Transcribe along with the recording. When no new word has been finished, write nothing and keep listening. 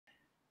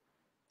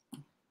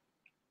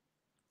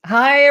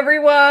Hi,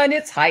 everyone.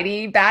 It's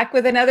Heidi back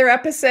with another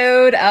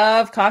episode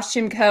of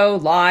Costumeco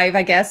Live,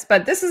 I guess,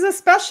 but this is a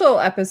special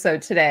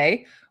episode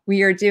today.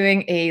 We are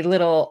doing a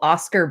little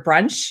Oscar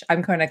brunch,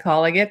 I'm kind of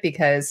calling it,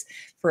 because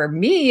for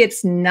me,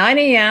 it's 9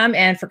 a.m.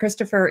 and for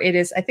Christopher,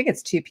 I think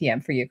it's 2 p.m.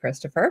 for you,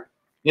 Christopher.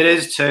 It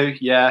is too,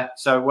 yeah.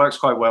 So it works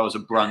quite well as a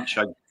brunch,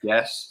 I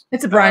guess.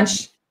 It's a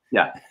brunch.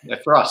 Yeah,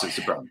 for us, it's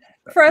a brunch.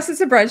 For us, it's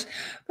a brunch.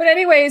 But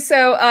anyway,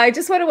 so I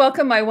just want to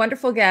welcome my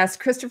wonderful guest,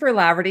 Christopher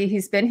Laverty.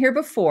 He's been here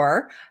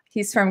before.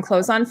 He's from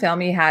Clothes on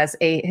Film. He has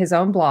his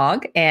own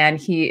blog, and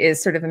he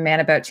is sort of a man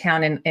about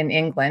town in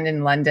England,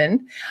 in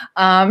London.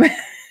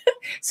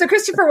 So,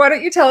 Christopher, why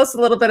don't you tell us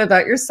a little bit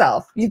about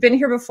yourself? You've been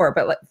here before,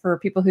 but for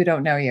people who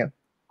don't know you.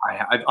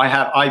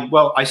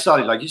 I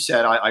started, like you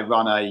said, I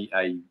run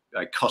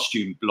a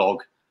costume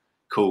blog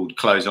called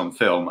Clothes on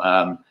Film,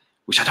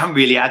 which I don't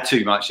really add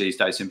too much these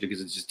days simply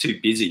because it's just too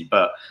busy.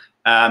 But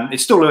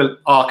it's still an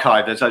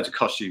archive. There's loads of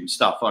costume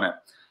stuff on it.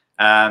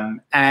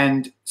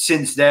 And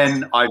since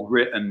then, I've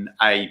written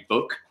a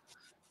book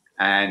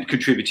and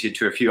contributed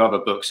to a few other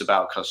books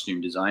about costume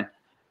design.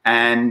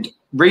 And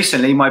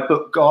recently, my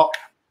book got,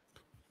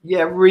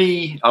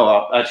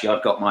 actually,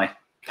 I've got my...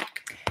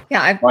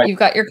 Yeah, you've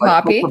got your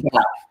copy.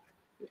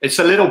 It's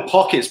a little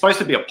pocket. It's supposed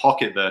to be a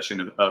pocket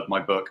version of my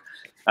book.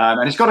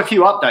 And it's got a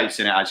few updates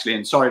in it, actually.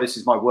 And sorry, this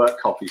is my work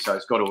copy, so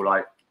it's got all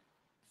like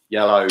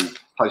yellow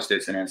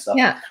Post-its in it and stuff.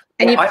 Yeah,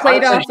 and you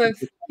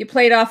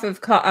played off of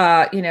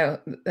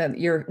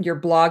your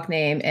blog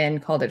name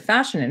and called it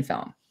Fashion and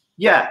Film.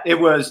 Yeah, it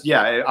was.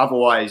 Yeah,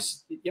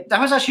 otherwise, that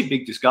was actually a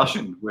big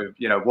discussion with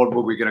what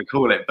were we going to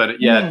call it? But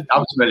yeah,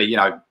 ultimately,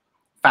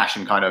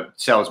 fashion kind of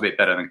sells a bit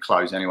better than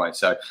clothes anyway.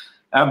 So,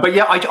 but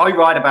yeah, I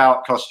write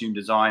about costume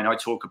design. I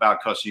talk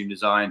about costume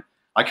design.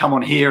 I come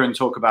on here and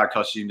talk about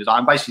costume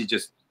design. I'm basically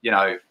just,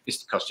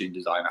 it's the costume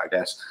designer, I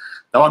guess.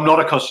 Though I'm not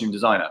a costume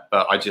designer,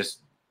 but I just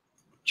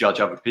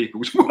judge other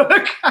people's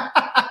work.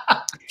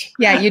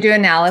 Yeah, you do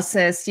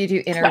analysis, you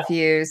do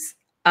interviews.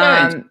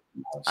 And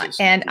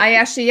I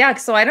actually,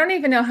 so I don't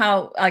even know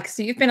how,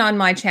 so you've been on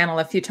my channel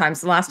a few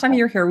times. The last time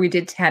you were here, we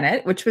did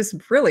Tenet, which was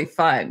really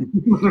fun.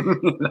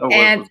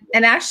 and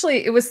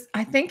actually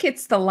I think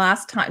it's the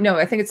last time, no,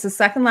 I think it's the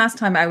second last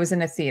time I was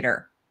in a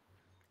theater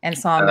and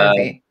saw a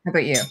movie. How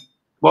about you?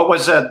 What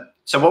was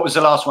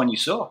the last one you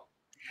saw?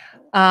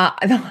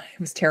 It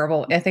was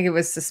terrible. I think it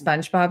was the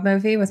SpongeBob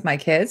movie with my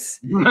kids.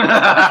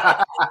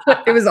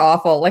 It was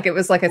awful. Like it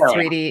was like a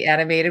 3D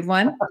animated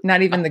one,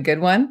 not even the good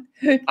one.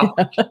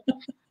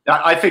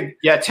 I think,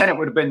 Tenet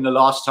would have been the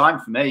last time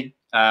for me.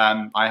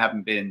 I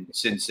haven't been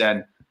since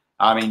then.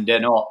 I mean,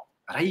 are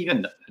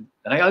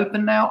they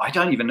open now? I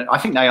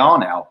think they are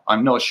now.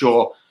 I'm not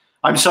sure.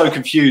 I'm so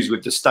confused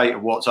with the state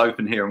of what's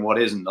open here and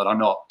what isn't that I'm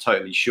not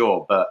totally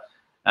sure. But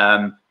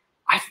are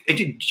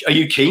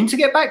you keen to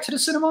get back to the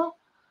cinema?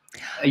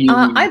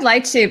 I'd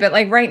like to, but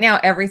like right now,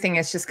 everything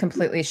is just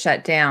completely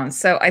shut down.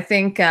 So I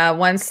think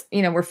once,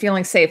 we're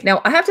feeling safe. Now,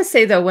 I have to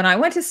say, though, when I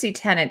went to see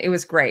Tenet, it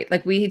was great.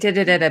 Like we did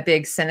it at a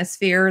big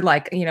Cinesphere,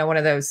 like, one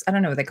of those, I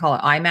don't know what they call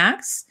it,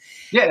 IMAX.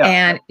 Yeah.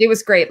 And it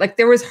was great. Like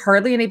there was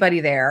hardly anybody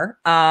there.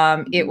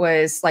 It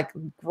was like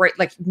great,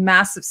 like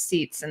massive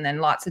seats and then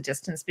lots of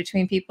distance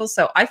between people.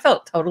 So I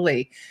felt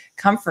totally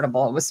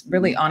comfortable. It was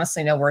really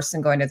honestly no worse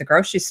than going to the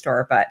grocery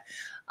store. But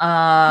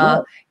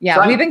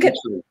we've been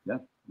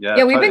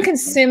we've been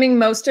consuming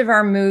most of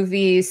our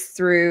movies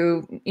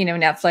through,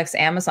 Netflix,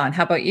 Amazon.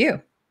 How about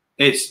you?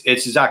 It's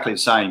exactly the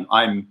same.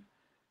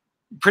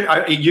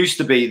 It used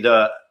to be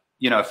that,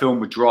 a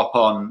film would drop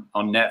on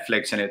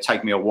Netflix and it'd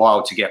take me a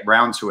while to get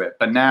round to it.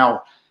 But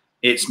now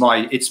it's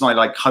my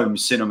like home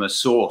cinema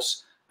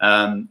source.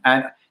 And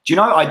do you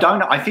know,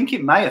 I think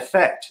it may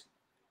affect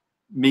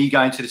me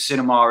going to the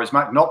cinema as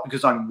much, not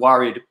because I'm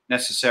worried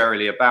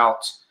necessarily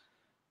about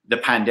the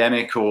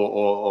pandemic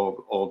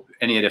or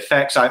any of the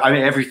effects. I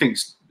mean,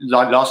 everything's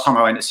like last time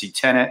I went to see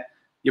Tenet,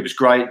 it was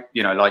great.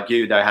 Like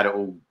you, they had it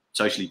all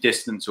socially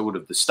distanced, all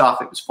of the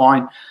stuff. It was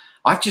fine.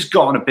 I've just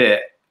gotten a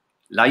bit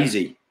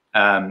lazy,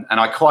 and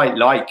I quite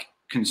like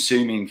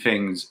consuming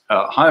things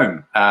at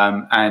home.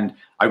 And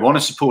I want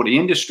to support the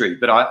industry,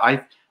 but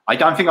I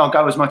don't think I'll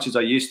go as much as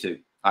I used to.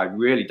 I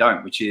really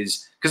don't, which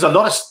is because a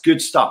lot of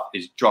good stuff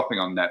is dropping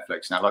on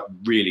Netflix now, like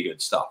really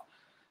good stuff.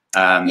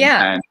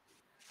 And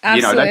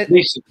absolutely. They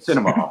released it at the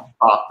cinema.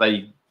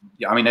 They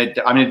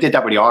did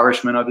that with The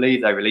Irishman, I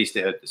believe. They released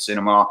it at the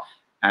cinema,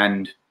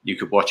 and you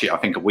could watch it, I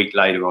think, a week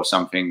later or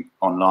something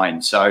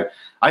online. So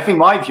I think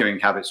my viewing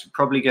habits are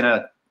probably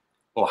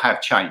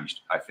have changed.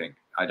 I think.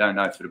 I don't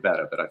know for the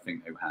better, but I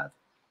think they have.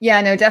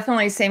 Yeah, no,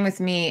 definitely. Same with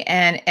me.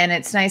 And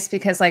it's nice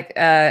because like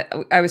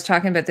I was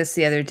talking about this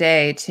the other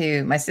day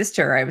to my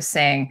sister. I was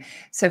saying,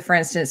 so for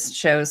instance,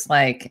 shows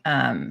like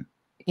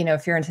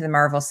if you're into the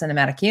Marvel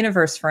Cinematic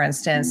Universe, for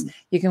instance,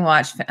 you can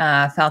watch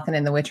Falcon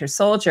and the Winter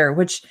Soldier,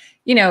 which,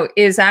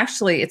 is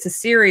actually, it's a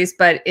series,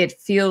 but it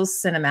feels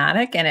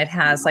cinematic and it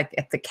has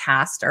like the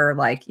cast are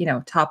like,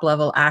 top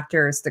level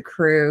actors, the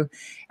crew,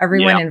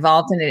 everyone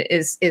involved in it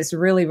is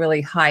really,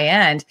 really high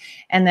end.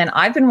 And then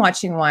I've been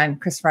watching one,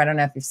 Christopher, I don't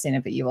know if you've seen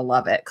it, but you will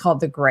love it,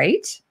 called The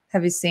Great.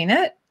 Have you seen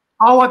it?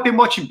 Oh, I've been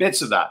watching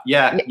bits of that.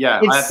 Yeah, yeah.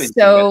 It's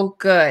so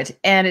good,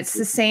 and it's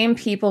the same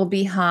people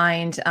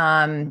behind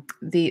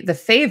the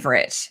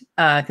favorite,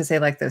 because they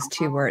like those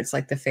two words,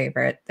 like the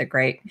favorite, the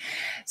great.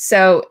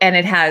 So, and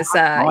it has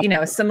you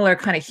know, a similar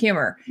kind of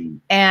humor.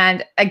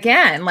 And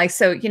again, like,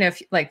 so, you know,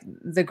 if, like,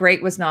 the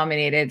great was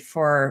nominated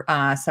for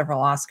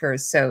several Oscars.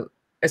 So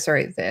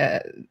sorry,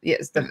 the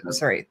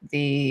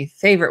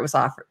favorite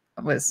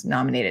was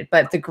nominated,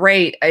 but the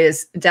great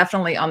is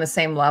definitely on the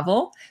same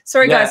level.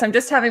 Sorry, guys, I'm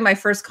just having my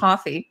first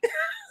coffee.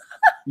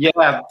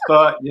 Yeah,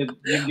 but you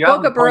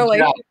woke up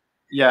early.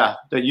 Yeah,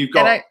 that you've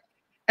got.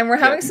 And we're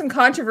having some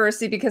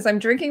controversy because I'm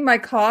drinking my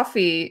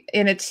coffee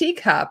in a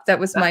teacup that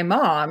was my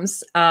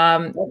mom's.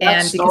 And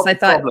because I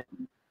thought,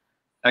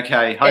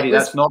 okay, Heidi,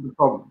 that's not the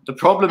problem. The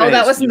problem is,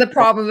 that wasn't the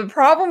problem. The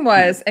problem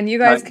was, and you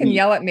guys can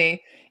yell at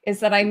me, is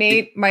that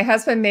my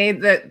husband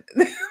made the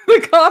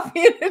coffee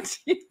in a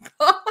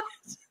teapot.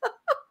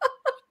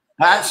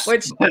 That's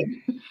it's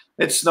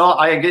not.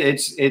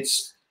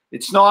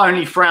 It's not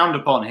only frowned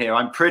upon here.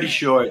 I'm pretty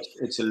sure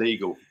it's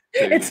illegal.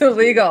 It's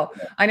illegal.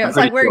 I know. It's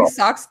like wearing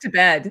socks to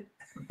bed.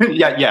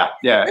 yeah.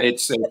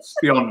 It's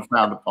beyond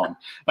frowned upon.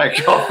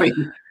 Like coffee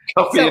in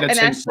a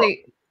teapot.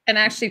 And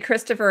actually,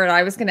 Christopher and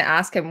I was going to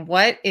ask him,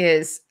 what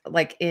is,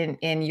 like,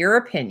 in your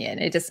opinion?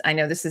 I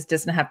know this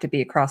doesn't have to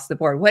be across the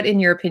board. What, in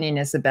your opinion,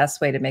 is the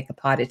best way to make a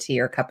pot of tea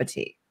or a cup of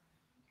tea?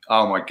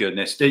 Oh my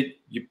goodness,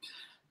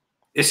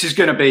 this is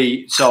going to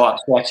be so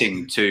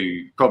upsetting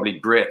to probably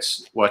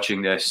Brits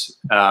watching this.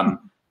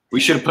 We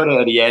should have put it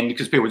at the end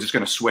because people are just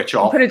going to switch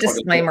off. Put a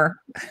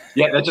disclaimer.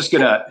 Yeah, they're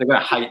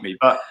gonna hate me.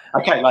 But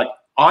okay, like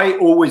I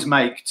always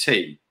make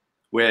tea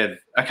with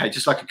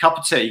just like a cup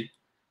of tea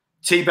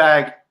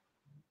bag.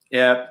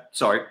 Yeah,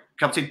 sorry,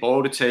 cup of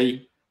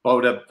tea,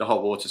 boiled the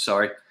hot water.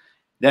 Sorry.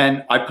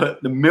 Then I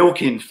put the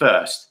milk in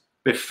first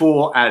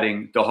before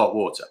adding the hot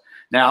water.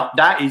 Now,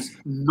 that is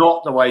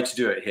not the way to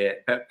do it here.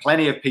 But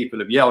plenty of people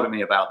have yelled at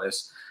me about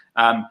this.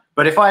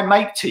 But if I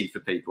make tea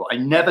for people, I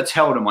never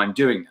tell them I'm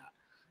doing that.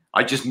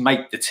 I just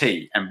make the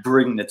tea and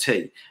bring the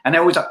tea. And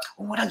they're always like,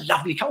 oh, what a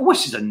lovely cup. Oh,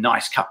 this is a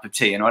nice cup of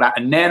tea and all that.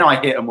 And then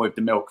I hit them with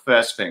the milk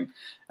first thing.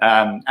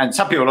 And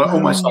some people are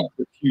almost like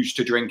refuse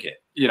to drink it.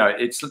 You know,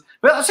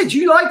 but I said,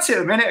 you liked it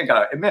a minute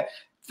ago.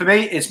 For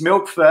me, it's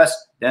milk first,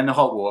 then the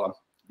hot water.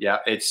 Yeah,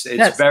 it's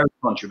very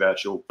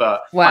controversial,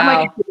 but I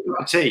make a cup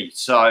of tea,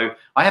 so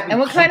I have. And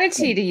what kind of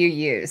tea do you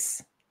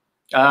use?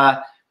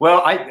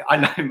 Well, I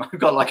know I've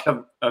got like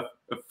a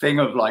thing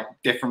of like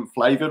different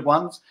flavored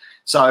ones.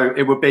 So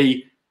it would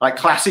be like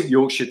classic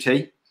Yorkshire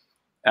tea,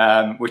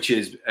 which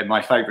is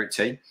my favorite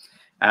tea.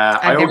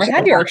 I've never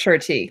had Yorkshire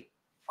tea.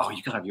 Oh,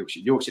 you gotta have Yorkshire.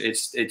 Yorkshire,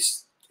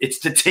 it's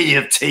the tea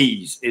of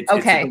teas.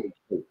 Okay,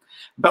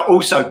 but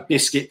also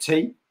biscuit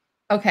tea.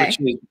 Okay.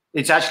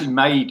 It's actually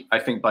made, I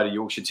think, by the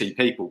Yorkshire tea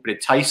people, but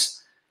it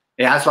has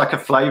like a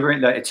flavor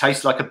in that it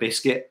tastes like a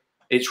biscuit.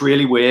 It's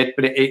really weird,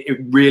 but it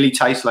really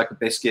tastes like a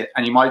biscuit.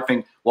 And you might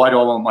think, why do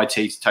I want my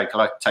tea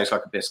to taste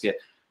like a biscuit?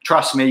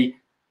 Trust me,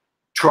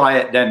 try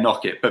it, then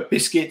knock it. But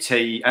biscuit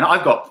tea, and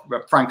I've got,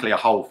 frankly, a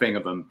whole thing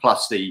of them,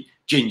 plus the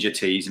ginger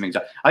teas and things.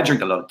 I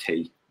drink a lot of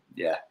tea.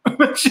 Yeah.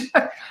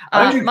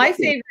 My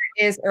favorite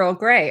is Earl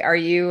Grey. Are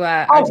you?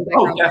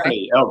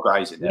 Definitely Earl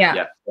Grey's in there.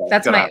 Yeah.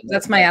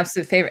 That's my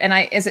absolute favorite.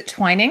 And is it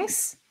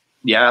Twinings?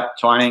 Yeah,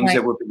 Twinings.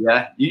 It would be.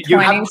 Yeah, you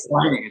have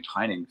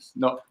Twinings,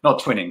 not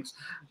Twinnings.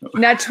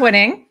 Not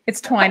Twinning.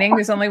 It's Twining.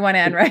 There's only one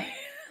N, right?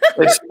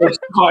 it's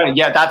Twining.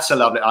 Yeah, that's a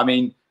lovely. I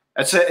mean,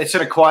 it's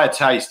an acquired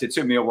taste. It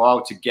took me a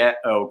while to get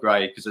Earl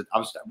Grey because it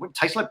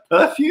tastes like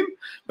perfume,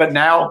 but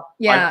now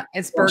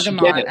it's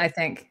bergamot. I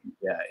think.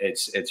 Yeah,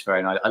 it's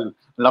very nice. I'm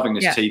loving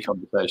this tea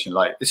conversation.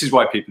 Like, this is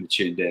why people are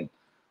tuned in.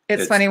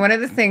 It's funny. One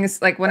of the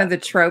things, like one of the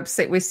tropes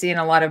that we see in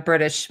a lot of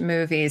British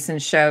movies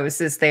and shows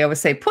is they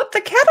always say, "Put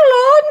the kettle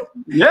on."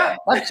 Yeah,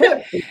 that's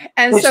it.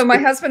 And so my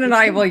husband and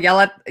I will yell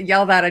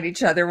that at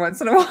each other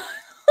once in a while.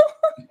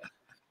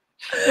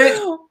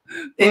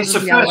 It's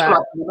the first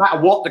one, no matter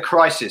what the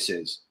crisis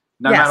is,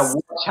 no matter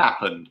what's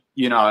happened.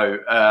 You know,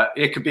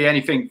 it could be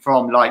anything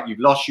from like you've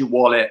lost your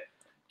wallet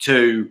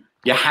to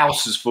your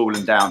house has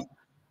fallen down.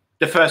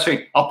 The first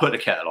thing, I'll put the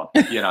kettle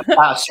on. You know,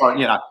 have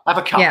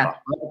a cup. Yeah. Have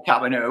a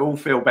cup, and it'll all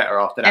feel better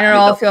after that. And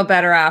it'll all feel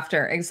better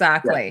after.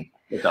 Exactly.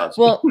 Yeah, it does.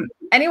 Well,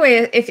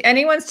 anyway, if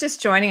anyone's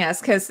just joining us,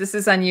 because this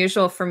is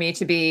unusual for me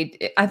to be,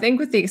 I think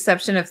with the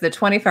exception of the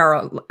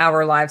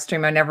 24-hour live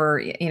stream, I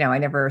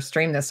never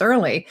stream this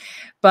early,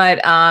 but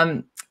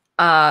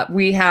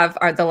we have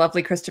the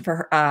lovely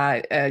Christopher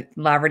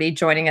Laverty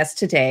joining us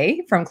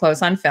today from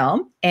Clothes on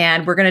Film,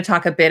 and we're going to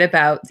talk a bit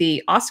about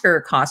the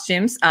Oscar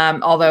costumes.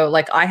 Although,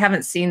 like, I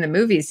haven't seen the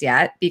movies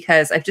yet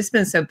because I've just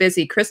been so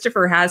busy.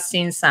 Christopher has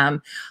seen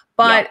some,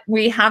 but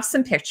we have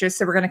some pictures,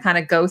 so we're going to kind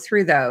of go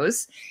through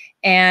those.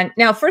 And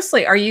now,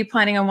 firstly, are you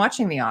planning on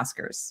watching the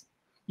Oscars?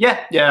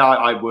 Yeah,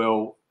 I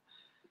will.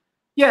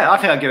 Yeah, I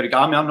think I'll give it a go.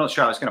 I mean, I'm not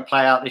sure how it's going to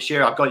play out this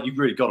year. You've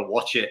really got to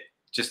watch it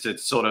just to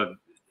sort of.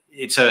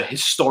 It's a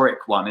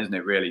historic one, isn't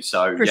it? Really. So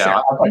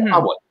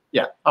I'll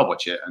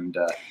watch it, and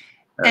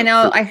And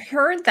I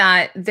heard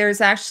that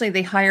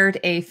they hired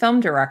a film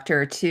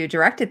director to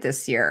direct it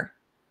this year.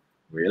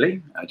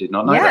 Really? I did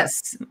not know that.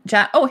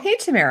 Yes. Oh, hey,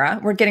 Tamara.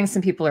 We're getting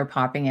some people are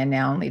popping in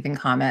now and leaving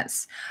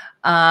comments.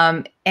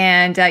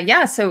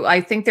 Yeah, so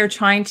I think they're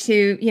trying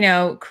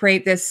to,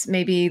 create this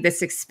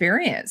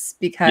experience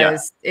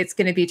because it's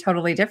going to be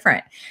totally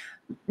different.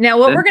 Now,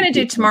 what we're going to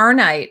do tomorrow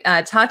night,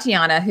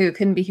 Tatiana, who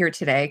couldn't be here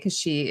today because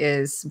she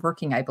is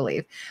working, I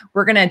believe,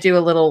 we're going to do a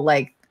little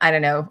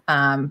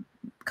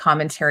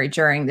commentary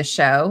during the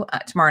show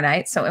tomorrow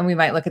night. So, and we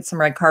might look at some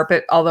red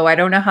carpet, although I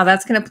don't know how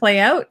that's going to play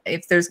out.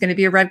 If there's going to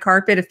be a red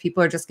carpet, if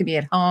people are just going to be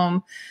at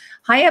home.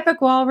 Hi,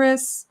 Epic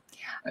Walrus.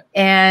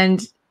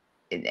 And,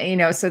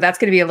 so that's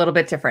going to be a little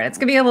bit different. It's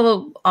going to be a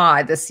little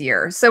odd this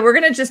year. So we're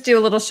going to just do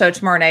a little show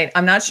tomorrow night.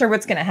 I'm not sure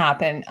what's going to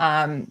happen,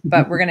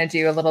 but we're going to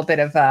do a little bit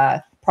of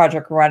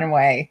Project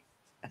Runway.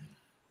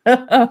 This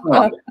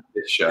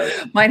show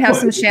might have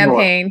some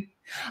champagne.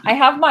 I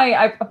have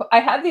I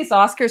had these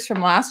Oscars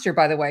from last year,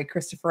 by the way,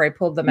 Christopher. I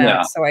pulled them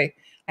out, so I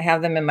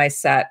have them in my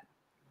set.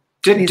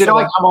 Did I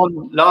come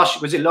on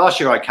last? Was it last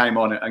year I came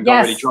on and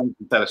got really drunk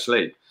and fell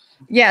asleep?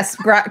 Yes,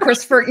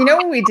 Christopher. You know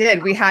what we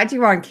did? We had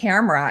you on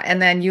camera,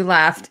 and then you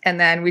left, and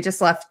then we just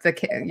left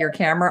your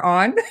camera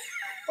on.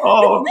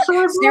 Oh, so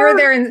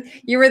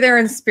you were there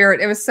in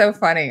spirit. It was so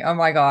funny. Oh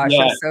my gosh, it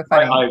was so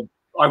funny.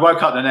 I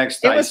woke up the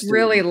next day. It was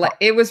really late.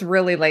 It was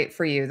really late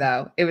for you,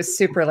 though. It was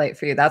super late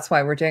for you. That's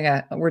why we're doing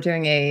a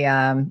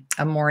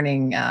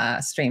morning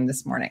stream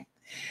this morning.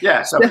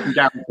 Yeah, so I can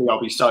guarantee I'll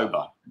be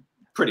sober,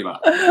 pretty much.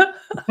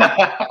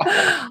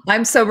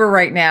 I'm sober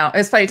right now.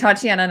 It's funny.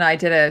 Tatiana and I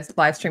did a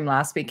live stream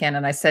last weekend,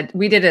 and I said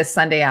we did a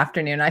Sunday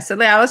afternoon. I said,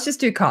 "Yeah, let's just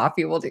do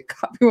coffee. We'll do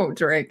coffee. We won't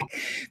drink,"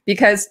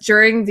 because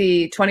during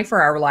the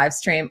 24-hour live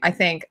stream, I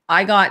think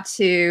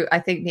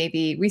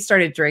maybe we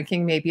started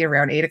drinking maybe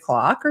around 8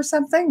 o'clock or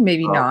something,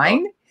 maybe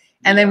 9,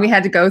 and then we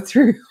had to go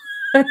through.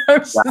 I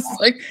was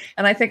just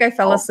and I think I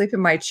fell asleep in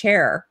my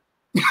chair.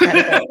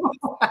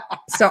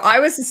 So I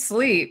was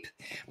asleep,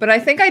 but I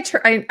think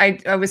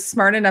I was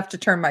smart enough to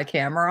turn my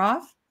camera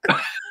off.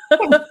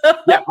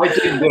 Yeah, I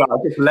didn't. I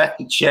just left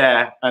the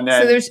chair, and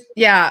then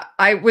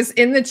I was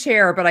in the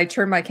chair, but I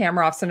turned my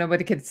camera off so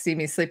nobody could see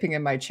me sleeping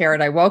in my chair.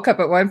 And I woke up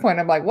at one point.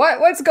 I'm like,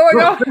 what's going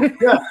on?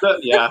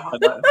 Yeah, I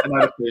know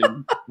the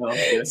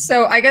feeling.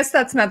 So I guess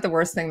that's not the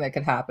worst thing that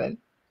could happen.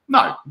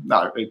 No,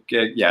 it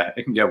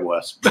can get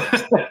worse.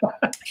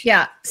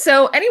 Yeah.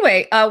 So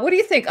anyway, what do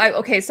you think?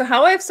 So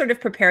how I've sort of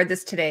prepared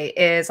this today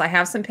is I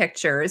have some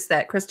pictures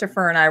that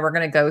Christopher and I were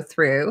going to go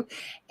through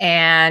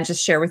and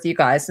just share with you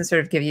guys and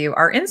sort of give you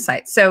our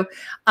insights. So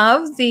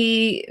of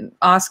the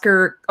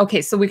Oscar,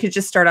 so we could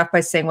just start off by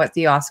saying what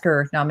the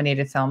Oscar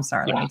nominated films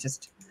are. Yeah.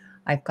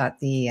 I've got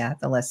the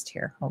list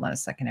here. Hold on a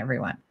second,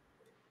 everyone.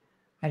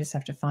 I just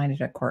have to find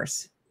it, of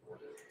course.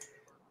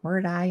 Where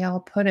did I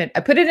all put it? I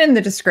put it in the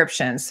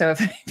description. So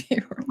if any of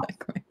you were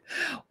like,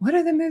 what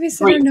are the movies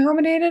that are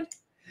nominated?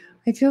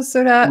 I feel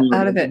so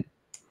out of it.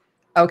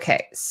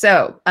 Okay.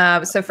 So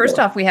first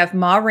off, we have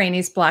Ma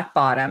Rainey's Black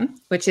Bottom,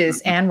 which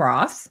is Anne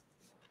Roth.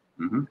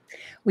 Mm-hmm.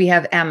 We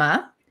have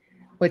Emma,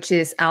 which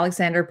is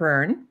Alexandra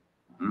Byrne.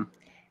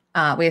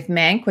 Mm-hmm. We have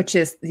Mank, which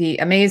is the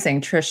amazing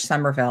Trish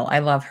Summerville. I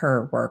love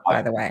her work,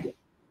 by the way.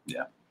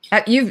 Yeah.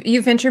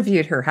 You've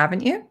interviewed her,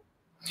 haven't you?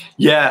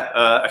 Yeah,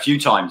 a few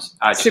times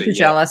actually. Super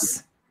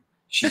jealous.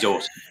 She's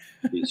awesome.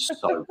 She's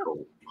so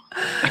cool.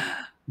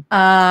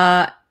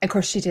 Of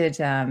course, she did.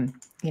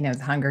 The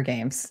Hunger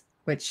Games,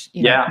 which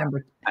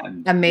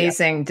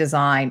amazing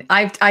design.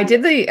 I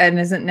did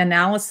an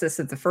analysis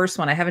of the first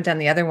one. I haven't done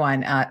the other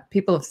one.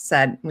 People have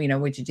said,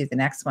 would you do the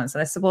next one? So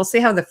I said, we'll see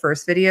how the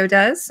first video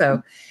does.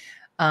 So,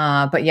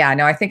 but yeah,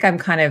 no, I think I'm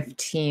kind of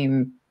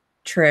team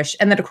Trish,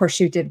 and then of course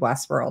she did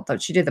Westworld. Though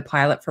she did the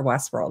pilot for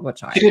Westworld,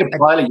 which she did a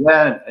pilot,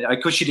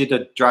 Of course, she did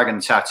the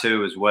dragon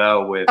tattoo as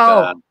well with.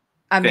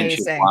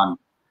 Amazing!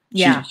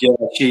 Yeah,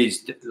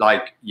 she's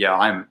like,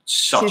 I'm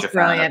such a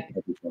fan of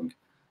everything.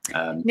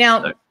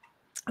 Now,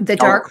 the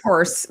dark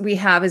horse we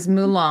have is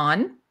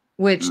Mulan,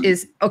 which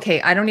is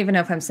I don't even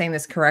know if I'm saying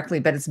this correctly,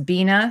 but it's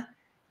Bina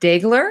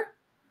Daigeler.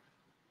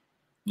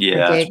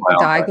 Yeah,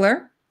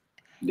 Daigeler.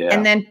 Yeah,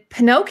 and then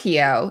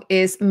Pinocchio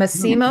is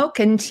Massimo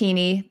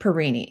Cantini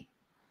Parrini.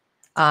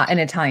 An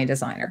Italian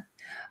designer,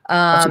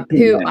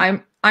 who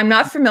I'm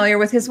not familiar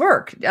with his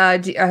work.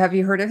 Have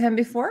you heard of him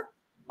before?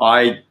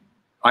 I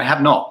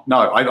have not.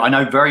 No, I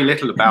know very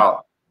little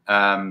about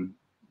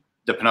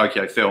the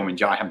Pinocchio film,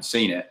 and I haven't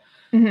seen it.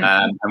 Mm-hmm.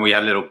 And we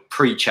had a little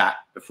pre-chat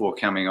before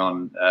coming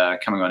on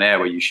air,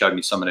 where you showed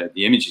me some of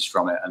the images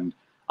from it, and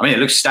I mean it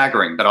looks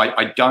staggering. But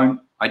I don't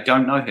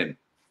know him.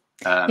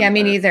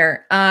 Me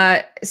neither.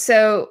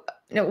 So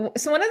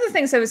one of the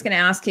things I was going to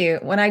ask you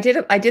when I did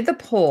the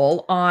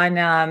poll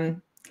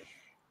on,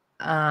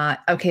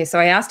 so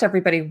I asked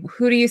everybody,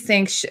 who do you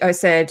think, I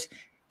said,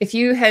 if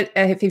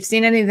you've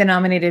seen any of the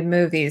nominated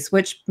movies,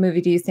 which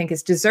movie do you think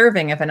is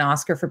deserving of an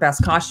Oscar for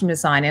best costume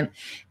design? And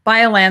by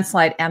a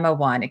landslide, Emma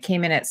won. It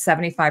came in at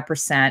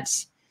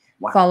 75%,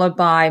 followed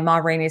by Ma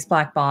Rainey's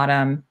Black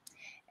Bottom.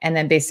 And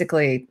then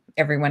basically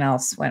everyone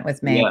else went with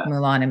Mank,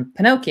 Mulan, and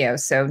Pinocchio.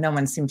 So no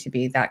one seemed to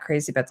be that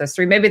crazy about those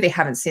three. Maybe they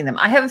haven't seen them.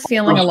 I have a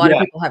feeling a lot of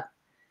people have.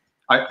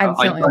 I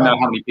don't know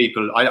how many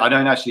people. I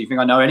don't actually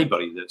think I know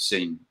anybody that's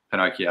seen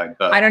Pinocchio.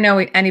 But I don't know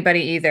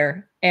anybody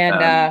either.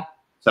 And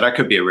so that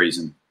could be a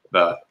reason.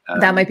 But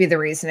that might be the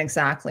reason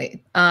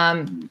exactly.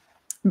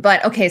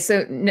 But okay,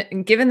 so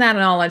given that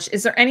knowledge,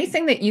 is there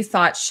anything that you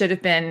thought should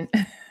have been?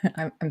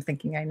 I'm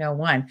thinking I know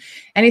one.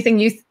 Anything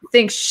you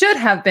think should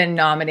have been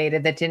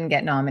nominated that didn't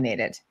get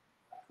nominated?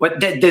 Well,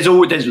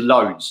 there's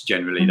loads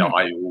generally that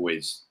I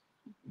always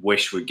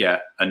wish would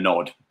get a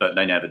nod, but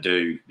they never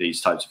do,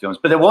 these types of films.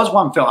 But there was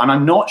one film, and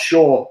I'm not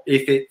sure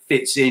if it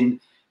fits in.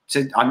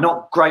 I'm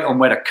not great on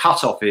where the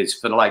cutoff is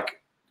for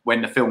like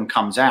when the film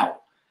comes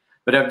out.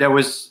 But there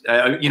was,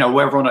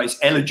 whether or not it's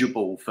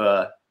eligible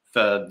for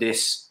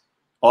this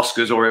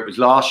Oscars or it was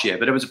last year.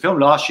 But there was a film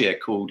last year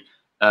called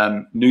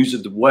News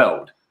of the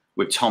World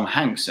with Tom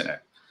Hanks in it.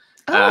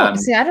 Oh,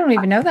 see, I don't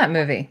even know that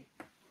movie.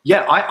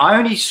 Yeah, I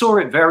only saw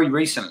it very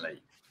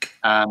recently.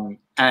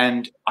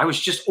 And I was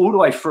just all the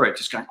way through it,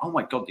 just going, oh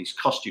my God, these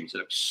costumes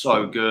look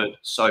so good,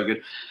 so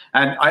good.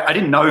 And I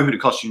didn't know who the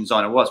costume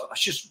designer was, but I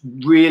just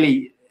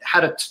really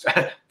had a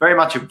very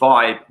much a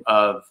vibe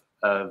of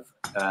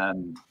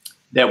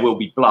There Will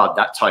Be Blood,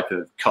 that type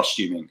of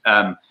costuming.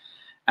 And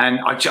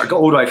I got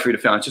all the way through the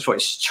film. I just thought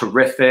it's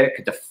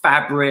terrific. The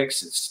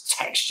fabrics, its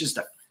textures,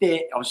 the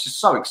fit. I was just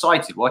so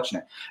excited watching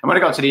it. And when I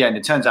got to the end,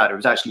 it turns out it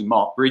was actually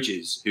Mark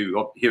Bridges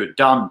who had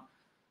done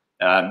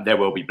There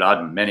Will Be Blood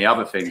and many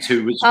other things.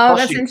 Who was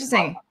that's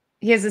interesting.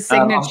 He has a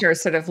signature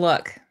sort of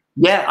look.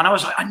 Yeah, and I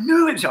was like, I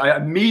knew it. I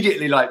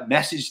immediately like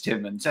messaged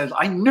him and said,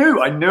 I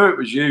knew it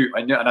was you.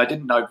 I knew, and I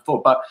didn't know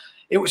before, but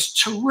it was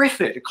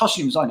terrific. The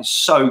costume design is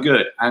so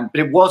good, but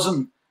it was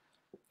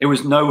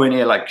nowhere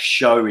near like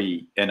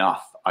showy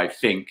enough, I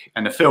think,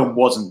 and the film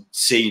wasn't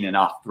seen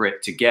enough for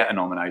it to get a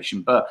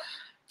nomination. But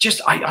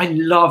just, I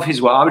love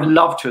his work. I would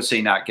love to have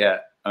seen that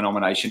get a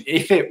nomination.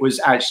 If it was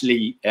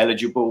actually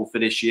eligible for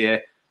this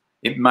year,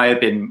 it may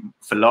have been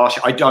for last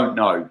year. I don't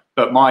know.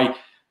 But my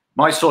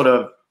sort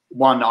of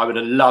one I would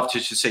have loved to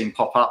have seen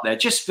pop up there,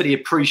 just for the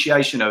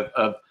appreciation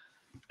of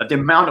the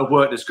amount of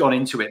work that's gone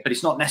into it, but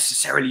it's not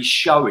necessarily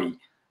showy.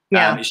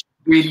 Yeah. It's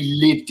really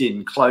lived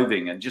in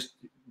clothing and just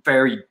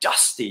very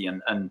dusty.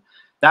 And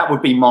that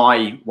would be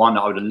my one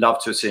that I would have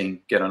loved to have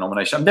seen get a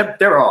nomination. And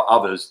there are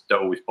others that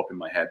always pop in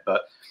my head.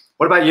 But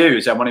what about you?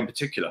 Is there one in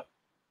particular?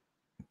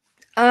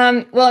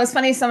 Well, it's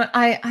funny.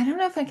 I don't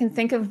know if I can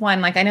think of one.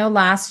 Like I know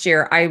last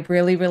year I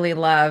really, really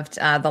loved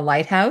The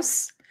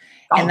Lighthouse.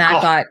 And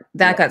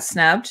that got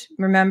snubbed,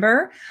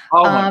 remember?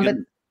 Oh, my but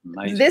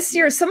amazing. This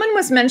year, someone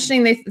was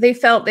mentioning they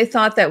thought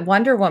that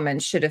Wonder Woman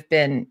should have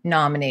been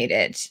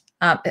nominated.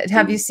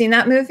 Have you seen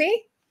that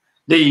movie?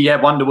 The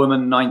Wonder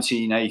Woman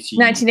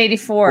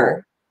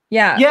 1984.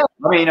 Yeah. Yeah.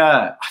 I mean,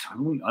 I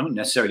wouldn't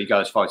necessarily go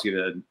as far as to give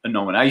it a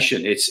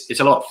nomination. It's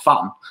a lot of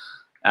fun,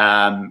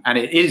 and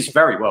it is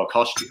very well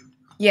costumed.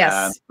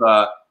 Yes.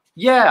 But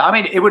yeah, I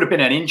mean, it would have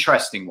been an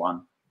interesting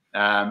one.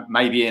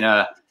 Maybe in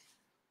a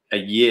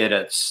year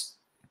it's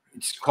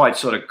quite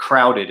sort of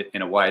crowded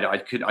in a way that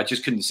I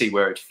just couldn't see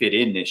where it fit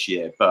in this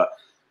year. But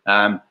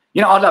I'd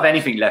love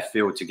anything left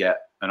field to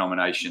get a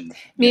nomination.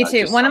 Me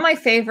too. One of my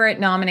favorite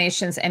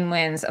nominations and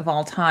wins of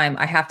all time,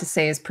 I have to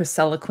say, is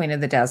Priscilla, Queen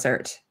of the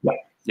Desert.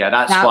 Yeah,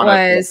 that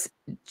was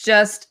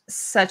just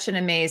such an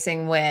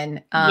amazing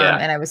win.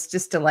 And I was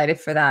just delighted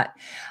for that.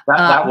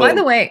 By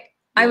the way,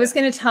 I was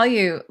going to tell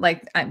you,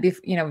 like,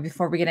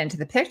 before we get into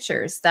the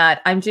pictures,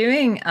 that I'm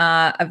doing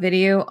a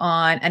video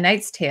on A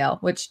Knight's Tale,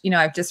 which,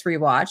 I've just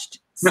rewatched.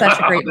 Such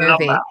a great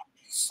movie.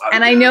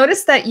 And I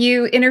noticed that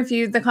you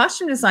interviewed the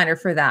costume designer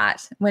for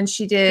that when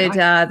she did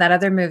that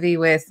other movie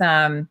with,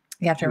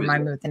 you have to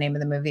remind me what the name of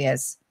the movie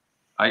is.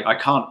 I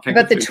can't think.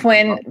 But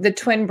the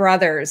twin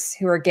brothers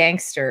who are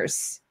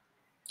gangsters.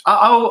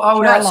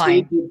 That's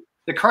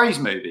the Craze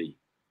movie.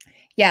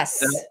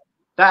 Yes.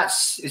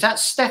 Is that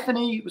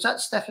Stephanie? Was that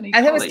Stephanie?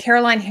 I think it was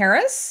Caroline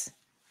Harris.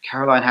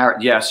 Caroline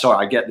Harris. Yeah,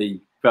 sorry, I get the.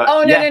 But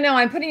oh no, no,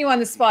 I'm putting you on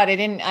the spot.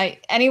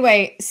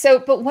 Anyway. So,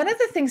 but one of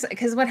the things,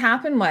 because what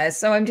happened was,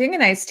 so I'm doing A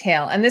Knight's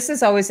Tale, and this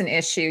is always an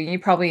issue. You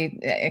probably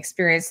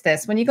experienced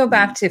this when you go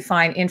back to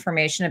find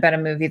information about a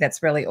movie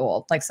that's really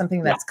old, like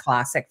something that's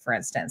classic, for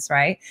instance,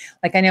 right?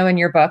 Like I know in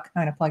your book,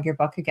 I'm going to plug your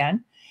book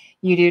again.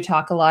 You do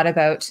talk a lot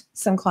about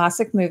some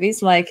classic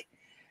movies like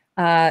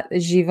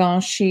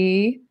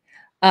Givenchy.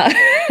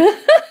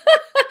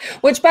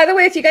 Which, by the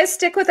way, if you guys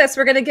stick with us,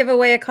 we're going to give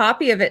away a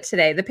copy of it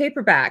today, the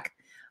paperback.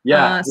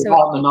 Yeah, so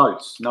on the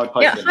notes. No,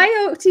 yeah, hi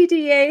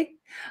OTDA.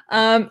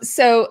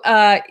 So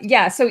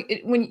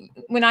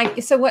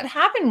what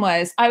happened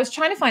was I was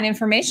trying to find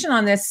information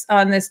on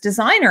this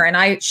designer,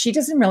 and she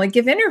doesn't really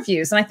give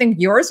interviews, and I think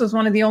yours was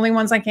one of the only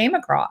ones I came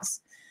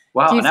across.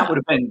 Wow, and that would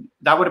have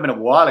been a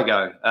while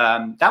ago.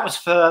 That was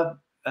for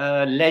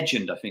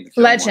Legend, I think.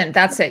 Legend,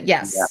 that's it.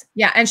 Yes,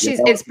 yeah, and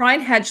it's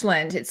Brian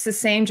Hedgeland. It's the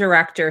same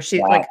director.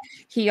 She's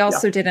he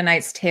also did A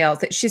Knight's Tale.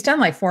 She's done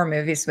like 4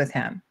 movies with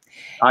him.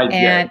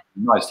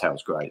 Knight's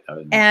Tale's great.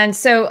 And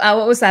so,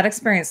 what was that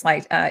experience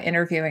like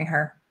interviewing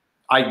her?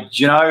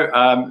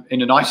 in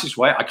the nicest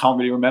way, I can't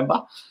really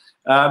remember.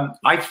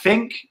 I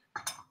think,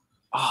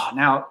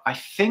 I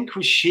think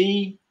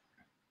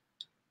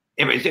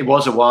it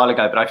was a while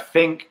ago, but I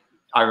think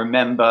I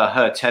remember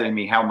her telling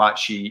me how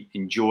much she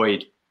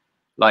enjoyed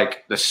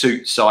like the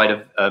suit side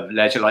of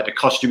leisure, like the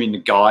costuming, the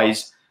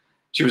guys.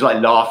 She was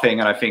like laughing,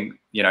 and I think,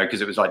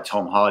 because it was like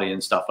Tom Hardy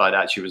and stuff like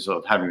that, she was sort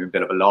of having a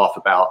bit of a laugh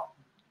about,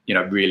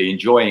 really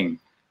enjoying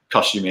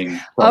costuming.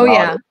 Oh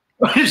yeah.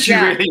 She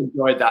really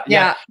enjoyed that.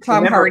 Yeah,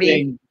 Tom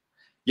Hardy.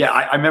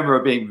 I remember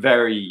her being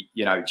very,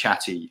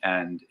 chatty,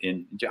 and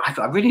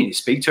I really need to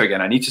speak to her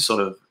again. I need to sort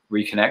of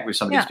reconnect with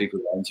some of these people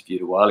that I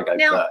interviewed a while ago.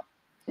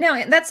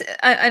 Now that's,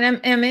 and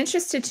I'm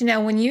interested to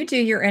know, when you do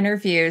your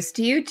interviews,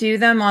 do you do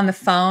them on the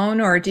phone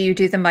or do you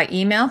do them by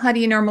email? How do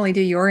you normally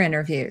do your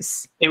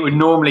interviews? It would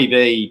normally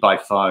be by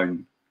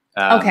phone.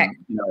 Okay.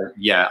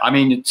 I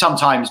mean,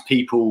 sometimes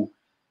people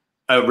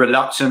are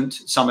reluctant.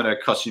 Some of the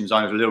costume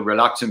designers are a little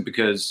reluctant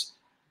because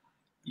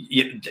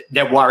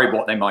they're worried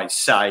what they might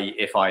say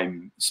if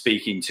I'm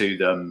speaking to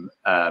them,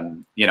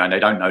 and they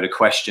don't know the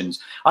questions.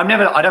 I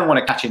don't want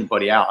to catch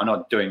anybody out. I'm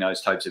not doing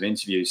those types of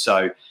interviews.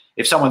 So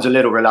if someone's a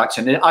little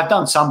reluctant, I've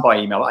done some by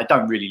email. I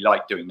don't really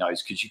like doing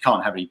those because you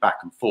can't have any back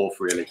and forth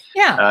really.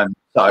 Yeah.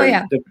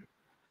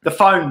 The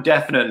phone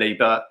definitely,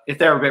 but if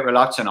they're a bit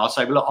reluctant, I'll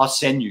say, well, look, I'll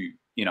send you,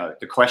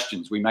 the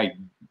questions. We may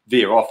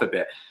veer off a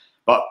bit,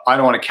 but I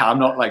don't want to, I'm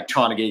not like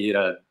trying to get you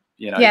to,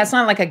 Yeah, it's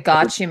not like a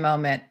gotcha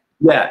moment.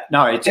 Yeah,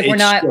 no,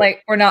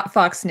 we're not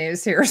Fox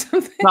News here or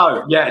something.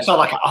 No, yeah, it's not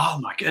like, oh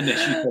my goodness,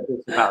 you said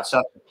this about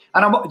something.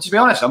 And to be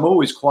honest, I'm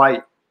always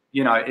quite,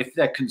 if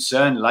they're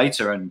concerned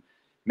later and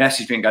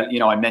message me and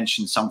go, I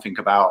mentioned something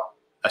about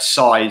a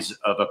size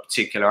of a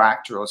particular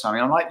actor or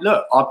something, I'm like,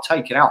 look, I'll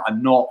take it out.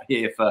 I'm not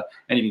here for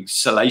anything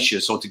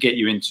salacious or to get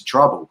you into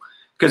trouble,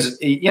 because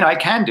it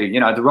can do.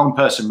 The wrong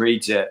person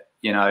reads it,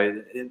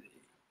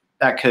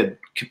 that could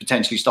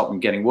potentially stop them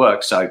getting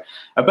work. So,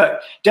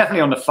 but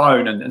definitely on the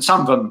phone, and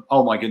some of them,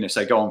 oh my goodness,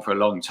 they go on for a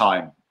long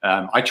time.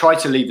 I try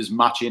to leave as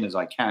much in as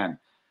I can,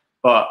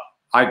 but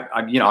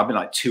I've been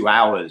like 2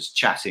 hours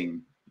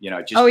chatting,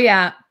 just. Oh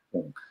yeah.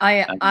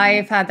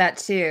 I've had that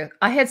too.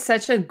 I had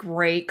such a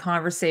great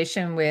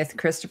conversation with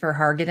Christopher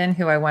Hargadon,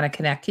 who I want to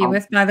connect you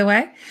with, by the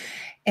way.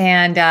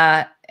 And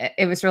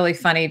it was really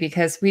funny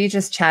because we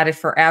just chatted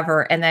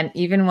forever. And then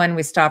even when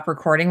we stopped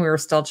recording, we were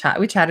still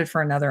we chatted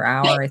for another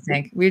hour, I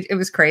think. It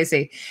was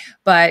crazy.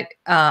 But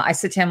I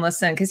said to him,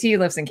 listen, because he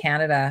lives in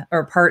Canada,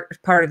 or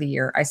part of the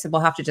year, I said,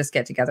 we'll have to just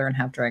get together and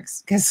have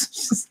drinks, because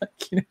it's just like,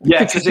 we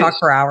could talk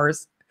for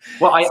hours.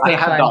 Well, I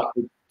have that.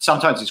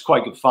 Sometimes it's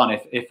quite good fun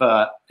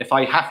if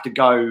I have to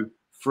go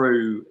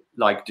through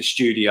like the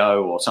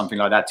studio or something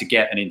like that to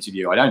get an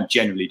interview. I don't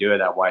generally do it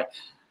that way,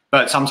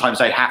 but sometimes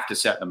they have to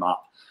set them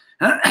up,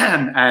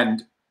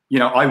 and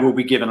I will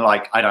be given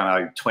like, I don't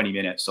know, 20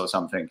 minutes or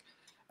something.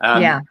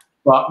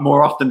 But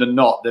more often than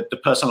not, the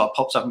person like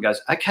pops up and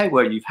goes, okay,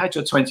 well, you've had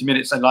your 20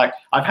 minutes, and like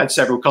I've had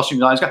several costume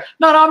designers go,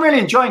 no, I'm really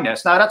enjoying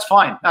this. No, that's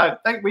fine. No,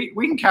 we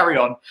can carry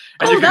on.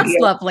 And that's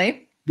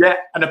lovely. Yeah,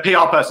 and the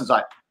PR person's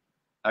like,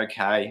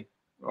 okay.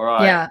 All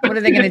right. Yeah. What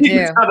are they going to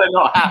do? So they're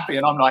not happy.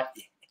 And I'm like,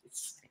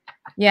 yes.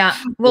 Yeah.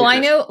 Well, I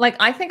know, like,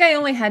 I think I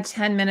only had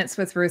 10 minutes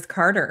with Ruth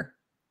Carter.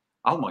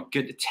 Oh my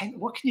goodness.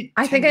 What can you?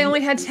 I think I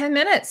only had 10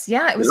 minutes.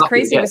 Yeah. It was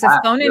crazy. It was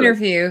a phone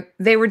interview.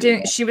 They were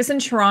doing, she was in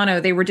Toronto.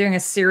 They were doing a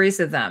series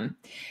of them.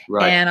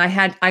 Right. And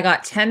I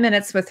got 10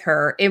 minutes with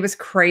her. It was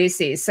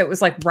crazy. So it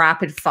was like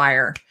rapid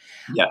fire.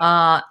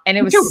 Yeah. And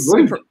it was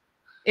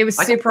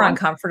super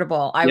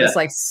uncomfortable. I was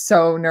like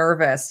so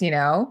nervous,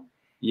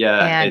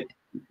 Yeah. And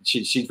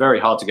she's very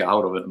hard to get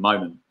hold of at the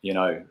moment,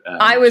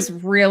 I was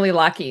really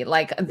lucky.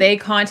 Like, they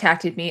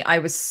contacted me. I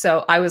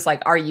was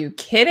like, are you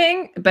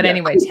kidding? But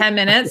anyway, 10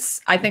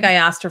 minutes. I think I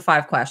asked her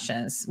 5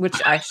 questions, which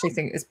I actually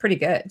think is pretty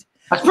good.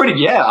 That's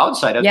pretty, I would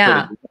say that's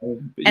pretty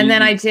good. And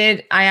then I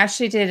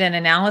actually did an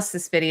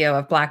analysis video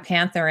of Black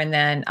Panther. And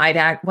then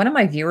one of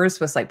my viewers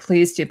was like,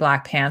 please do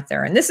Black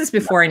Panther. And this is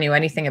before I knew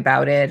anything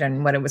about it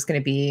and what it was going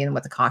to be and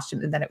what the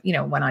costume, and then it,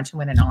 went on to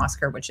win an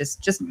Oscar, which is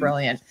just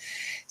brilliant.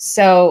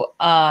 So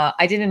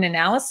I did an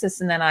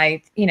analysis, and then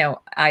I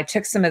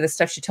took some of the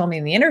stuff she told me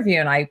in the interview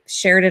and I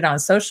shared it on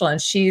social,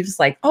 and she was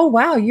like, oh,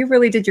 wow, you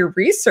really did your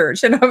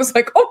research. And I was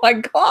like, oh my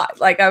God,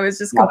 like I was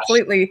just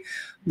completely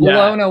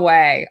blown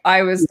away.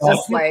 I was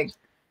just like,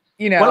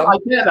 Well, I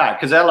get that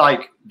because they're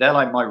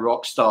like my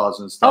rock stars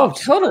and stuff.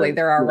 Oh, totally. So,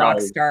 there are rock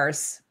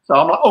stars. So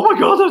I'm like, oh my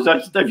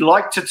God, they've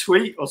liked a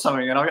tweet or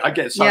something. And I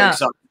get so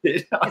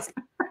excited.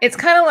 It's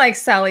kind of like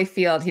Sally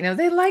Field,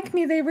 they like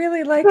me. They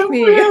really like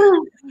me.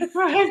 Really?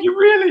 You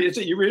really? Is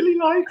it you really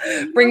like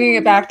me? Bringing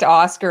it back to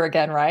Oscar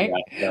again, right?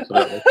 Yeah,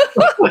 definitely.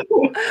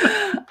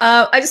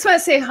 I just want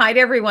to say hi to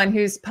everyone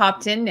who's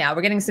popped in now.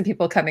 We're getting some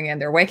people coming in.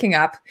 They're waking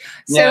up.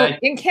 So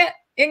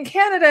in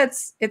Canada,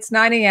 it's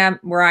 9 a.m.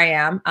 where I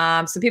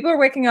am. So people are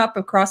waking up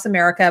across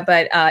America.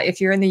 But if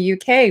you're in the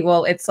UK,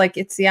 well, it's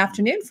the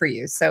afternoon for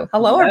you. So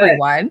hello,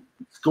 everyone.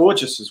 It's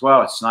gorgeous as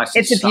well. It's nice.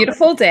 It's a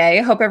beautiful day.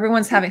 I hope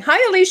everyone's having. Hi,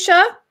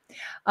 Alicia.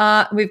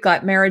 We've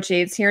got Mara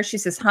Jade's here. She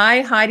says,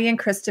 hi, Heidi and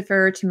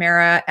Christopher,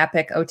 Tamara,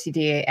 Epic,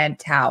 OTD, and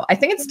Tao. I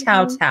think it's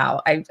Tao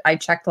Tao. I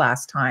checked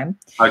last time.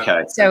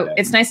 Okay. So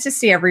it's nice to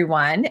see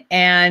everyone.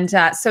 And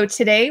so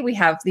today we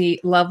have the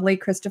lovely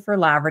Christopher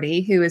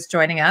Laverty, who is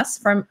joining us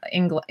from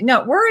England.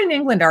 No, where in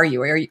England are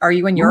you? Are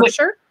you in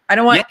Yorkshire? I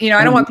don't want,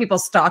 I don't want people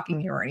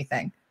stalking you or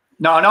anything.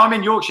 No, I'm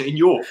in Yorkshire, in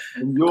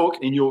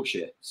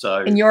Yorkshire.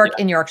 So in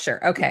Yorkshire.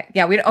 Okay.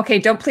 Yeah.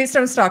 Please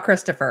don't stalk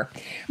Christopher,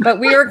 but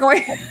we are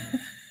going.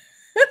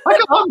 I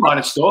don't mind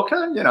a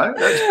stalker,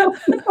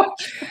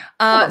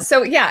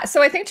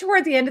 So I think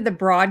toward the end of the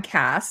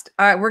broadcast,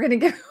 we're going to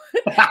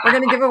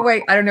give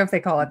away. I don't know if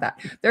they call it that.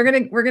 We're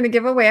going to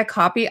give away a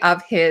copy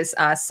of his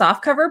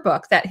softcover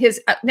book that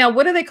now,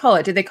 what do they call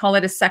it? Do they call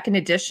it a second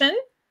edition?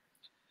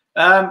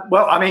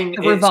 Well, I mean,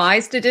 a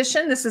revised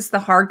edition. This is the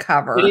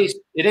hardcover.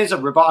 It is a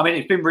revised. I mean,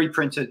 it's been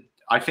reprinted,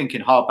 I think,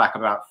 in hardback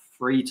about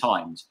 3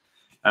 times,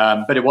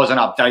 but it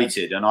wasn't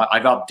updated. And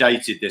I've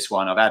updated this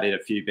one. I've added a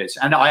few bits,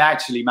 and I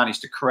actually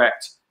managed to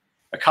correct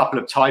a couple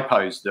of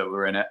typos that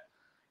were in it.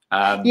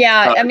 I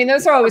mean,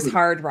 those are always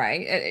hard,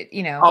 right?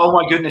 Oh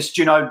my goodness!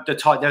 Do you know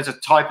there's a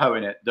typo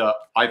in it that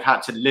I've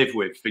had to live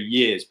with for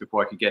years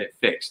before I could get it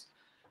fixed.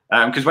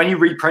 Because when you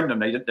reprint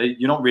them,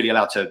 you're not really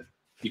allowed to.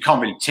 You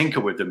can't really tinker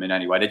with them in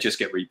any way. They just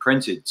get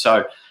reprinted.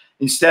 So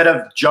instead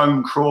of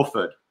Joan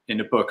Crawford in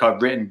the book, I've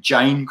written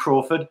Jane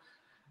Crawford.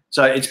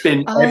 So it's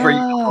been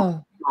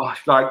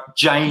like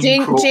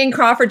Jane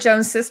Crawford,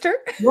 Joan's sister?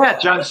 Yeah,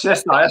 Joan's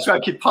sister. That's why I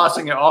keep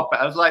passing it off.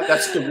 I was like,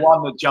 that's the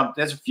one that jumped.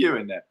 There's a few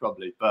in there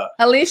probably. But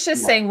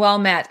Alicia's saying well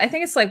met. I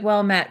think it's like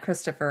well met,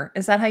 Christopher.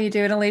 Is that how you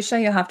do it, Alicia?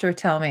 You'll have to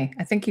tell me.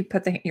 I think you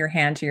put your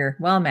hand to your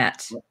well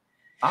met.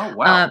 Oh,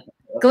 wow.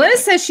 Glenna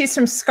says she's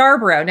from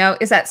Scarborough. Now,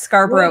 is that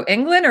Scarborough,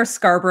 England, or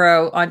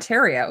Scarborough,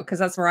 Ontario? Because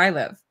that's where I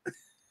live.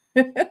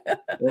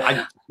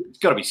 It's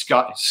got to be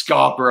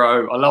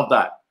Scarborough. I love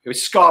that. It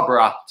was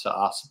Scarborough to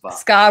us. But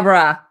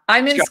Scarborough.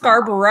 I'm in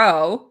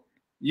Scarborough,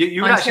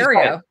 you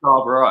Ontario.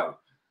 Scarborough.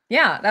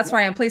 Yeah, that's where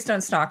I am. Please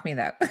don't stalk me,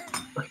 though.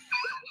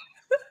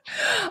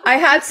 I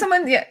had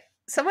someone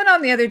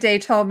on the other day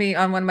told me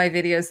on one of my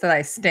videos that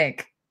I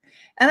stink.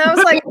 And I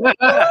was like, oh,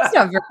 that's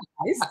not very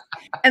nice.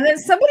 And then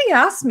somebody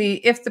asked me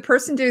if the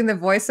person doing the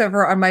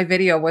voiceover on my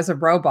video was a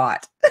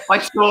robot. I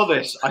saw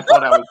this. I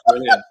thought that was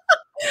brilliant.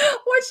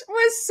 Which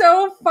was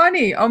so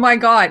funny. Oh my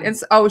God. And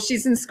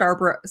she's in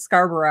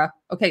Scarborough.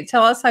 Okay,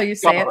 tell us how you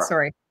say it.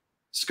 Sorry.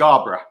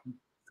 Scarborough. Okay.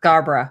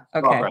 Scarborough.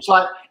 It's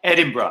like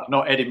Edinburgh,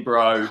 not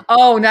Edinburgh.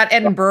 Oh, not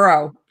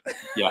Edinburgh.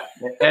 Yeah,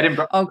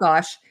 Edinburgh. Oh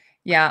gosh.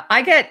 Yeah,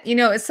 I get,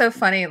 it's so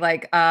funny.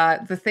 Like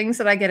the things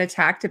that I get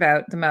attacked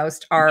about the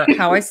most are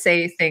how I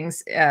say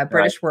things,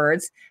 British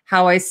words,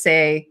 how I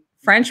say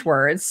French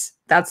words.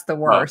 That's the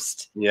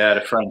worst. Oh, yeah,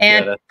 the French.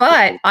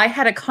 But I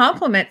had a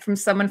compliment from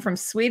someone from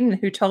Sweden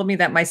who told me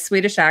that my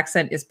Swedish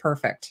accent is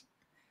perfect.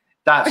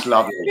 That's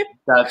lovely.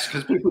 That's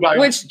because people don't.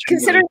 Which,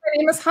 considering my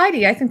name is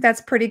Heidi, I think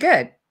that's pretty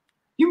good.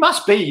 You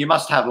must be. You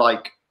must have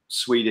like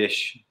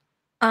Swedish.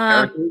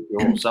 No,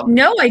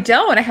 I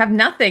don't. I have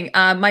nothing.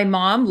 My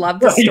mom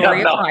loved the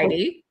story of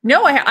Heidi.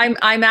 No,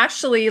 I'm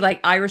actually like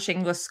Irish,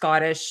 English,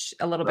 Scottish,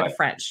 a little bit of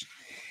French.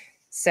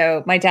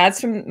 So my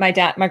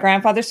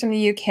grandfather's from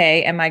the UK,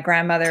 and my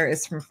grandmother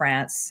is from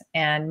France,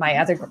 and my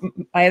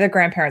other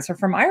grandparents are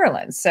from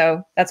Ireland.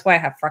 So that's why I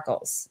have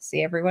freckles.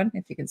 See everyone,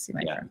 if you can see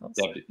my freckles.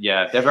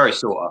 They're very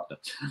sought after.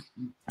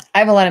 I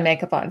have a lot of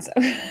makeup on. So.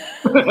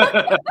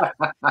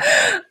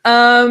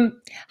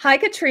 Hi,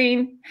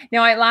 Katrine.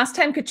 Now, last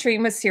time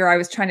Katrine was here, I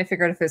was trying to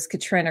figure out if it was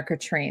Katrine or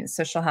Katrine,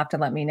 so she'll have to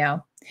let me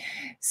know.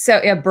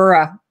 So yeah,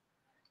 Burra.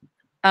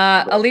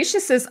 Alicia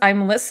says,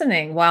 I'm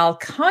listening while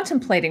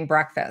contemplating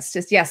breakfast.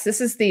 Yes,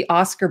 this is the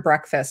Oscar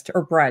breakfast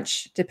or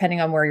brunch,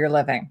 depending on where you're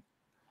living.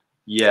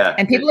 Yeah.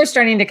 And people are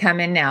starting to come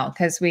in now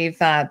because we've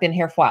been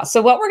here for a while.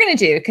 So what we're going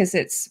to do,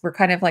 because we're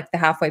kind of like the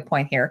halfway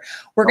point here,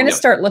 we're going to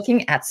start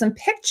looking at some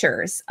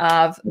pictures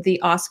of the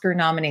Oscar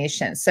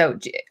nominations. So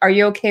are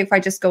you okay if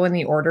I just go in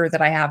the order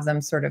that I have them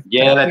sort of?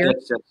 Yeah,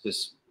 let's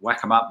just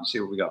whack them up and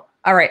see what we got.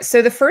 All right.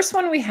 So the first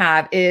one we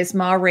have is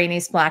Ma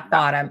Rainey's Black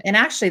Bottom. And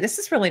actually, this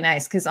is really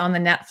nice because on the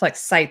Netflix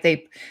site,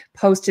 they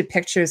posted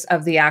pictures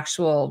of the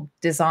actual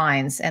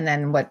designs and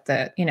then what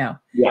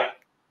Yeah.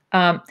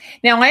 Now,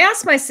 I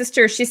asked my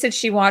sister, she said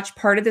she watched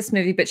part of this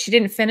movie, but she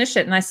didn't finish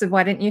it. And I said,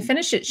 why didn't you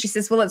finish it? She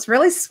says, well, it's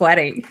really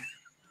sweaty.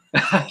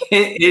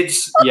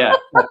 It's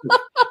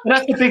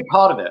that's a big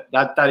part of it.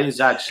 That is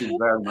actually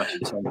very much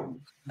intentional.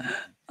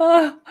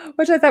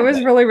 Which I thought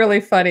was really,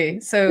 really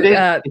funny. So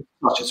it's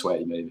such a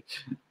sweaty movie.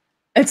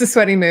 It's a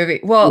sweaty movie.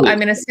 Well, I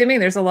mean, assuming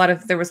there was a lot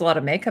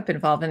of makeup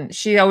involved, and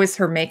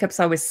her makeup's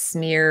always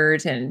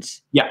smeared and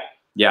yeah,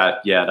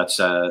 that's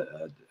a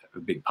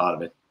big part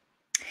of it.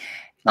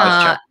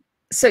 Nice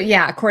so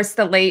yeah, of course,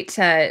 the late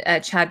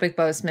Chadwick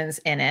Boseman's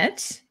in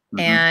it,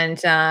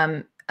 and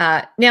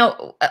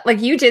now,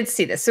 like you did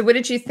see this. So, what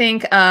did you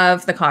think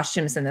of the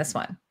costumes in this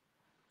one?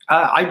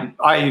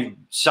 I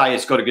say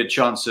it's got a good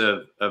chance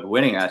of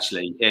winning.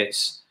 Actually,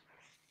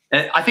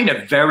 I think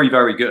they're very,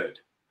 very good.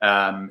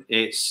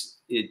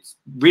 it's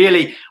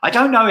really, I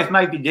don't know if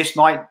maybe this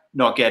might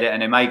not get it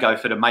and they may go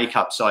for the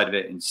makeup side of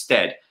it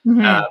instead,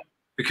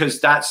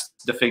 because that's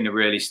the thing that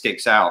really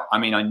sticks out. I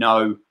mean, I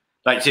know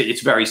like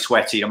it's very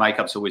sweaty. The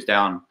makeup's always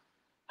down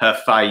her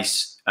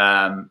face,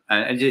 and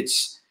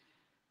it's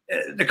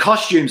the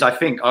costumes. I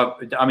think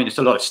I mean, it's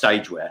a lot of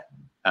stage wear.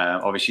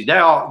 Obviously, they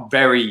are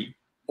very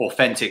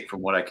authentic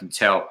from what I can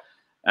tell,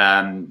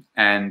 and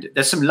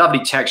there's some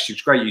lovely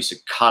textures, great use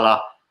of color,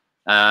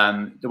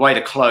 the way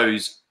the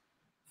clothes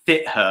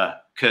fit her.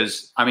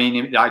 Because I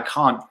mean, I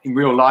can't in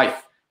real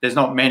life. There's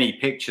not many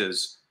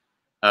pictures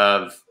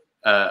of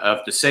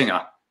the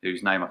singer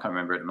whose name I can't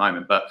remember at the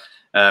moment, but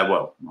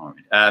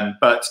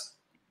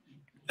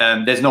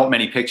there's not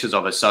many pictures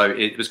of her, so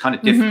it was kind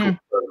of difficult,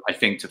 I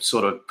think, to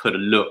sort of put a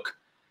look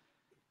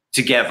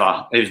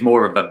together. It was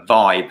more of a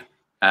vibe,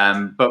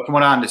 but from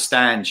what I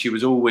understand, she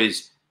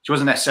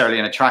wasn't necessarily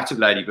an attractive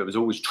lady, but was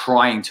always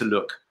trying to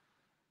look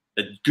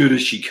as good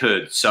as she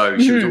could. So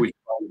she was always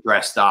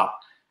dressed up,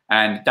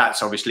 and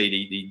that's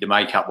obviously the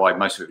makeup vibe.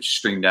 Most of it was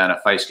streamed down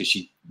her face because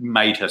she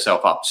made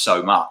herself up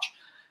so much.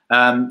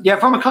 Yeah,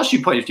 from a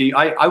costume point of view,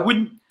 I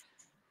wouldn't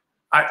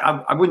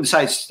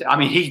say it's, I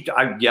mean,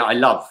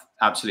 I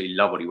absolutely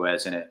love what he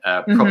wears in it,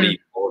 probably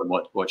more than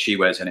what she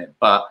wears in it.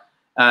 But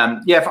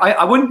yeah,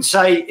 I wouldn't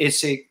say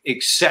it's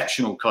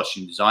exceptional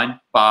costume design,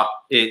 but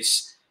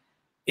it's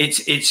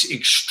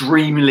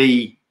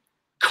extremely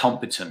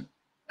competent.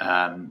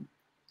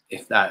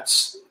 If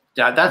that's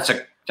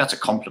a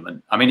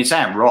compliment. I mean, it's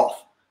Anne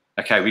Roth.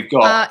 Okay, we've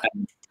got.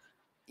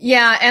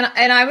 Yeah,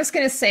 and I was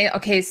going to say,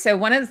 okay, so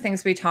one of the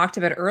things we talked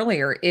about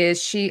earlier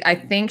is I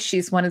think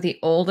she's one of the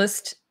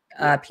oldest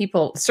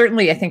people,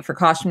 certainly I think for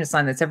costume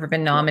design that's ever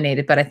been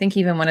nominated, but I think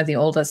even one of the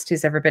oldest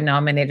who's ever been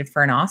nominated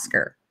for an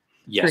Oscar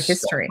through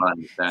history.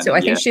 So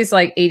I think she's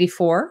like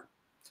 84.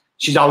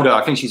 She's older.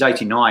 I think she's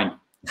 89.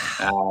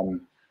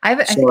 I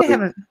think I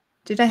have a.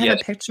 Did I have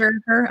a picture of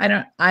her?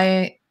 No,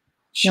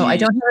 I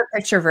don't have a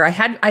picture of her.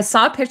 I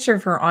saw a picture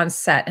of her on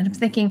set, and I'm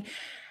thinking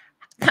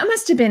that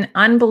must have been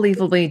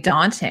unbelievably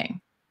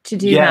daunting to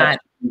do that.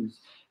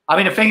 I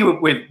mean, the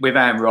thing with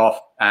Anne Roth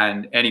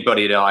and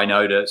anybody that I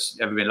know that's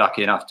ever been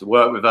lucky enough to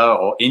work with her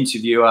or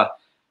interview her,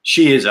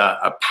 she is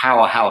a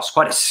powerhouse,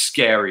 quite a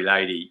scary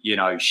lady. You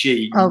know,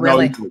 she knows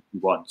what she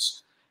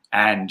wants,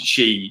 and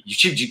she's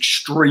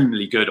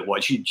extremely good at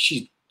what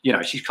she's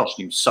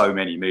costumed so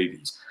many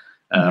movies.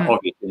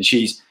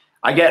 Obviously,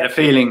 I get the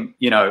feeling,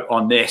 you know,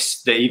 on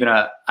this that even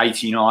at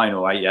 89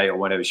 or 88 or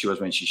whatever she was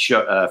when she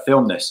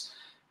filmed this,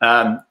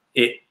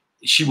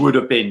 she would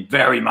have been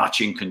very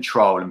much in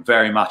control and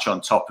very much on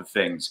top of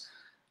things.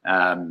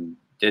 I mean,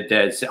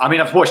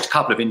 I've watched a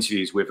couple of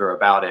interviews with her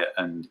about it,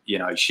 and you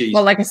know, she's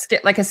like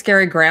a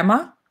scary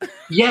grandma.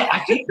 Yeah, I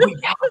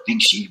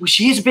think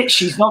she is a bit.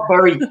 She's not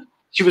very.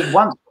 She was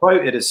once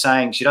quoted as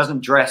saying she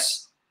doesn't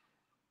dress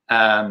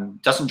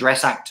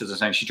actors or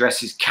something. She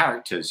dresses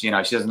characters. You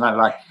know, she doesn't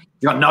have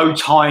you got no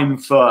time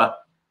for,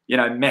 you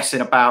know, messing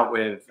about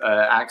with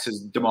actors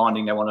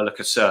demanding they want to look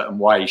a certain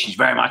way. She's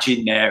very much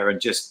in there and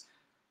just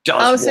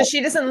does. Oh, so she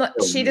doesn't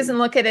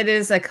look at it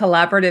as a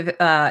collaborative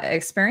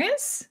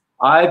experience?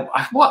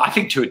 I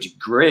think to a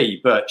degree,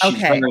 but she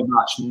very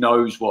much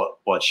knows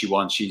what she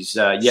wants. She's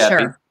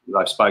people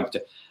I've spoken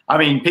to. I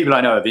mean, people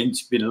I know have been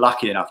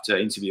lucky enough to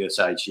interview her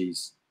say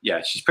she's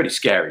pretty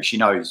scary. She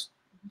knows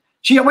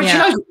she knows what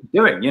she's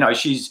doing. You know,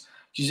 she's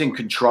in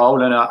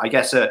control, and I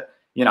guess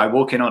you know,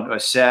 walking onto a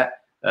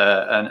set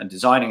and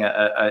designing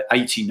at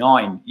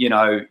 89, you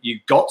know,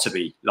 you've got to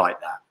be like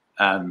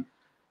that,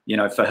 you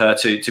know, for her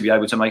to be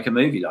able to make a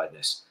movie like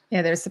this.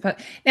 Yeah,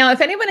 now,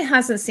 if anyone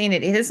hasn't seen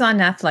it, it is on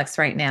Netflix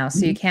right now,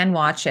 so you can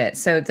watch it.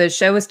 So the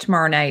show is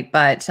tomorrow night,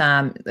 but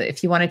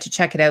if you wanted to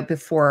check it out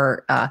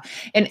before,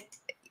 and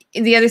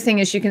the other thing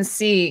is you can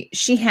see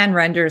she hand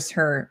renders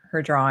her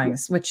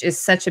drawings, which is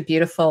such a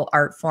beautiful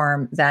art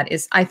form that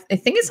is, I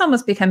think it's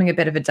almost becoming a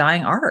bit of a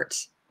dying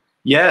art.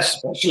 Yes,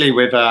 especially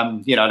with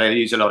you know, they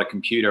use a lot of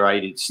computer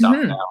aided stuff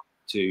now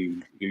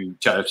to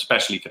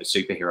especially for the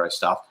superhero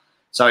stuff.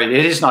 So it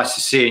is nice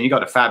to see, and you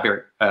got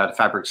the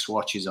fabric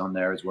swatches on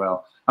there as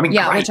well. I mean,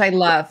 which I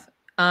love.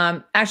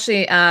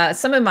 Actually,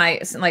 some of my,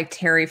 like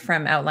Terry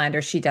from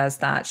Outlander, she does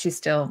that. She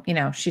still, you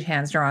know, she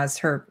hand draws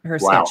her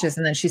sketches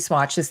and then she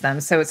swatches them.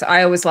 So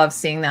I always love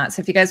seeing that.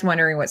 So if you guys are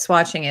wondering what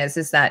swatching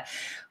is that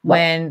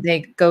when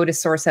they go to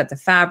source out the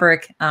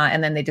fabric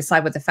and then they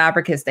decide what the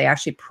fabric is, they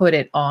actually put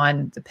it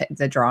on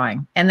the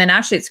drawing. And then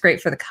actually it's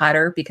great for the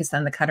cutter, because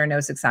then the cutter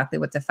knows exactly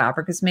what the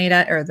fabric is made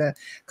at, or the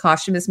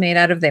costume is made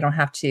out of. They don't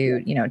have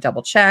to, you know,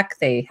 double check.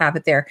 They have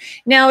it there.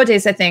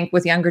 Nowadays, I think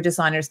with younger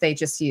designers, they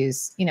just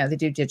use, you know, they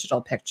do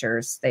digital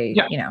pictures. They,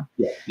 you know.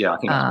 Yeah.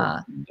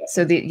 I think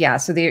so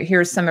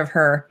here's some of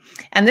her.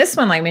 And this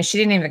one, I mean, she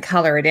didn't even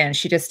color it in.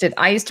 She just did.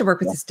 I used to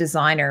work with this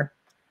designer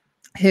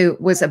who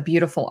was a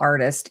beautiful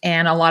artist.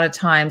 And a lot of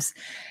times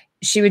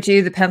she would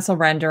do the pencil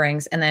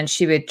renderings and then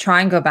she would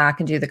try and go back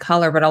and do the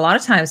color. But a lot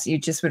of times you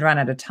just would run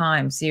out of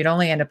time. So you'd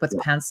only end up with a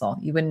pencil.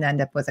 You wouldn't end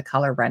up with a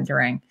color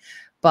rendering,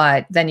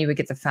 but then you would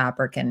get the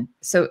fabric. And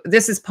so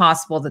this is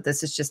possible that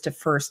this is just a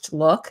first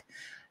look.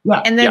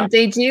 Yeah, And then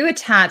they do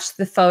attach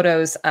the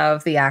photos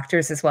of the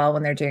actors as well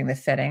when they're doing the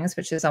fittings,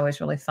 which is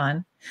always really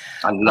fun.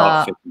 I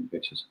love fitting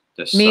pictures.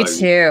 Me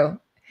too.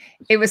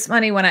 It was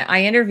funny when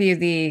I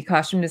interviewed the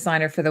costume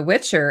designer for The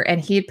Witcher,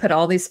 and he'd put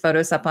all these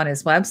photos up on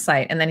his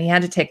website, and then he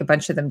had to take a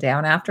bunch of them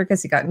down after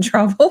because he got in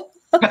trouble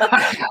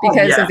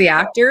because of the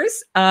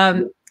actors.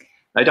 I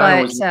don't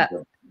always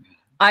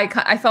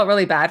I felt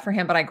really bad for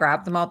him, but I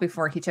grabbed them all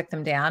before he took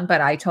them down. But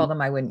I told him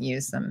I wouldn't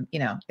use them, you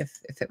know, if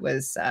it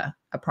was a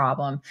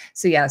problem.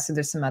 So yeah, so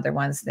there's some other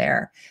ones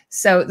there.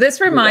 So this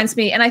reminds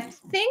me, and I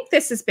think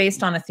this is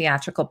based on a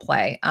theatrical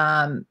play.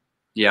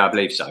 Yeah, I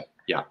believe so.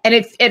 Yeah, and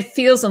it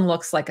feels and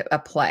looks like a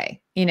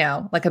play, you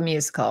know, like a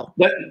musical.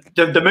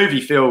 The movie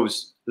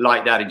feels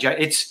like that.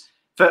 It's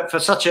for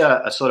such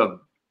a sort of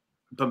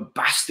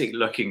bombastic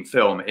looking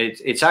film.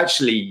 It's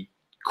actually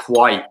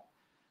quite.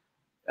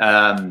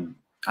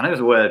 I know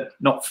the word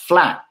not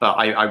flat, but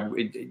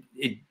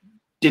it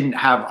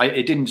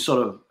didn't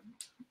sort of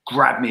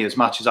grab me as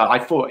much as I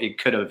thought it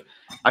could have.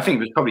 I think it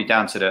was probably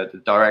down to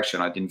the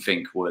direction. I didn't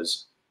think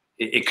was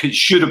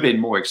should have been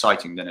more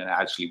exciting than it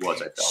actually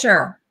was. I felt.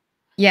 Sure.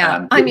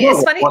 Yeah. I mean,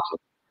 it's funny.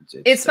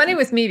 It's funny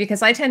with me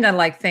because I tend to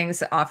like things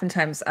that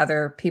oftentimes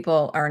other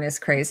people aren't as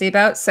crazy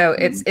about. So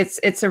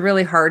it's a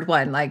really hard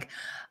one. Like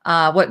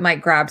what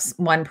might grab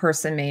one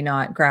person may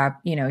not grab,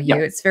 you know, you.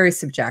 It's very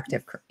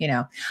subjective, you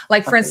know,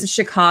 like for instance,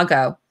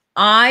 Chicago.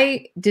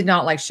 I did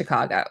not like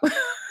Chicago.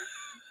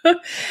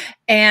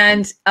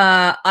 And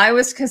I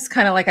was just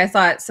kind of like, I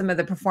thought some of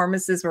the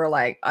performances were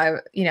like,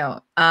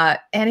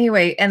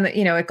 anyway, and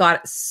you know, it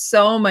got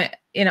so much,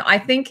 you know, I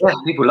think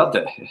people loved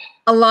it.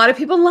 A lot of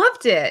people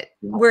loved it.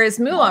 Whereas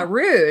Moulin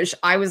Rouge,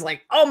 I was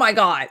like, oh my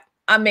God,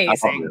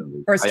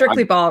 amazing. Or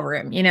Strictly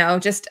Ballroom, you know,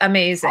 just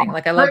amazing.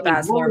 Like I love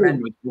Baz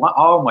Luhrmann.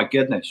 Oh my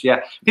goodness.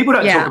 Yeah. People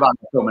don't talk about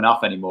the film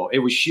enough anymore. It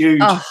was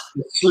huge,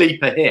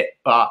 sleeper hit,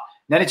 but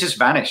then it just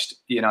vanished.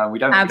 You know, we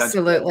don't.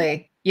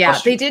 Absolutely. Yeah,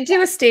 they did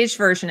do a stage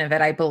version of it,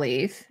 I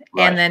believe.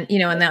 Right. And then, you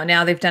know, and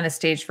now they've done a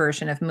stage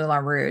version of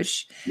Moulin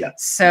Rouge. Yeah.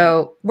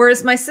 So,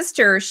 whereas my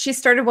sister, she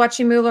started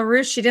watching Moulin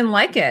Rouge, she didn't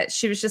like it.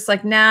 She was just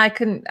like, nah, I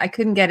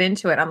couldn't get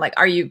into it. I'm like,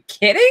 are you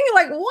kidding?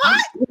 Like, what?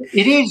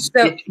 It is.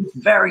 So, it's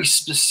very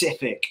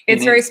specific.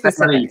 It's very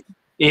specific.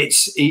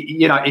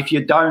 You know, if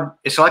you don't,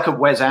 it's like a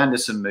Wes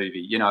Anderson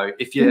movie. You know,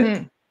 if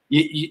you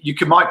you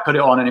might put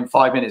it on and in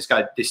 5 minutes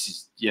go, this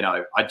is, you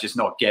know, I'm just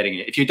not getting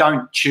it. If you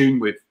don't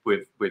tune with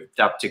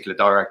that particular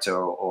director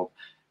or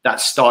that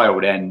style,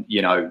 then,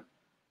 you know,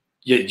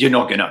 you're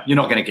not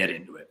gonna get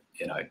into it.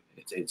 You know,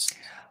 it's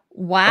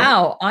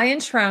wow. Ian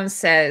Troun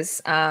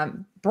says,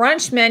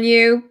 brunch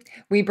menu.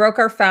 We broke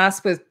our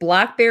fast with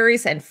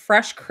blackberries and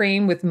fresh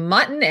cream with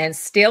mutton and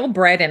stale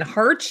bread and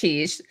hard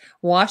cheese,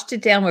 washed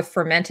it down with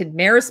fermented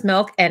mare's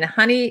milk and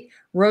honey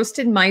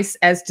roasted mice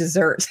as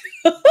dessert.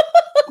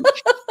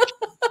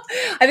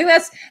 I think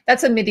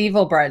that's a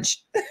medieval brunch.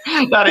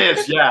 That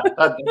is, yeah.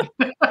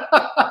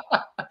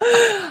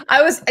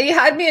 You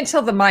had me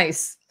until the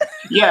mice.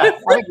 Yeah,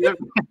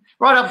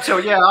 right up till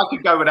I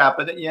could go with that,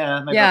 but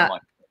maybe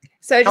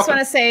So I just want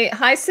to say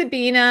hi,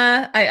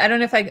 Sabina. I don't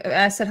know if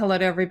I said hello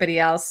to everybody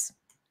else.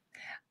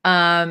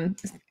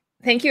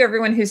 Thank you,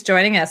 everyone who's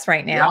joining us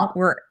right now.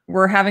 Yeah.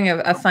 We're having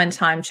a fun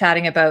time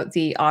chatting about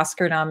the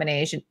Oscar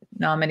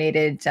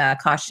nominated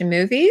costume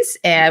movies,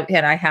 and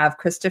I have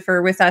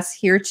Christopher with us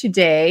here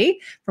today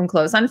from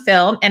Clothes on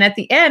Film. And at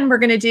the end, we're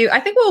going to do.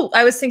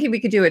 I was thinking we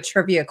could do a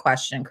trivia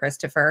question,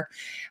 Christopher.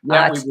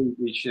 Yeah,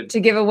 we should, to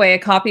give away a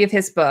copy of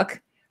his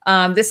book.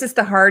 This is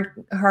the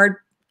hard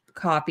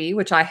copy,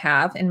 which I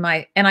have and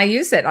I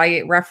use it.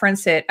 I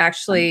reference it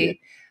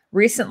actually.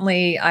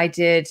 Recently, I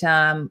did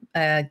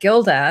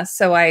Gilda,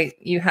 so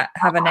you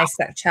have a nice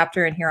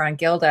chapter in here on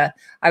Gilda.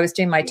 I was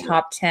doing my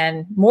top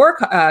 10 more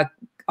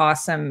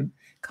awesome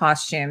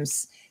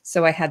costumes,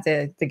 so I had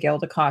the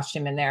Gilda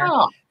costume in there.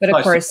 But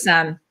of course,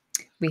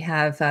 we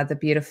have the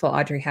beautiful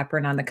Audrey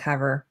Hepburn on the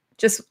cover.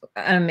 Just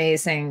an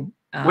amazing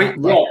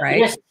look, right?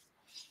 Yes.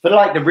 But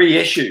like the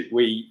reissue,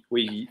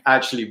 we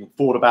actually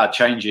thought about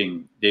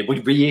changing the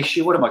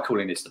reissue. What am I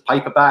calling this? The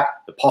paperback,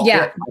 the pocket?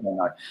 Yeah. I don't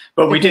know.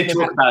 But we did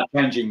talk about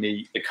changing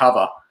the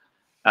cover.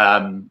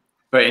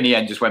 But in the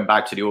end, just went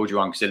back to the audio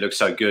one because it looks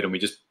so good, and we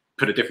just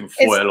put a different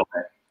foil on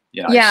it.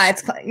 You know,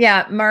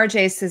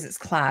 Marjay says it's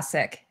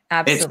classic.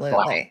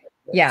 Absolutely.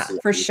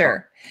 For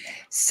sure.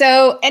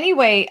 So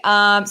anyway,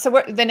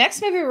 the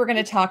next movie we're going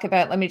to talk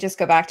about. Let me just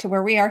go back to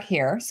where we are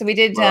here. So we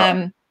did.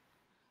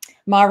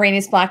 Ma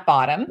Rainey's Black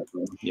Bottom.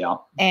 Yeah.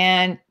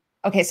 And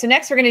okay, so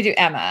next we're going to do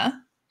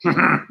Emma,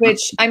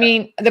 which I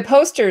mean, the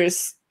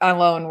posters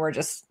alone were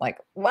just like,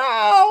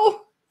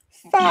 wow,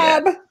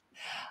 fab.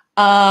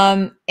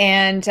 Yeah.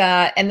 And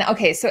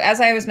okay, so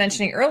as I was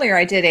mentioning earlier,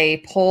 I did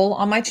a poll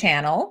on my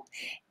channel,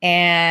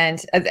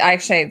 and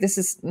actually, this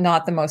is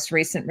not the most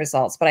recent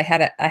results, but I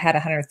had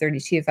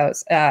 132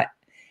 votes.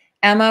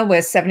 Emma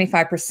was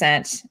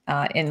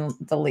 75% in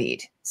the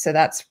lead, so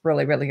that's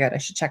really, really good. I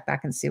should check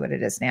back and see what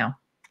it is now.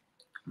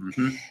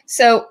 Mm-hmm.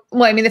 So,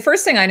 well, I mean, the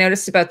first thing I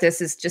noticed about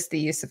this is just the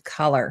use of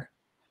color.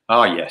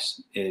 Oh,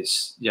 yes.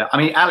 I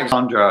mean,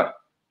 Alexandra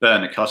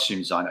Byrne, the costume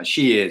designer,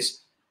 she is.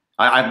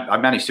 I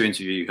managed to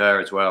interview her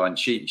as well, and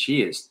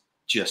she is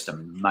just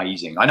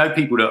amazing. I know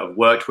people that have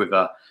worked with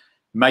her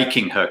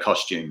making her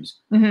costumes.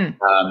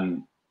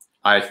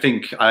 I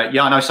think,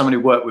 yeah, I know someone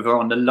who worked with her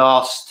on the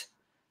last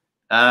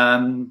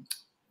horror,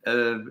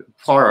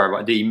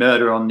 the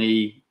Murder on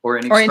the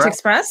Orient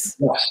Express.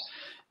 Yes.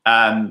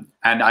 And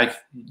I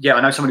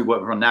know somebody who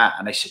worked with her on that,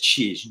 and they said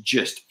she is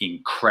just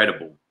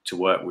incredible to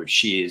work with.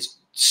 She is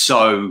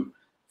so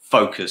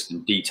focused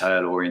and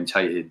detail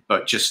orientated,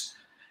 but just,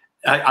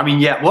 I mean,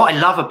 yeah, what I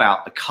love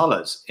about the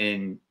colors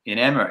in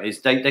Emma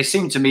is they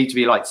seem to me to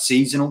be like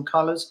seasonal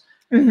colors.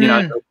 You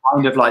know,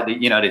 kind of like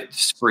the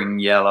spring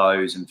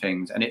yellows and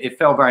things, and it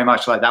felt very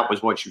much like that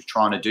was what she was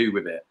trying to do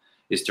with it,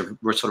 is to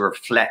sort of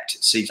reflect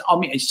season. I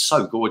mean, it's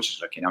so gorgeous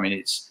looking. I mean,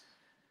 it's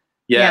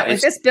like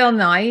this Bill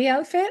Nye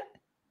outfit.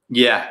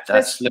 Yeah,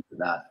 look at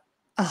that.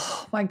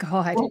 Oh my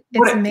God,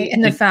 it's amazing.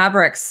 And the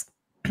fabrics.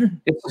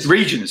 It's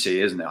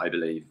Regency, isn't it? I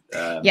believe.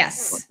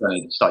 Yes.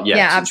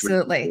 Yeah,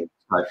 absolutely.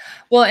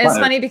 Well, it's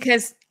funny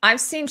because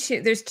I've seen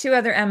there's two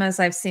other Emmas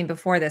I've seen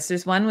before this.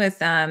 There's one with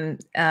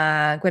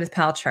Gwyneth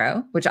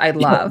Paltrow, which I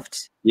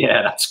loved.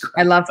 Yeah, that's great.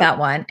 I love that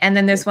one. And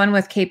then there's one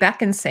with Kate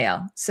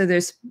Beckinsale. So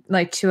there's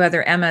like two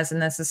other Emmas, and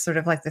this is sort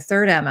of like the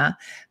third Emma.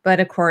 But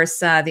of course,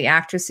 the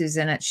actress who's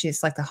in it, she's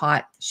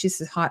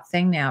the hot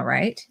thing now,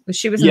 right?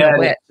 She was in The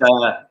Wit.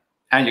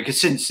 And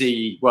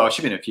Kosinski, well,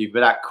 she's been in a few,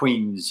 but that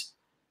Queen's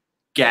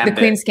Gambit.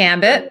 The Queen's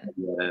Gambit.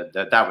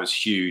 That was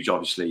huge,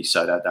 obviously.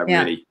 So that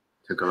really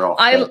took her off.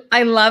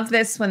 I love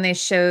this when they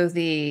show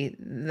the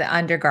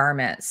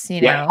undergarments, you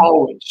know. Yeah,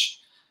 oh,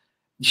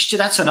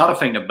 that's another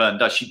thing that Byrne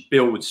does. She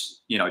builds,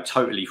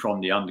 totally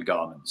from the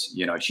undergarments.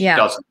 She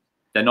doesn't.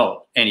 They're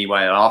not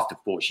anyway an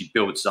afterthought. She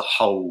builds the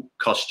whole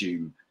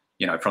costume,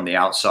 from the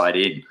outside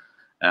in.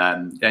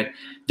 And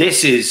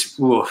this is,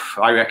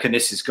 I reckon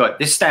this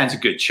stands a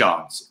good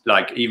chance.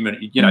 Like even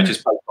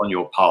just based on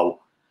your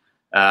poll.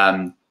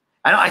 And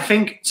I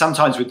think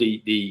sometimes with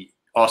the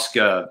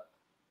Oscar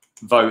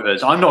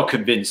voters, I'm not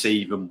convinced they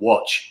even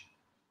watch,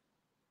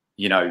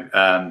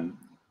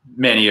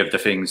 many of the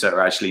things that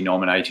are actually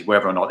nominated,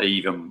 whether or not they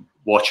even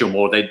watch them,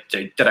 or do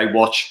they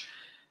watch,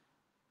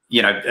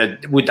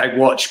 would they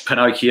watch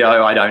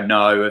Pinocchio? I don't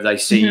know. Have they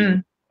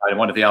seen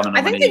one of the other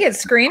nominees? I think they get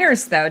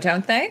screeners though,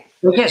 don't they?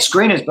 They get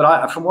screeners,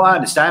 but from what I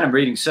understand and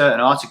reading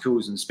certain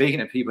articles and speaking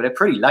to people, they're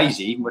pretty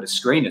lazy. Even with the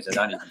screeners, they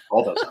don't even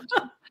bother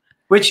sometimes.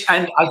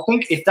 And I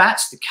think if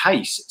that's the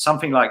case,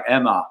 something like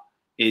Emma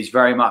is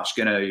very much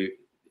going to,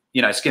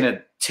 it's going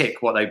to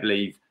tick what they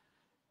believe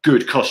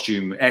good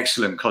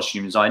excellent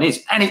costume design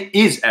is. And it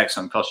is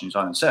excellent costume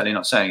design. I'm certainly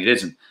not saying it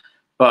isn't.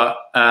 But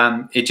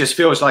it just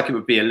feels like it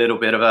would be a little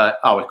bit of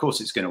of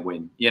course it's going to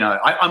win.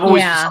 I'm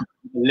always a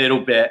little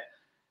bit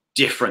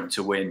different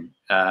to win,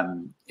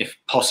 if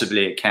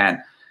possibly it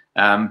can.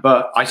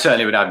 But I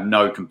certainly would have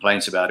no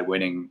complaints about it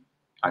winning.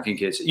 I think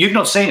you've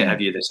not seen it,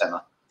 have you, this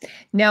Emma?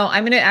 No,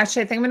 I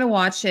think I'm going to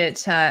watch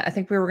it. I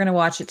think we were going to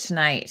watch it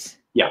tonight.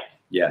 Yeah,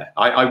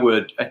 I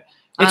would.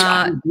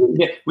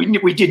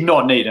 We did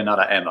not need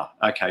another Emma.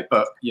 Okay,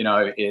 but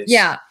it's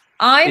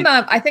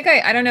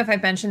I don't know if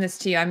I've mentioned this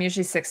to you. I'm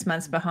usually 6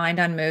 months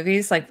behind on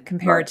movies, like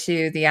compared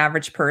to the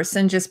average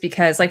person, just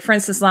because, like, for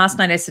instance, last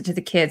night I said to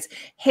the kids,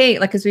 hey,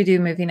 because we do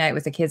movie night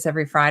with the kids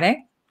every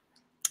Friday.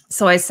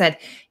 So I said,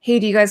 hey,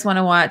 do you guys want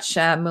to watch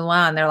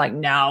Mulan? They're like,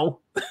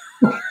 no.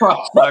 So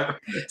I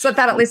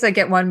thought at least I'd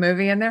get one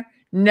movie in there.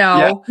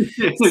 No.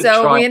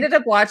 So we ended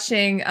up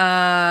watching,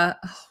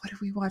 what did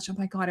we watch? Oh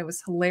my God, it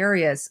was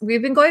hilarious.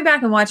 We've been going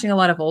back and watching a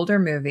lot of older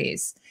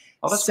movies.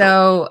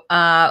 So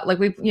like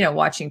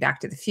watching Back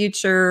to the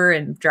Future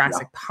and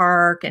Jurassic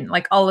Park and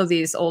like all of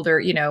these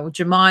older,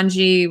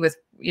 Jumanji with,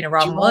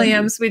 Robin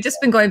Williams. We've just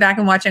been going back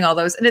and watching all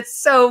those, and it's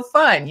so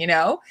fun,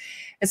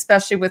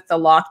 especially with the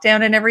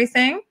lockdown and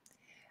everything.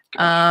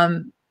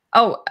 Ian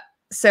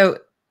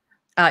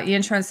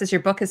Tron says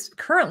your book is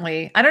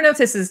currently, I don't know if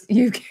this is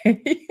UK,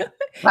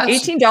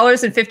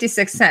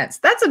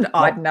 $18.56. That's an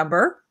odd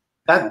number.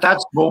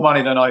 That's more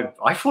money than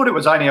I thought it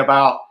was only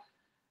about,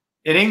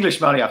 in English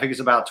money, I think it's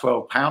about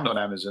 £12 on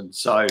Amazon.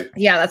 So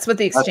yeah, that's what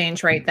the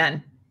exchange rate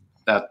then.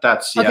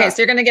 That's okay.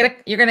 So you're gonna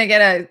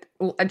get a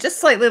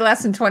just slightly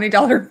less than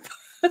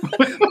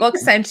 $20 book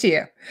sent to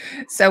you.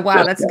 So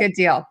wow, that's a good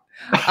deal.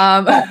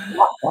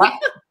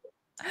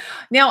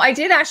 Now, I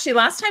did actually,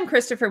 last time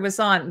Christopher was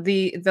on,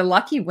 the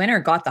lucky winner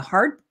got the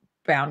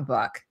hardbound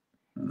book.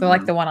 They're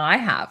like the one I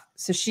have.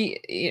 So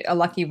a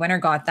lucky winner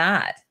got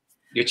that.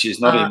 Which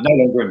is no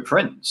longer in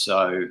print.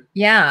 So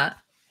yeah.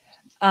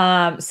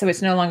 So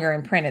it's no longer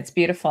in print. It's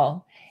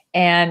beautiful.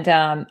 And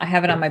I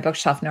have it on my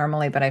bookshelf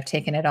normally, but I've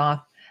taken it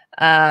off.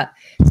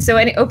 So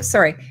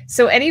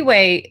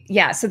anyway,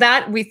 yeah, so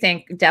that we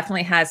think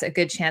definitely has a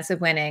good chance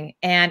of winning.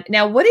 And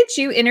now, what did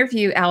you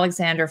interview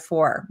Alexandra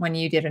for when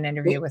you did an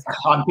interview with her?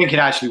 I'm thinking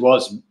it actually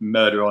was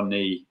Murder on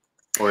the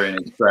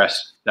Orient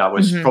Express. That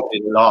was probably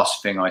the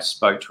last thing I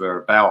spoke to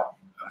her about.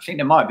 I think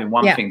there might have been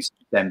one thing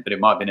then, but it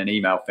might have been an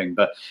email thing.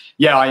 But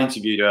yeah, I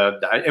interviewed her.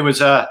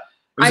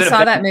 I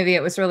saw that movie.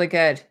 It was really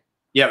good.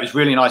 yeah, it was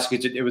really nice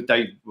because it was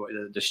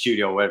the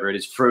studio or whatever it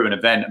is threw an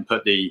event and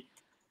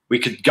we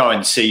could go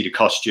and see the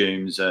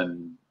costumes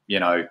and, you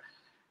know,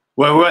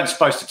 well, we weren't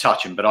supposed to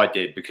touch them, but I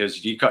did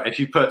because if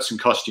you put some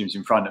costumes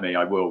in front of me,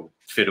 I will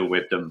fiddle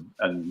with them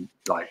and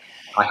like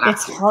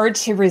it's hard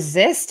to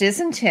resist,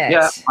 isn't it?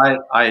 Yeah,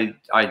 I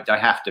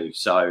have to,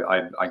 so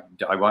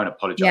I won't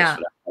apologize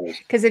for that.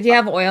 Because if you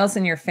have oils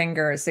in your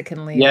fingers, it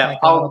can leave like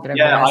a little bit of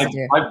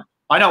residue.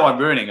 I know I'm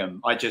ruining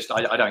them. I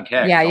don't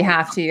care. Yeah, you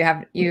have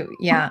to.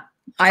 Yeah.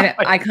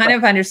 I kind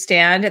of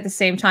understand at the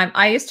same time.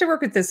 I used to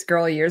work with this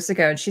girl years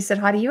ago and she said,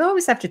 Heidi, you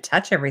always have to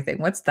touch everything.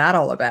 What's that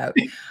all about?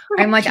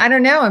 I'm like, I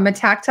don't know. I'm a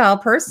tactile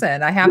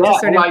person. I have to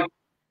sort of.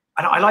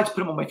 I like to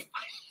put them on my face.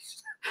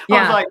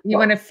 Yeah, like, you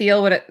want to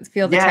feel the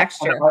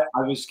texture.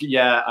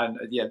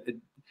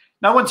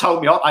 No one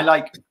told me. I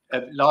like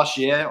last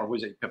year, or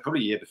was it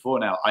probably a year before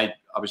now? I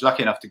was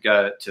lucky enough to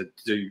go to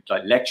do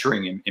like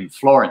lecturing in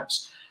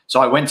Florence.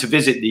 So I went to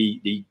visit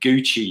the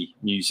Gucci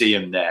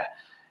museum there,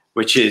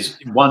 which is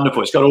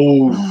wonderful. It's got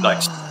all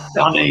like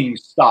stunning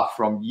stuff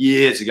from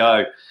years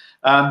ago.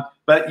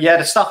 But yeah,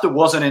 the stuff that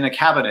wasn't in a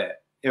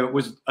cabinet, it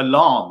was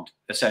alarmed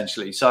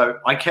essentially. So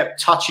I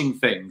kept touching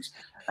things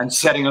and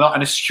setting it up,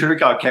 and a security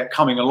guard kept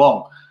coming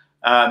along.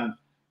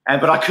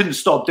 But I couldn't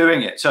stop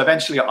doing it. So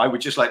eventually I would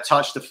just like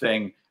touch the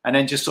thing and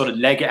then just sort of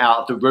leg it out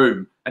of the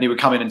room, and he would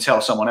come in and tell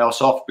someone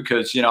else off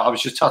because, you know, I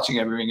was just touching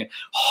everything.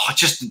 Oh,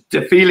 just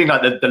the feeling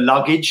like the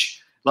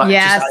luggage. Like,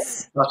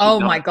 yes. Oh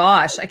my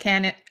gosh. I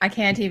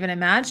can't even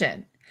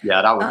imagine.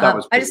 Yeah, that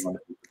was wonderful.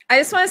 I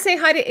just want to say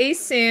hi to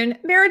Ace soon.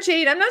 Mara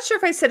Jade, I'm not sure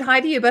if I said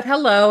hi to you, but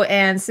hello,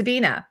 and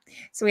Sabina.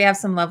 So we have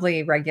some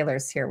lovely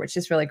regulars here, which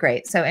is really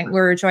great. So and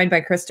we're joined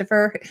by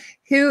Christopher,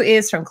 who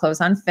is from Clothes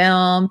on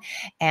Film,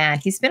 and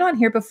he's been on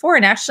here before.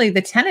 And actually,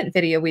 the Tenet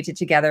video we did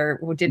together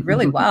did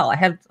really well. I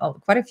had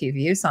quite a few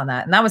views on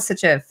that, and that was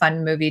such a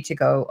fun movie to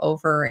go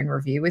over and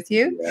review with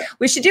you. Yeah.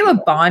 We should do a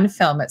Bond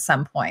film at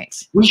some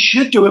point. We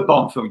should do a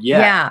Bond film.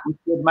 Yeah.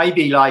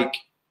 Maybe do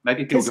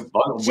a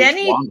Bond.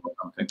 Jenny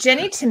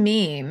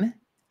Tamim.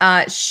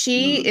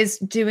 She is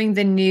doing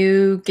the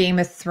new Game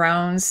of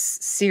Thrones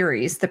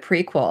series, the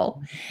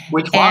prequel.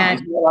 Which one?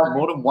 Is there like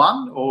more than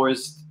one, or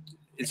is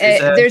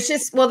there's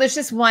just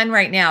one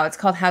right now. It's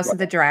called House of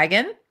the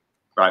Dragon.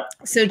 Right.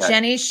 So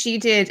Jenny, she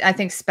did, I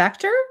think,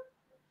 Spectre.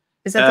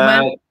 Is that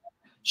the one?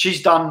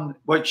 She's done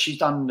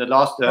the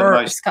last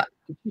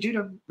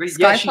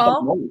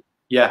Skyfall.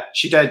 Yeah,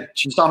 she did.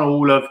 She's done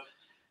all of.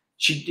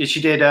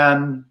 She did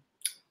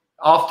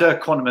after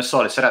Quantum of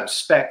Solace. So that was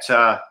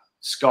Spectre,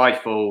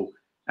 Skyfall,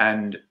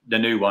 and the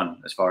new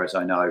one, as far as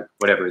I know,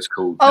 whatever it's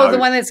called. Oh, the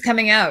one that's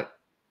coming out.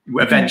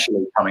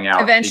 Eventually coming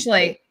out.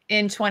 Eventually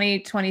in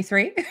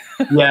 2023.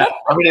 Yeah,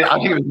 I mean, I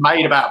think it was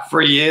made about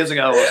 3 years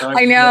ago or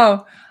something.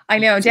 I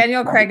know.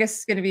 Daniel Craig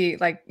is going to be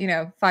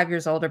 5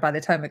 years older by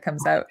the time it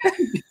comes out.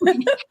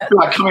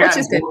 Which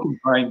is good.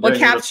 Well,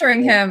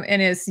 capturing him in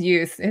his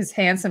youth, his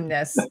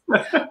handsomeness.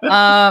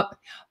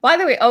 By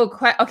the way,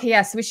 okay,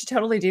 yes, we should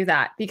totally do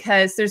that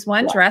because there's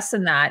one dress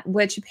in that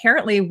which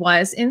apparently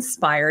was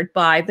inspired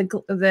by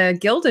the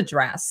Gilda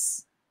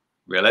dress.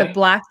 Really? The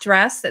black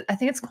dress that I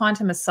think it's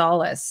Quantum of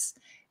Solace.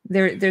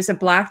 There's a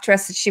black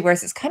dress that she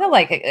wears. It's kind of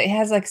like it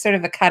has like sort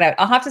of a cutout.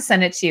 I'll have to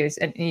send it to you.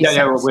 And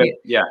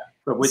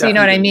so you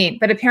know what I mean.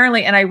 But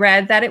apparently, and I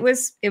read that it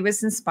was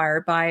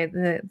inspired by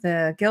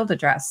the Gilda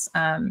dress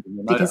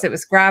because it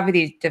was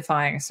gravity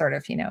defying, sort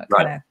of. You know,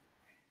 kind of.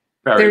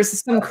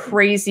 There's some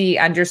crazy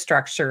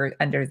understructure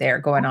under there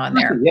going on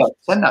there. Yeah,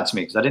 send that to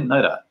me because I didn't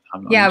know that.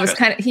 Yeah, it was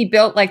kind of, he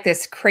built like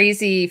this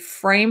crazy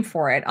frame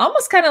for it,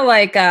 almost kind of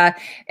like,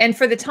 and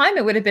for the time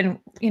it would have been,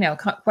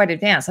 quite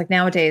advanced. Like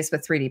nowadays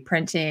with 3D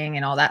printing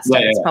and all that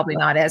stuff, it's probably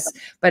not as,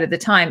 but at the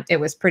time it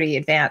was pretty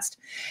advanced.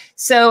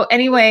 So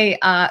anyway,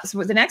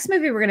 so the next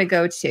movie we're going to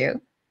go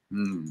to,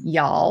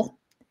 Y'all.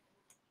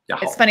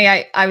 It's funny.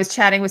 I was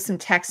chatting with some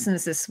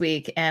Texans this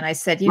week and I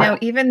said,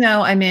 even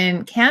though I'm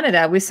in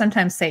Canada, we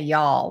sometimes say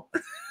y'all.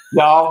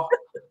 Y'all.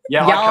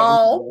 Yeah,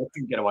 y'all. I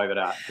can get away with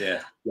that.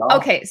 Yeah.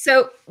 Okay,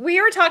 so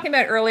we were talking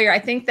about earlier. I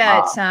think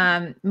that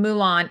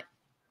Mulan,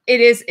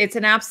 it's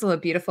an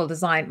absolute beautiful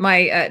design.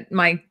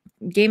 My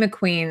Game of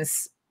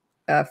Queens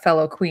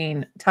fellow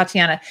queen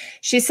Tatiana,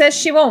 she says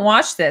she won't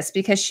watch this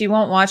because she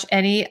won't watch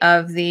any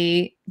of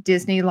the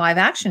Disney live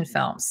action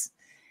films.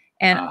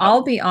 And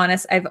I'll be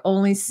honest, I've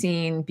only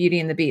seen Beauty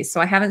and the Beast, so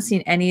I haven't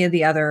seen any of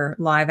the other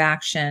live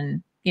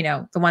action.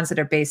 The ones that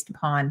are based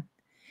upon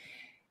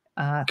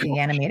the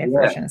animated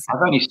versions.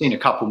 I've only seen a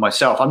couple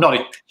myself. I'm not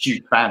a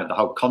huge fan of the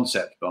whole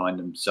concept behind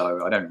them,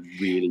 so I don't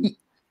really.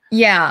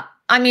 Yeah,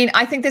 I mean,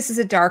 I think this is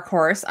a dark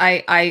horse.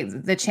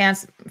 The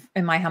chance,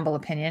 in my humble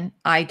opinion,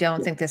 I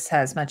don't think this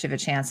has much of a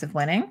chance of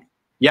winning.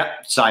 Yeah,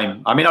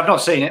 same. I mean, I've not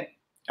seen it.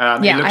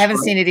 I haven't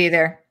seen it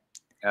either.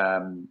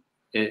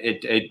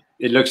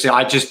 It looks.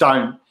 I just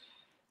don't.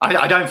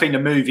 I don't think the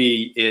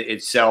movie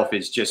itself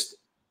is just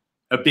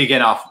a big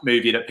enough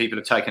movie that people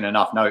have taken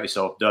enough notice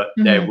of that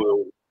they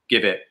will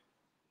give it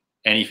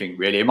anything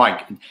really. It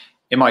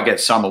might get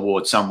some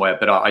award somewhere,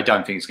 but I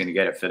don't think it's going to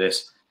get it for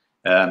this.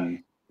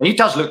 He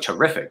does look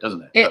terrific,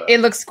 doesn't it? It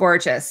looks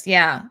gorgeous.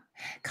 Yeah.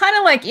 Kind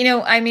of like, you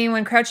know, I mean,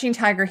 when Crouching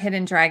Tiger,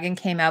 Hidden Dragon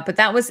came out, but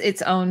that was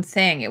its own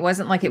thing. It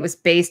wasn't like it was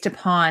based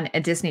upon a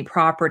Disney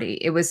property.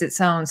 It was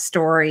its own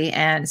story.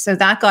 And so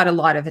that got a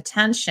lot of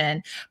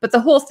attention, but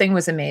the whole thing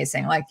was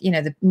amazing. Like, you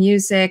know, the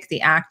music,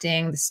 the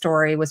acting, the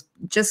story was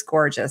just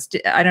gorgeous.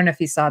 I don't know if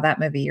you saw that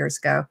movie years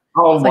ago.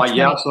 Oh my,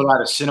 yeah, I saw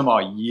that at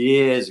cinema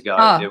years ago.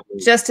 Oh,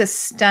 just a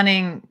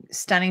stunning,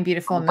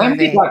 beautiful movie. When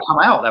did that come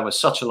out? That was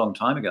such a long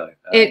time ago.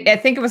 I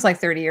think it was like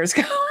 30 years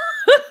ago.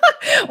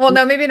 Well,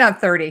 no, maybe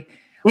not 30.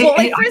 Well,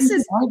 like for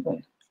instance,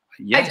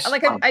 yes.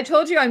 I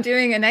told you I'm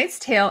doing A Knight's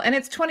Tale, and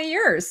it's 20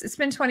 years. It's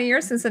been 20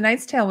 years since A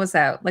Knight's Tale was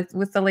out, like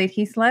with the late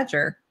Heath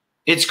Ledger.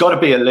 It's got to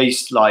be at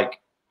least like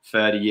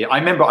 30 years. I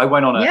remember I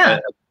went on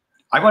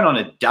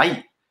a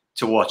date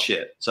to watch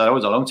it. So that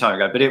was a long time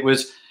ago, but it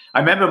was, I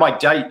remember my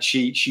date,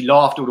 she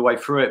laughed all the way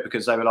through it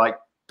because they were like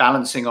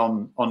balancing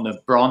on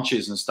the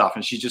branches and stuff.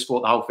 And she just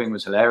thought the whole thing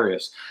was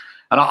hilarious.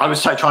 And I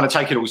was trying to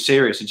take it all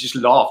serious and just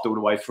laughed all the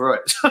way through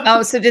it.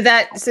 Oh, so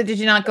did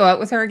you not go out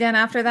with her again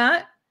after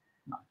that?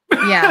 No.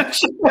 Yeah.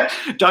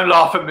 Don't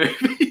laugh at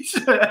movies.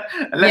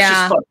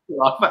 Unless you're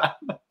to laugh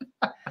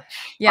at.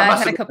 Yeah, I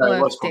had a couple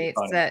of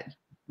dates that.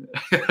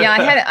 Yeah,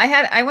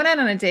 I went out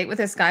on a date with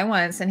this guy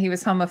once, and he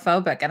was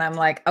homophobic, and I'm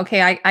like,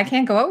 okay, I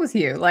can't go out with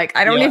you. Like,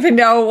 I don't even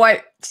know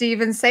what to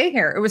even say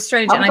here. It was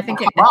strange, and I think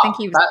he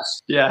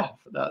was.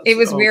 It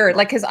was weird,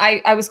 like, because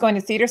I was going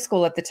to theater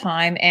school at the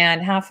time,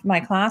 and half of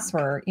my class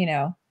were, you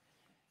know,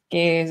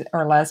 gay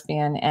or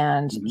lesbian,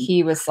 and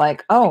he was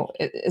like, "Oh,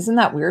 isn't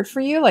that weird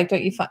for you? Like,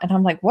 don't you find?" And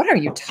I'm like, "What are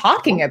you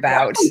talking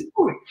about?"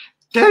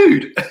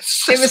 Dude,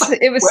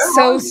 it was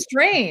so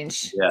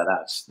strange. Yeah,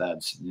 that's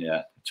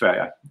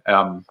right.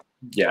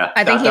 Yeah,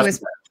 I think he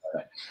was.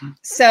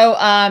 So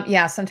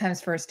yeah,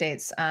 sometimes first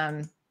dates.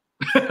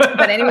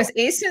 But anyways,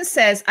 Asen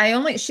says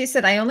she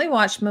said I only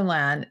watched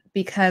Mulan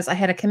because I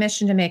had a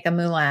commission to make a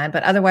Mulan,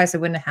 but otherwise I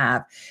wouldn't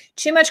have.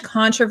 Too much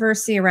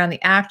controversy around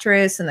the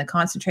actress and the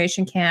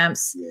concentration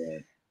camps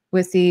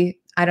with the,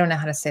 I don't know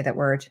how to say that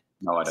word.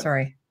 No, I don't.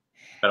 Sorry.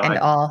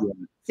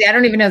 See, I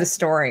don't even know the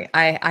story.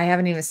 I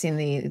haven't even seen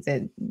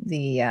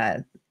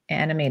the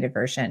animated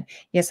version.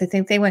 Yes, I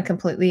think they went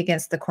completely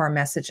against the core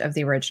message of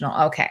the original.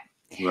 Okay.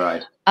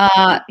 Right.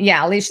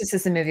 Yeah, Alicia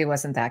says the movie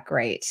wasn't that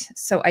great.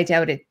 So I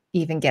doubt it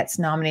even gets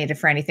nominated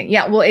for anything.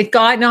 Yeah, well, it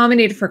got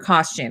nominated for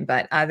costume,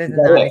 but other than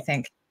that, I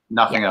think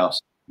nothing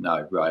else.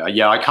 No, right.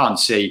 Yeah, I can't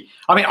see.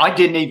 I mean, I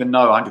didn't even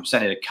know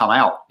 100% it had come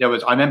out.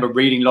 I remember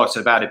reading lots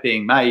about it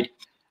being made,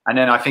 and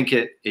then I think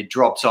it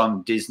dropped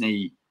on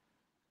Disney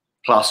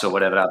Plus or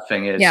whatever that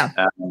thing is,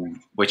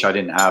 which I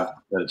didn't have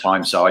at the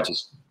time. So it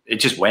just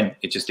disappeared.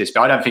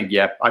 I don't think,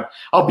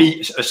 I'll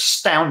be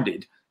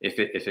astounded if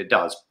it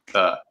does.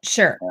 But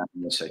sure,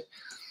 we'll see.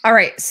 All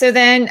right. So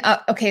then,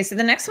 okay. So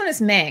the next one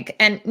is Mank,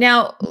 and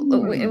now,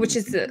 which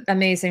is the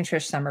amazing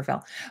Trish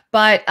Summerville.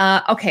 But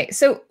okay.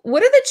 So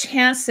what are the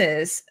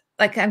chances?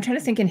 Like, I'm trying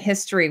to think in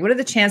history, what are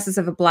the chances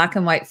of a black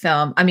and white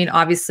film? I mean,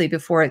 obviously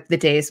before the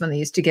days when they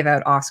used to give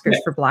out Oscars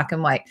for black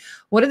and white,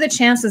 what are the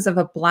chances of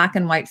a black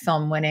and white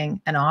film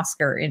winning an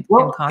Oscar in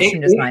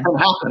costume design? It can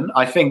happen.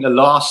 I think the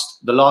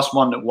last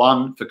one that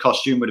won for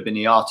costume would have been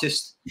The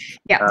Artist.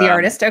 Yeah, The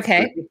Artist.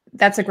 Okay.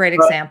 That's a great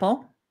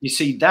example. You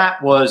see,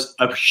 that was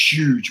a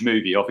huge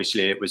movie.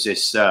 Obviously, it was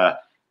this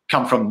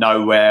come from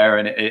nowhere,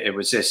 and it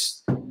was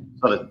this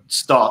sort of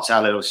starts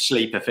our little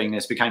sleeper thing.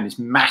 This became this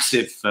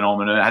massive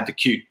phenomenon. It had the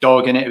cute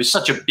dog in it. It was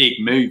such a big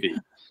movie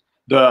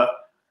that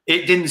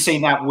it didn't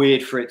seem that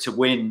weird for it to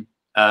win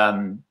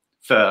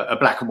for a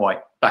black and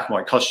white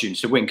costumes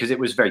to win, because it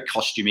was very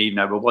costumey, even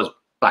though it was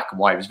black and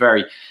white. It was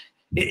very,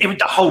 the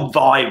whole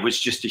vibe was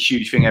just a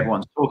huge thing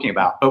everyone's talking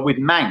about. But with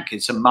Mank,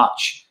 it's a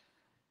much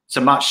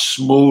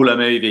smaller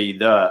movie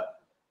that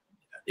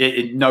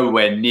it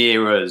nowhere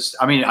near as,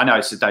 I mean, I know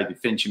it's a David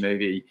Fincher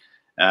movie,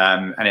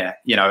 and it,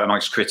 you know,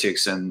 amongst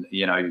critics and,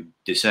 you know,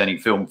 discerning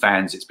film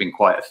fans, it's been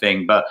quite a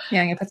thing. But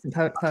yeah, I'm gonna put some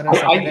photos.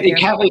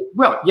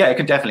 It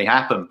can definitely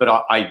happen. But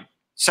I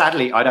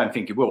sadly, I don't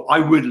think it will. I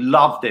would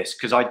love this,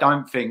 because I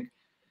don't think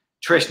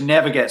Trish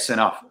never gets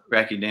enough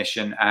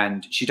recognition,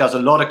 and she does a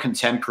lot of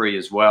contemporary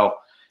as well.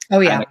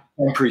 Oh yeah, and the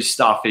contemporary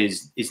stuff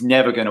is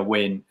never going to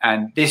win.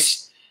 And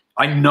this,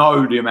 I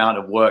know the amount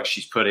of work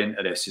she's put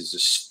into this is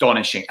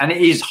astonishing, and it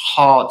is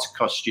hard to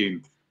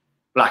costume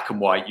black and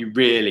white. You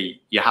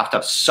have to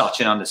have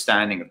such an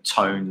understanding of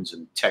tones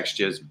and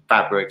textures and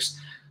fabrics,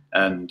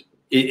 and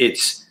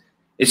it's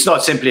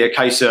not simply a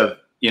case of,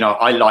 you know,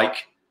 I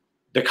like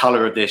the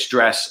color of this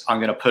dress, I'm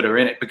going to put her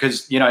in it,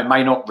 because, you know, it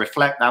may not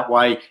reflect that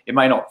way, it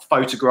may not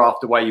photograph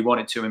the way you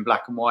want it to in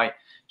black and white.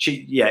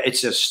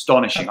 It's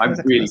astonishing. I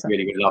really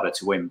would love her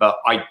to win, but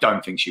I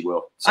don't think she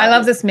will. Sadly. I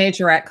love this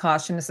majorette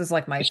costume. This is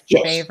like my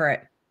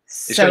favorite.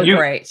 So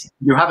great.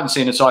 You haven't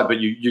seen it side, but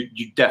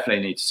you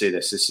definitely need to see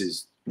this. This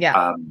is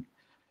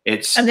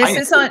this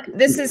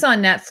is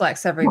on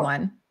Netflix,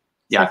 everyone.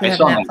 Yeah, so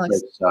it's on Netflix,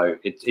 so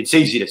it's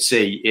easy to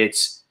see.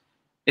 It's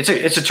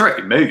a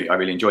terrific movie. I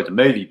really enjoyed the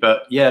movie,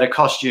 but yeah, the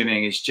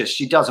costuming is just,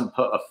 she doesn't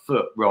put a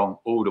foot wrong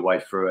all the way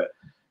through it.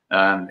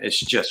 It's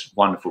just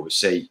wonderful to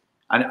see.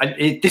 And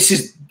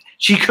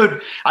she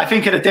could, I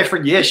think in a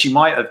different year, she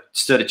might have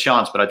stood a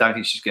chance, but I don't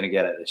think she's going to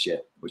get it this year,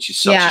 which is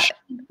such a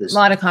shame. A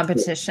lot of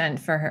competition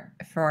for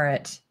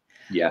it.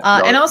 Yeah.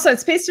 And also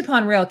it's based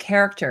upon real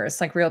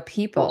characters, like real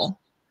people.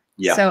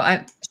 Yeah.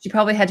 So she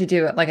probably had to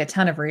do like a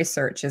ton of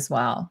research as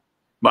well.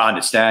 My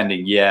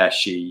understanding, yeah,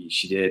 she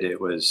did.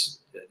 It was,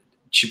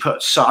 she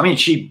put, so, I mean,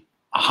 she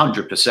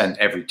 100%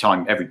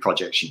 every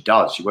project she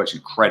does, she works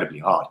incredibly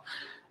hard.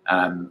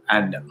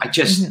 And I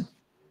just,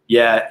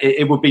 yeah,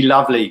 it would be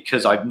lovely,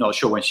 because I'm not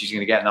sure when she's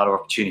going to get another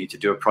opportunity to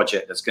do a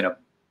project that's going to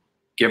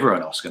give her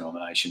an Oscar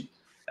nomination.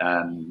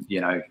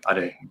 You know,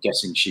 I'm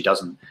guessing she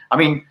doesn't, I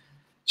mean,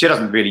 she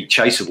doesn't really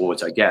chase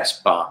awards, I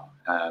guess, but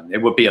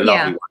it would be a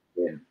lovely one.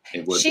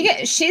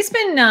 She's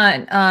been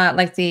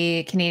like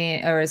the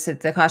Canadian, or is it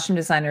the Costume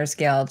Designers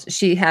Guild?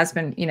 She has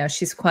been, you know,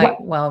 she's quite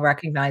well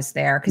recognized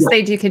there, because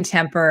they do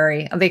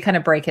contemporary. They kind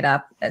of break it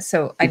up.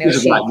 So I know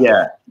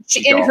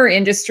she in her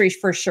industry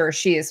for sure.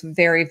 She is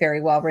very,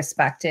 very well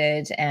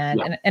respected and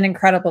an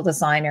incredible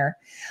designer.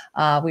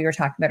 We were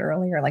talking about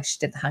earlier, like she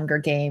did the Hunger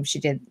Games. She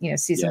did, you know,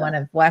 season 1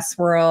 of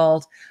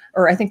Westworld,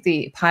 or I think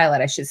the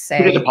pilot, I should say.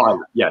 She did the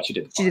pilot. Yeah, she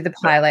did. She did the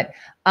pilot.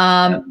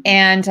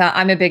 And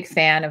I'm a big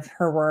fan of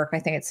her work. I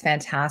think it's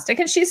fantastic.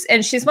 And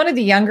she's one of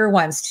the younger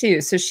ones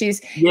too. So it's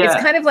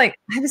kind of like,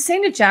 I was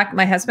saying to Jack,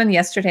 my husband,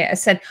 yesterday, I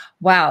said,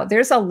 wow,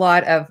 there's a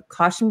lot of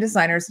costume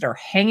designers that are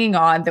hanging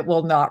on that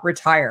will not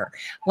retire.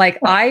 Like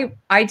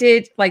I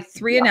did like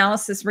 3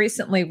 analysis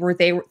recently where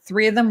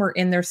 3 of them were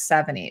in their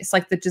 70s.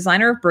 Like the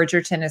designer of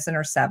Bridgerton is in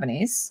her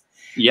 70s.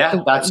 Yeah,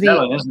 that's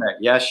Ellen, isn't it?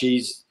 Yeah,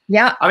 she's.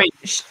 Yeah. I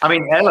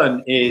mean,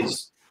 Ellen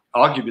is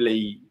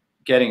arguably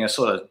getting a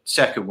sort of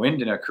second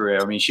wind in her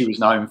career. I mean, she was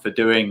known for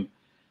doing,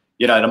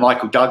 you know, the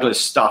Michael Douglas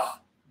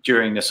stuff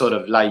during the sort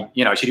of late,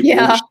 you know, she did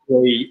Wall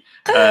Street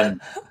and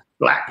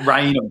Black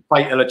Rain and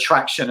Fatal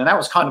Attraction, and that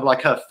was kind of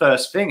like her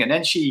first thing. And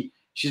then she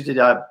did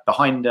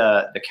Behind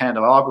the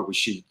Candelabra, which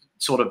she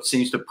sort of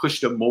seems to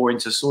push them more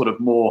into sort of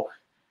more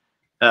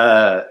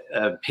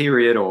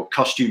period or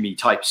costumey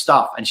type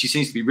stuff, and she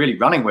seems to be really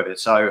running with it.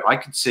 So I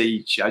could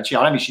see I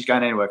don't think she's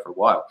going anywhere for a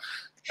while.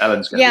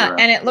 Ellen's going to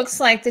be and it looks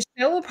like the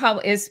show will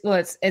probably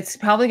it's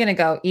probably going to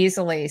go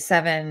easily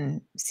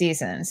 7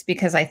 seasons,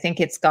 because I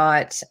think it's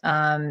got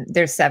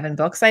there's 7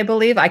 books, I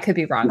believe. I could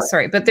be wrong,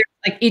 sorry, but there's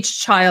like each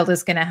child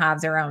is going to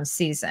have their own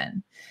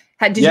season.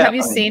 Have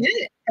you seen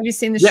it? Have you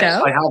seen the show?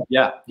 Yes, I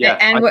have. Yeah.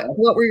 And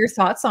what were your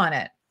thoughts on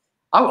it?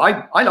 Oh,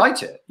 I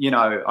liked it. You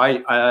know,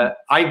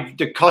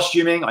 the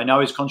costuming I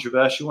know is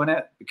controversial in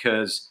it,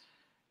 because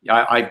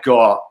I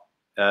got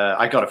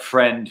a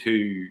friend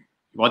who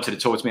wanted to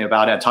talk to me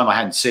about it at the time I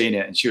hadn't seen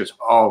it, and she was,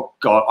 oh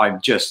God, I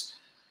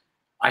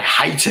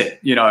hate it.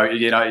 You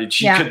know,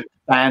 she couldn't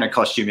stand the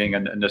costuming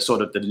and the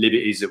sort of the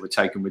liberties that were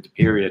taken with the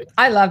period.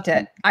 I loved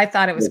it. I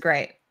thought it was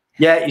great.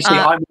 Yeah, you see,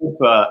 I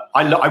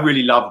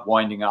really love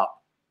winding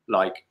up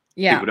like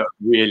people that are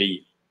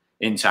really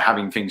into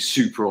having things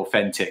super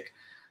authentic.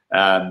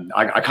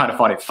 I kind of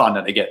find it fun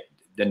that they get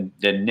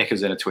their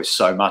knickers in a twist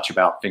so much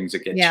about things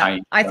that get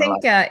changed. I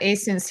think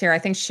Asun's here. I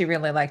think she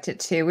really liked it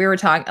too. We were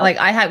talking,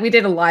 like we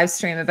did a live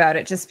stream about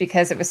it just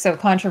because it was so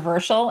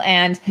controversial.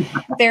 And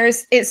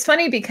it's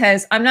funny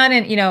because I'm not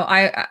in, you know,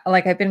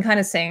 I've been kind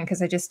of saying,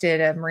 because I just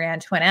did a Marie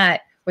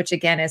Antoinette, which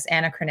again is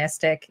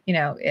anachronistic, you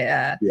know,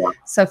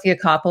 Sofia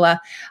Coppola.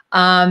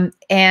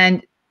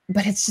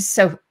 But it's just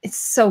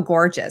so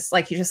gorgeous.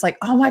 Like, you're just like,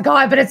 oh my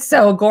God, but it's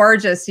so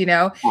gorgeous, you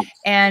know?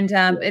 And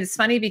it's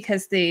funny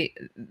because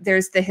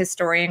there's the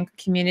historian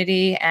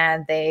community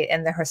and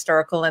the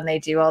historical, and they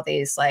do all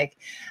these like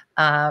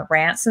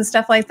rants and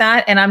stuff like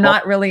that. And I'm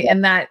not really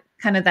in that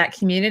kind of that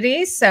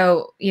community.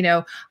 So, you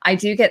know, I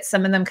do get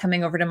some of them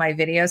coming over to my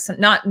videos,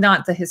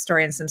 not the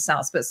historians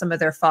themselves, but some of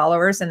their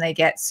followers, and they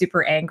get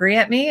super angry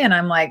at me. And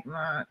I'm like,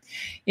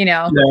 you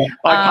know,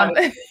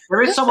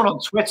 there is someone on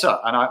Twitter,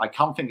 and I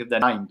can't think of their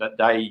name, but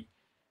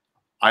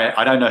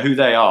I don't know who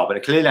they are,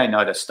 but clearly they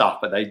know their stuff,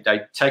 but they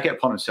take it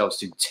upon themselves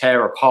to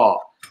tear apart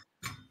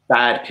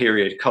bad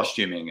period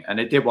costuming. And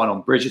they did one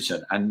on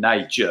Bridgerton, and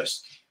they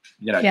just,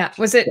 you know. Yeah.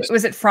 Was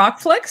it Frock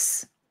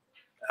Flicks?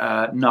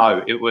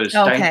 No, it was.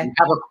 Okay.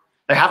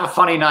 They have a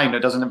funny name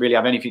that doesn't really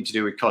have anything to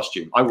do with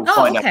costume. I will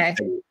find out.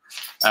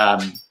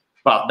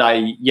 But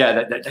they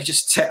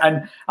just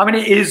and I mean,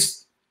 it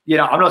is, you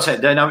know, I'm not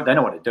saying they know what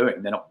they're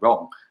doing. They're not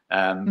wrong.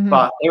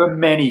 But there are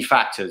many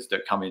factors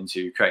that come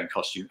into creating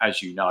costume,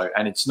 as you know,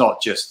 and it's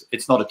not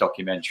a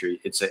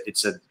documentary. It's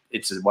a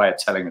way of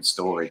telling a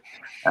story.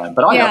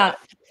 But I love it.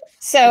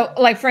 So,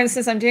 like, for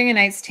instance, I'm doing A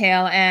Knight's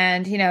Tale,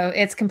 and, you know,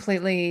 it's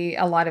completely,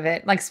 a lot of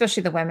it, like,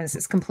 especially the women's,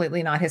 is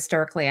completely not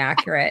historically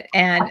accurate.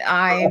 And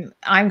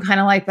I'm kind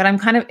of like, but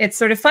it's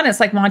sort of fun. It's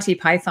like Monty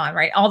Python,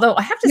 right? Although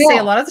I have to say,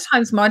 a lot of the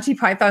times Monty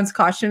Python's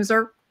costumes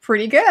are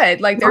pretty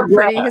good. Like, they're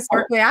pretty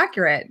historically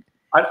accurate.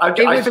 I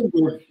think,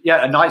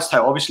 A Knight's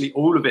Tale, obviously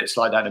all of it's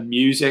like that. And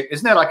music,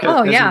 isn't there like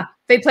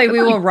they play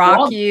We Will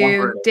Rock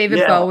You,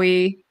 David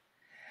Bowie.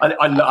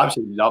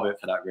 absolutely love it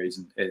for that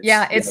reason.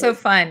 It's so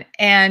fun,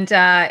 and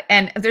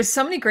there's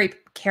so many great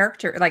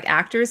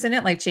actors in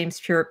it. Like James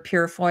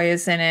Purefoy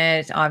is in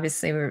it.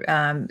 Obviously,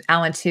 Alan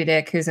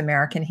Tudyk, who's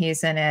American,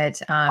 he's in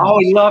it. I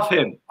love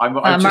him.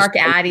 Mark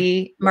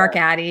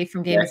Addy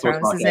from Game of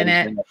Thrones is in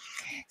it.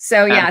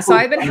 So so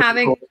I've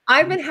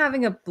been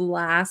having a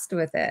blast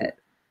with it.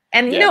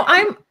 And, you know,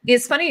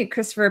 it's funny,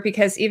 Christopher,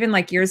 because even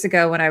like years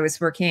ago when I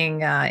was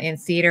working in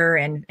theater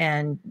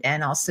and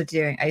also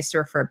I used to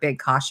work for a big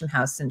costume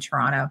house in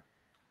Toronto.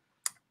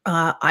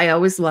 I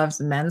always loved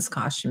the men's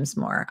costumes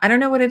more. I don't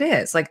know what it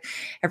is. Like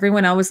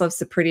everyone always loves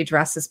the pretty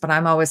dresses, but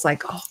I'm always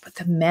like, oh, but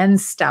the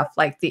men's stuff,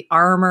 like the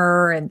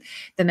armor and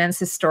the men's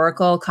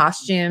historical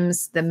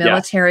costumes, the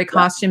military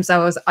costumes. I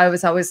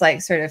was always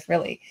like sort of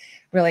really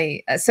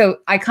so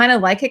I kind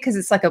of like it because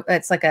it's like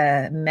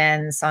a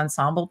men's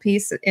ensemble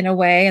piece in a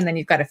way, and then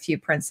you've got a few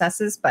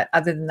princesses, but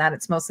other than that,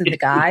 it's mostly the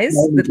guys,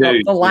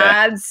 the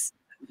lads.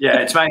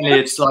 It's mainly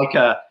it's like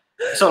a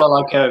sort of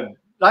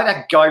like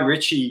that Guy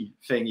Ritchie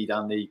thing he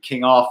done, the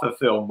King Arthur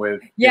film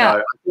with. You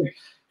know,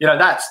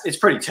 it's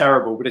pretty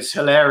terrible, but it's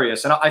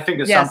hilarious, and I think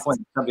at some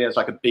point somebody has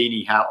like a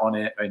beanie hat on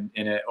it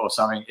in it or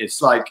something.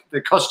 It's like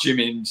the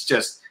costuming's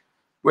just.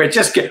 We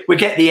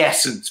get the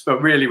essence, but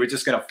really we're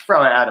just going to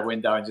throw it out a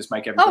window and just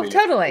make everything. Oh,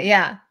 totally.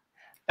 Yeah.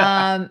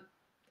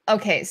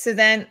 Okay. So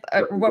then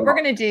what we're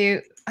going to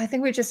do, I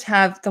think we just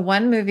have the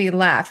one movie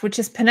left, which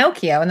is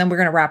Pinocchio. And then we're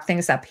going to wrap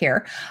things up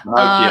here.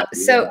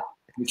 So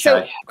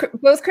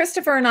both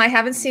Christopher and I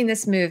haven't seen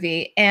this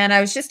movie. And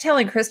I was just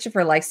telling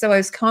Christopher, so I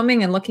was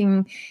combing and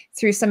looking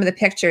through some of the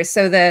pictures.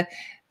 So the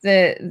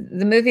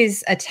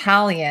movie's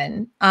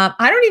Italian. I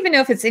don't even know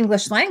if it's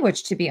English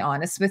language, to be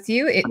honest with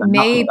you.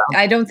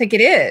 I don't think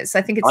it is.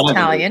 I think it's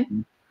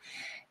Italian.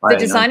 The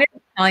designer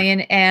is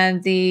Italian,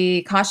 and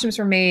the costumes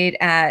were made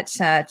at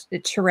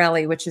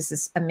Torelli, which is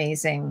this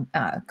amazing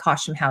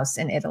costume house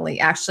in Italy.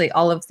 Actually,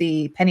 all of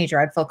the Penny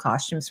Dreadful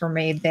costumes were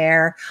made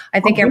there. I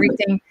think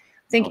everything.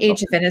 I think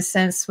Age of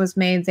Innocence was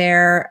made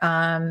there.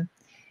 Well,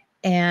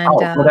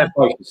 they're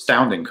both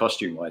astounding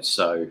costume-wise.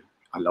 So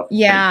I love.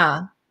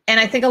 Yeah. And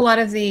I think a lot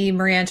of the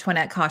Marie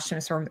Antoinette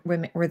costumes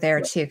were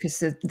there too, because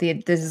the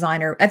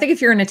designer, I think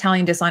if you're an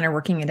Italian designer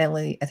working in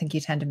Italy, I think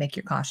you tend to make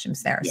your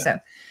costumes there. So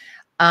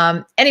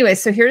anyway,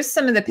 so here's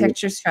some of the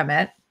pictures from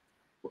it.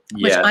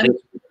 Which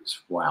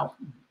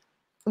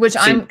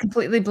I'm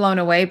completely blown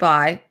away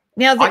by.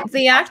 Now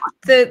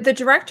the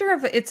director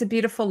of It's a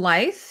Beautiful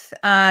Life,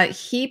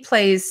 he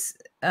plays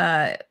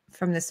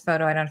from this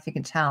photo, I don't know if you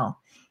can tell,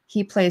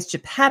 he plays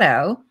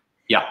Geppetto.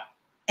 Yeah.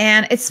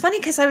 And it's funny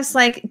because I was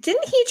like,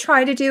 didn't he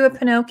try to do a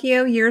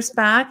Pinocchio years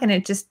back? And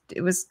it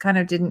was kind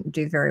of didn't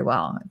do very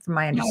well, from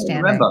my understanding.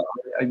 I remember.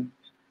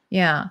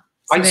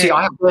 So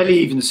I have barely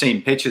even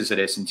seen pictures of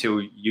this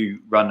until you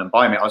run them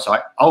by me. I was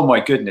like, oh my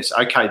goodness,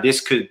 okay,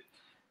 this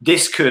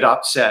could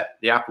upset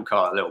the apple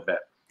cart a little bit.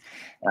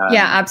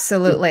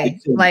 Absolutely.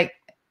 Like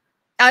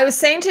I was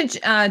saying to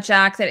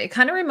Jack that it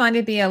kind of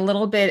reminded me a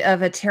little bit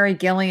of a Terry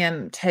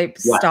Gilliam type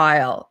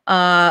style,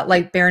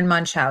 like Baron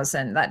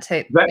Munchausen, that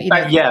type.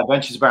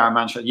 Adventures of Baron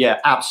Munchausen. Yeah,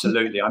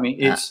 absolutely. I mean,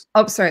 it's.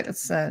 Oh, sorry,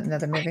 that's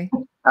another movie.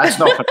 That's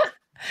not.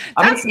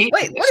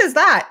 Wait, what is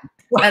that?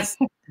 That's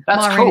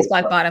cool.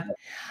 Black Bottom.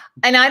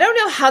 And I don't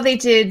know how they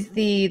did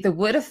the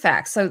wood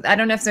effects. So I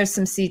don't know if there's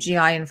some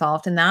CGI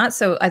involved in that.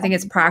 So I think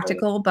it's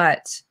practical,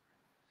 but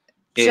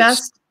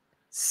just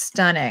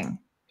stunning.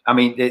 I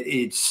mean,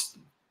 it's.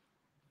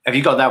 Have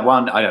you got that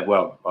one?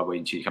 I'll wait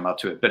until you come up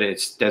to it. But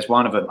there's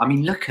one of them. I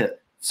mean, look at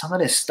some of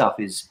this stuff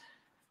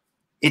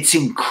it's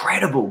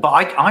incredible.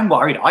 But I'm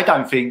worried. I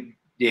don't think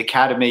the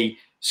Academy,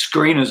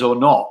 screeners or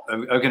not,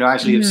 are going to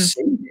actually have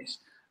seen this.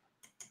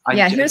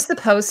 Here's the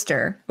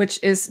poster, which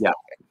is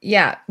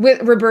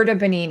with Roberto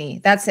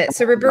Benigni. That's it.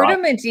 So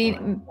Roberto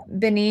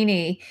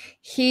Benigni,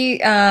 he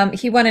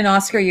won an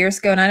Oscar years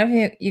ago, and I don't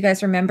know if you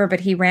guys remember,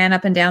 but he ran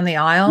up and down the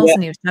aisles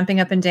and he was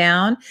jumping up and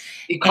down.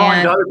 He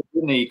climbed over,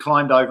 didn't he? He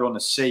climbed over on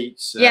the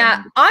seats.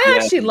 I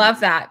actually love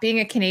that. Being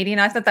a Canadian,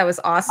 I thought that was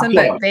awesome.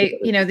 But they,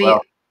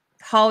 the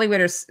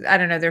Hollywood I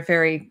don't know, they're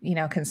very,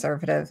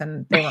 conservative,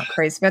 and they weren't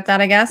crazy about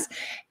that, I guess.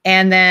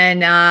 And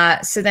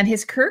then, so then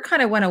his career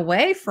kind of went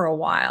away for a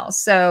while.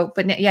 So,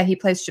 but he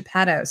plays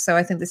Geppetto. So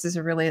I think this is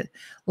a really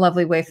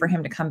lovely way for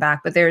him to come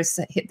back. But there's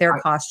their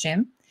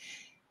costume.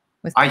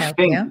 I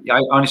think,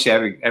 honestly,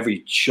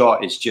 every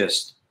shot is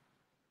just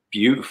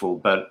beautiful.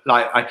 But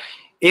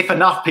if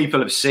enough people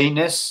have seen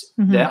this,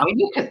 I mean,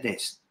 look at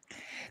this.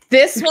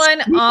 This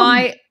one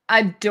I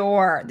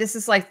adore. This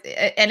is like,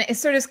 and it's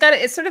sort of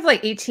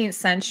like 18th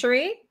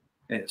century.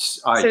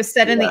 So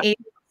set in the 18th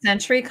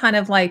century, kind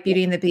of like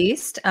Beauty and the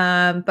Beast,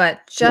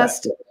 but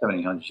just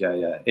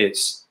 1700s.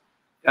 It's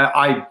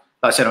like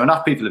I said,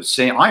 enough people have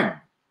seen.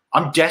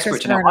 I'm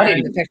desperate to know. I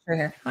didn't the picture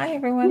here. Hi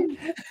everyone.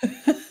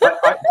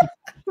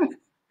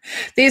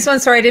 These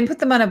ones, sorry, I didn't put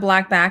them on a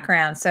black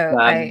background, so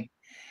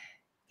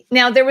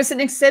Now, there was an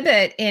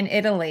exhibit in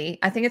Italy.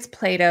 I think it's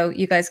Plato.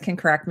 You guys can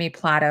correct me.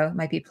 Plato,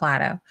 might be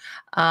Plato.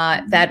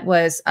 That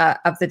was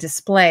of the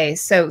display.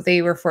 So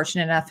they were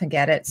fortunate enough to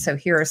get it. So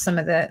here are some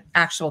of the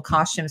actual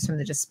costumes from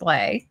the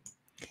display.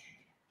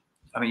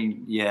 I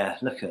mean, yeah,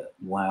 look at,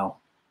 wow.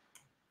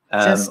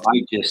 I've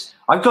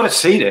got to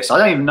see this. I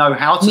don't even know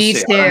how to see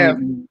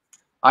it.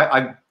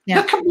 Yeah.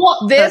 Look at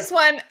what this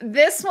one.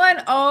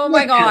 Oh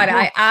my God.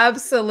 I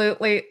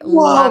absolutely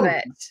love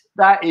it.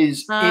 That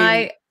is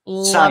I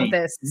love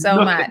this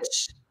so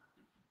much.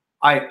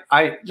 Like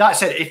I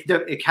said, if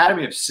the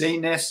Academy have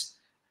seen this,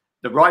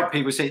 the right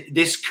people say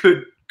this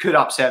could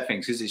upset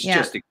things because it's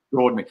just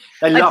extraordinary.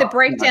 Like the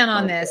breakdown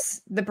on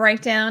this, the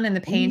breakdown and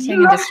the painting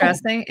and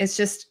distressing is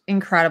just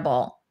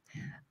incredible.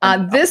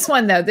 This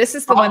one though, this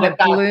is the one that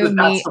blew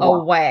me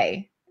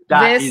away.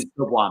 That is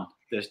the one.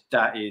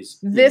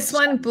 This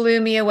one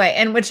blew me away,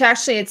 and which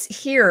actually it's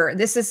here.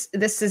 This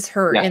is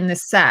her in the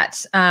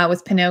set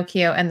with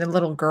Pinocchio and the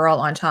little girl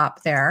on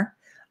top there.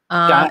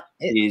 That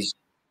is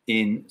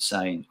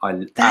insane.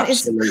 That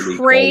is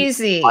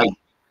crazy.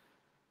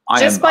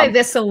 Just by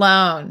this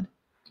alone.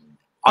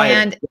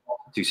 And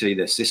to see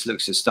this, this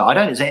looks a star. I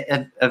don't.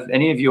 Have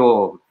any of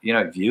your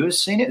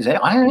viewers seen it?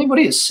 I don't know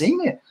anybody has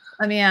seen it.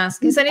 Let me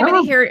ask. Has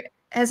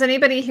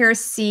anybody here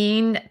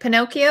seen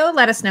Pinocchio?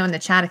 Let us know in the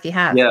chat if you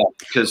have. Yeah.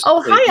 Because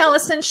hi,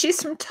 Allison. She's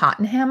from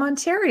Tottenham,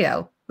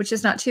 Ontario, which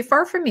is not too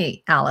far from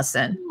me,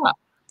 Allison.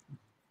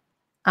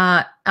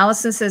 Yeah.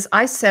 Allison says,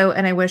 I sew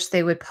and I wish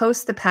they would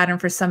post the pattern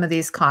for some of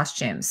these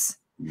costumes.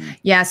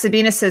 Yeah,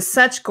 Sabina says,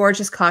 such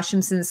gorgeous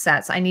costumes and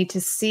sets. I need to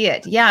see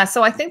it. Yeah,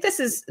 so I think this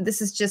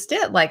is just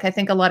it. Like, I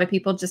think a lot of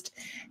people just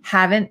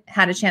haven't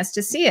had a chance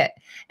to see it.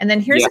 And then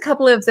here's a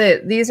couple of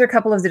these are a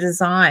couple of the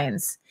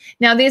designs.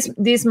 Now,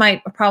 these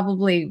might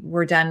probably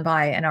were done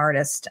by an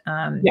artist.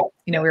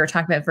 We were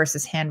talking about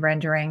versus hand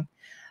rendering.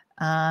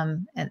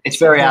 And it's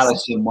very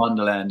Alice in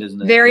Wonderland, isn't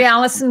it? Very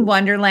Alice in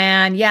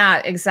Wonderland.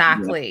 Yeah,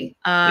 exactly.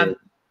 I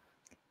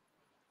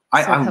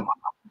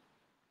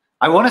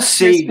want to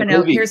see the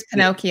movie. Here's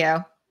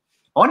Pinocchio.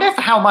 I wonder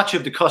how much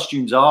of the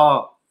costumes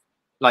are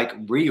like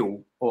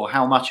real or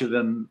how much of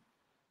them,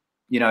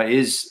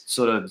 is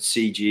sort of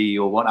CG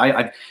or what.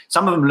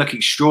 Some of them look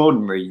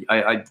extraordinary.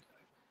 I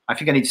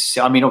think I need to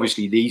see. I mean,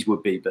 obviously these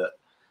would be, but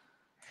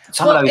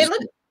some of those.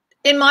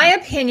 In my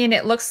opinion,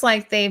 it looks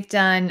like they've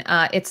done.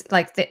 It's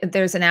like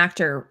there's an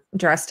actor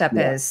dressed up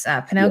as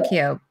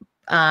Pinocchio,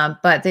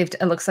 but it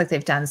looks like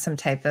they've done some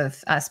type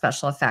of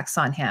special effects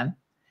on him.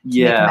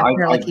 Yeah, I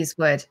feel like he's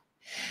wood.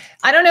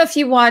 I don't know if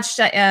you watched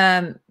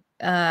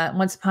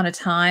Once Upon a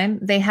Time.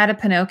 They had a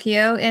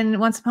Pinocchio in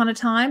Once Upon a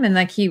Time, and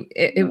like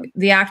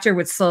the actor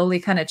would slowly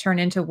kind of turn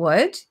into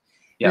wood.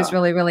 It was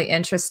really, really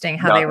interesting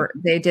how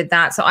they did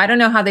that. So I don't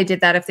know how they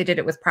did that, if they did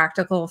it with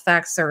practical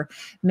effects or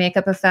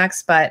makeup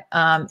effects. But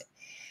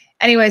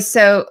anyway,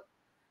 so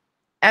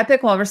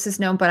Epic Walrus is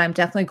known, but I'm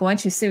definitely going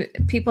to see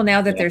people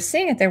now that they're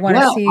seeing it. They want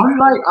to see.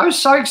 I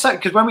was so excited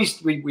because when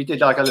we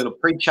did like a little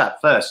pre-chat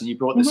first, and you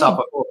brought this up,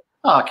 I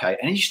thought, okay,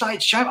 and you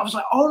started showing. I was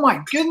like, oh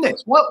my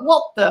goodness, what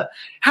the?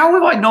 How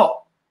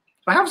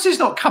has this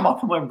not come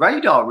up on my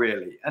radar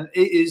really? And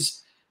it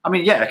is. I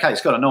mean, yeah, okay,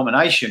 it's got a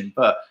nomination,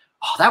 but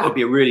that would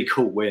be a really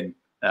cool win.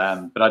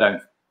 But I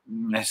don't.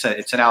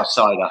 It's an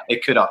outsider.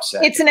 It could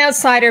upset. It's an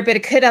outsider, but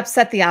it could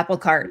upset the apple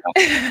cart.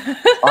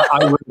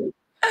 I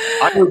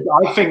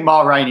think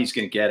Ma Rainey's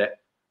going to get it.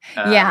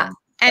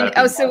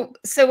 And so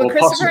what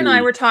Christopher and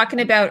I were talking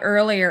about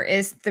earlier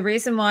is the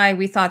reason why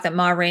we thought that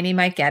Ma Rainey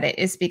might get it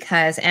is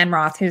because Anne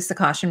Roth, who's the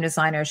costume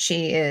designer,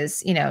 she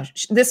is,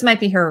 this might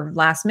be her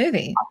last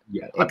movie.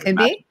 Yeah, it could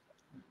be.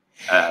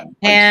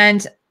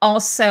 And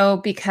also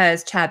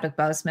because Chadwick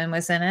Boseman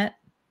was in it.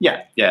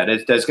 Yeah.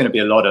 There's going to be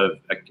a lot of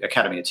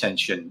Academy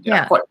attention,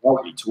 quite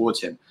rightly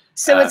towards him.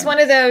 So it's one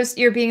of those,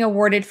 you're being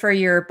awarded for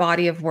your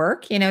body of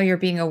work, you're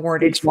being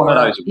awarded for, one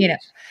of those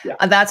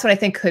that's what I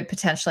think could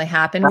potentially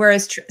happen.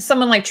 Whereas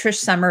someone like Trish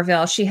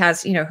Summerville, she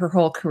has, her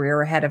whole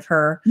career ahead of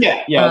her.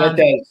 Yeah.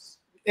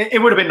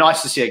 It would have been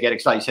nice to see her get it,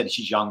 because like you said,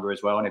 she's younger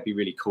as well. And it'd be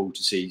really cool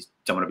to see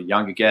someone a bit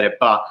younger get it.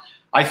 But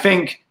I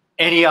think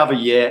any other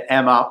year,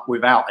 Emma,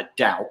 without a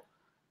doubt,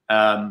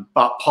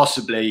 but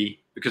possibly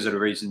because of the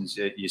reasons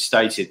you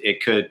stated,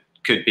 it could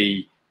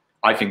be,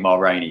 I think, Ma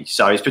Rainey.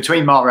 So it's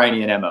between Ma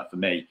Rainey and Emma for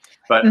me,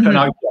 but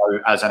Pinocchio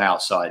as an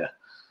outsider.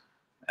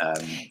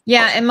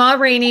 And Ma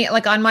Rainey,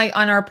 like on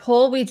our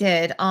poll we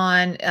did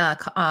on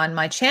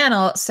my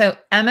channel. So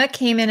Emma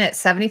came in at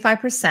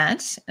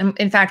 75%.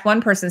 In fact,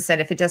 one person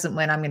said, if it doesn't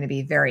win, I'm going to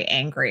be very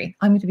angry.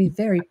 I'm going to be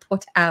very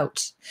put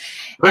out.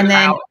 We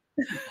watched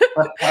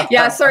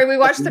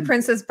The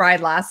Princess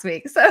Bride last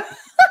week. So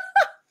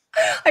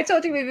I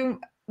told you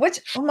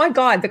oh my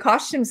God, the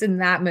costumes in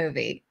that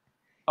movie.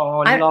 Oh,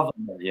 I love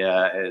them.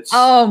 Yeah,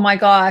 oh my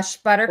gosh,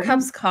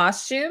 Buttercup's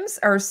costumes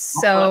are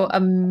so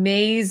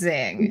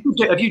amazing.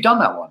 Have you done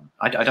that one?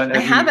 I don't know. I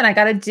haven't. I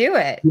got to do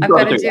it. I've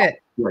got to do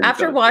it.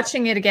 After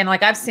watching it again,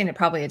 like I've seen it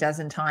probably a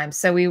dozen times.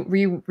 So we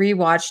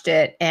rewatched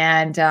it,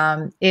 and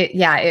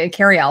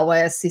Carrie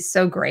Elwes, he's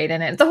so great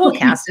in it. The whole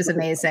cast is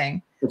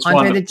amazing.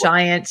 Andre the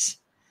Giant.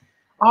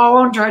 Oh,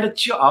 Andre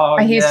the Oh,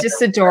 He's yeah.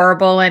 just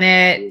adorable in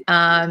it.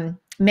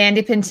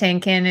 Mandy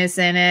Patinkin is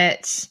in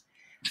it.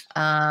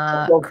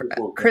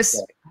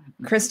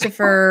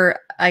 Christopher,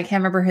 I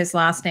can't remember his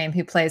last name,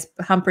 who plays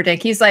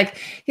Humperdinck. He's like,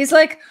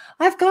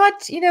 I've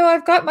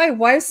got my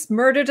wife's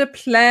murder to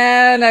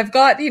plan. I've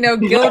got,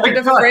 gilded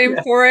a frame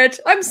for it.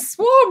 I'm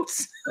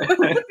swamped. I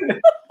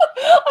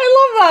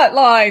love that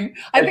line.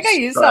 I think I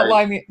used that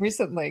line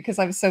recently because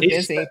I was so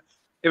busy.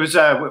 It was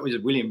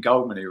William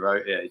Goldman who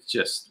wrote it. It's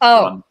just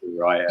wonderful,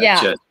 right?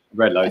 Yeah. Just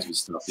read loads of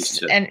stuff. It's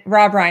just, and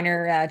Rob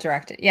Reiner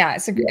directed. Yeah,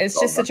 it's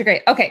just such a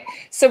great. Okay,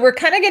 so we're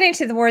kind of getting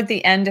toward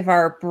the end of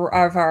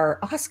our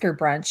Oscar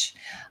brunch.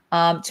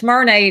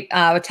 Tomorrow night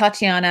with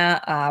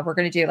Tatiana, we're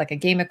going to do like a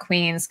Game of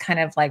Queens kind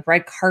of like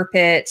red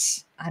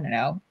carpet. I don't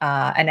know,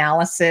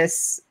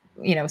 analysis.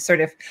 Sort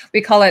of,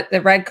 we call it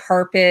the red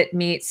carpet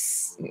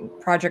meets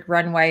Project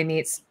Runway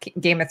meets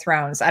Game of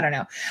Thrones. I don't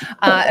know.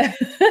 But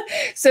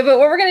what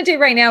we're going to do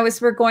right now is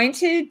we're going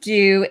to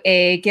do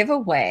a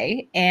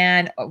giveaway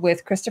and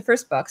with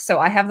Christopher's book. So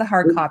I have the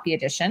hard copy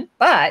edition,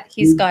 but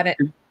he's got it.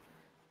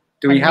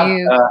 Do we have?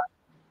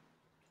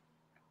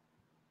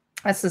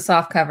 That's the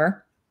soft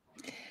cover.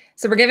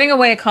 So we're giving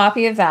away a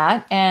copy of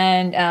that,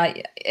 and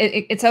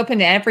it's open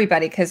to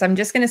everybody because I'm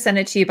just going to send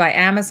it to you by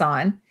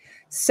Amazon.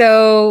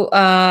 So,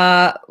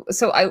 are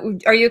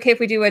you okay if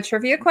we do a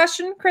trivia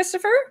question,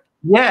 Christopher?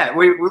 Yeah.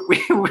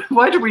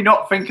 Why do we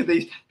not think of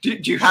these? Do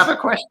you have a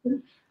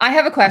question? I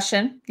have a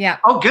question. Yeah.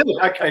 Oh, good.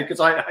 Okay, because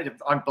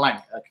I'm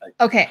blank. Okay.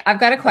 Okay, I've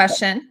got a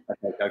question.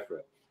 Okay, go for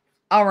it.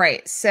 All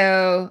right.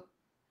 So,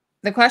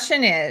 the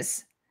question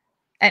is,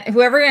 and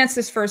whoever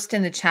answers first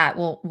in the chat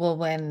will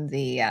win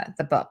the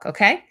book.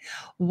 Okay.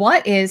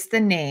 What is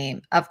the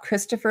name of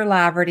Christopher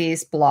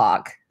Laverty's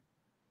blog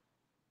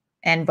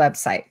and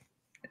website?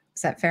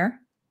 Is that fair?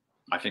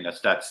 I think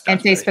that's and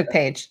Facebook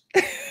page.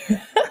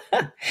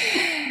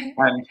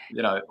 And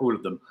all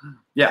of them.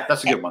 Yeah,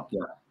 that's a good one.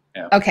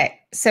 Yeah. Okay,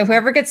 so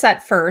whoever gets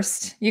that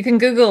first, you can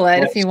Google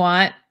it if you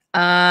want.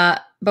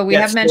 But we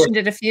have mentioned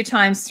it a few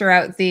times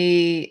throughout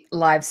the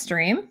live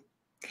stream.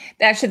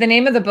 Actually, the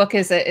name of the book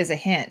is a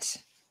hint.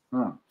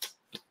 The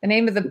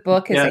name of the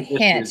book is a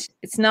hint.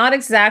 It's not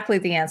exactly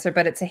the answer,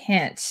 but it's a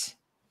hint.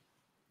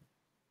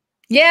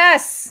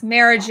 Yes,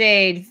 Mara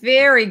Jade,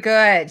 very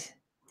good.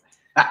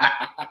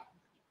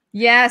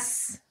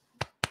 Yes.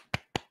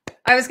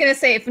 I was going to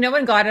say, if no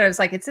one got it, I was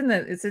like, it's in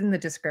the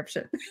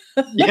description.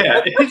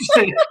 Yeah.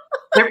 It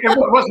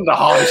wasn't the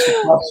hardest of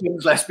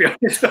questions, let's be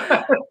honest.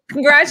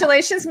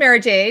 Congratulations, Mara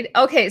Jade.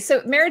 Okay.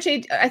 So Mara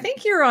Jade, I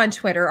think you're on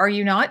Twitter. Are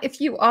you not?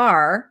 If you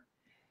are,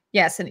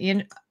 yes. And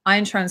Ian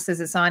Eintron says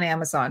it's on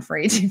Amazon for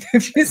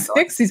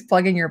 $18.56. He's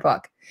plugging your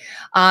book.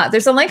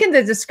 There's a link in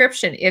the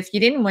description. If you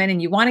didn't win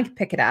and you want to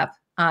pick it up,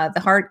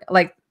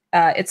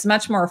 it's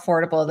much more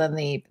affordable than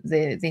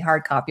the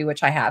hard copy,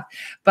 which I have.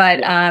 But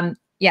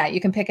yeah,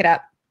 you can pick it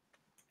up.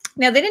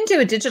 Now, they didn't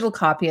do a digital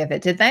copy of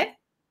it, did they?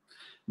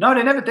 No,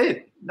 they never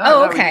did.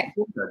 No, okay.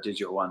 A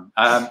digital one.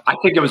 I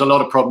think there was a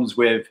lot of problems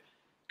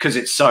because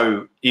it's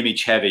so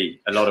image heavy.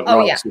 A lot of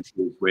issues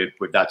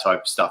with that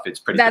type of stuff. It's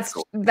pretty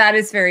difficult. That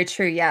is very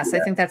true. Yes, yeah.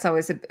 I think that's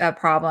always a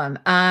problem.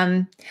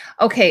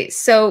 Okay,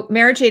 so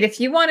Mara Jade, if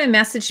you want to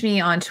message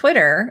me on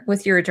Twitter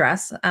with your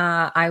address,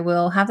 I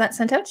will have that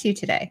sent out to you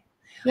today.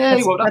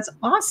 Yeah, that's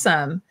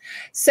awesome.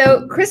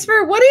 So,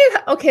 Christopher,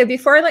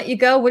 before I let you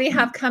go, what do you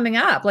have coming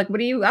up? Like, what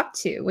are you up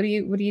to? What are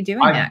you doing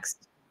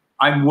next?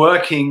 I'm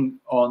working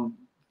on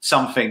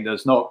something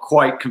that's not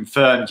quite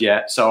confirmed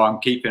yet, so I'm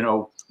keeping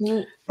all.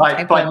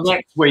 By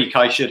next week,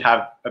 I should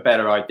have a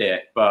better idea.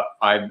 But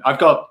I've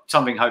got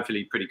something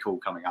hopefully pretty cool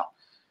coming up.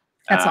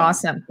 That's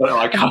awesome. But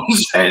I can't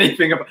say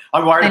anything about.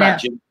 I'm worried about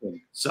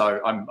jinxing,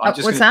 so I'm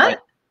just. What's that?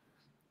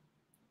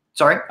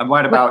 Sorry, I'm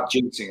worried about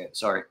jinxing it.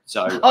 Sorry.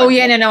 So.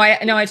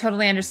 I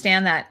totally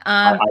understand that.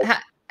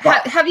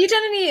 Have you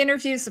done any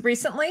interviews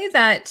recently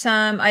that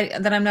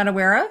I'm not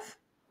aware of?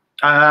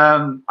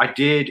 I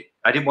did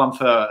one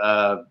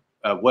for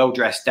a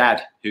well-dressed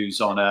dad who's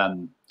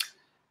on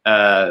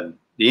the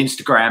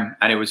Instagram,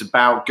 and it was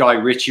about Guy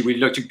Ritchie. We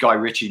looked at Guy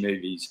Ritchie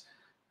movies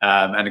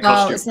and the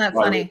costume. Oh, isn't that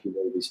funny?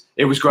 Movies.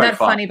 It was great. Not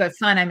fun. Funny, but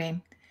fun. I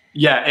mean.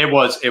 Yeah, it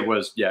was.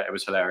 Yeah, it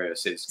was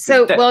hilarious.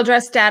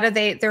 Well-dressed dad.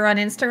 They're on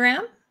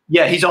Instagram.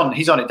 Yeah, he's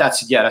on it.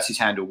 That's his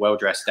handle,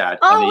 well-dressed dad.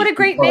 Oh, what a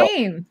great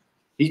name.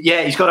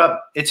 He's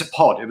got it's a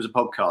pod. It was a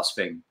podcast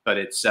thing, but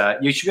it's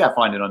you should be able to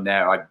find it on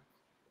there.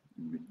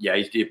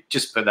 You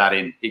just put that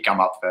in. He'd come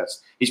up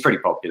first. He's pretty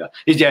popular.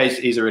 He's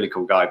a really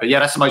cool guy. But yeah,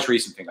 that's the most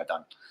recent thing I've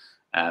done.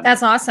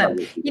 That's awesome.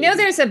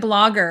 There's a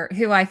blogger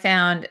who I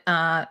found,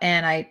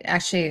 and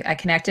I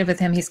connected with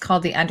him. He's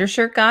called the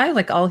Undershirt Guy.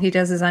 Like all he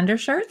does is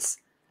undershirts.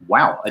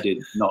 Wow, I did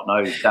not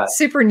know that.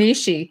 Super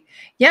nichey.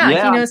 Yeah,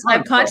 he knows.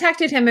 I've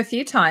contacted him a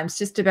few times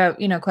just about,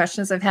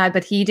 questions I've had,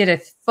 but he did a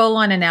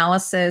full-on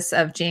analysis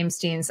of James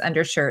Dean's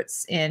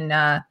undershirts in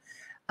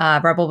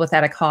Rebel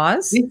Without a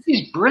Cause. This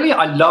is brilliant.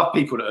 I love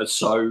people that are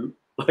so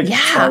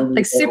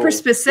super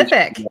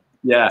specific.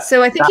 Yeah.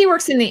 So I think he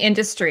works in the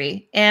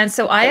industry. And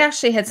so I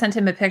actually had sent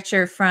him a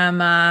picture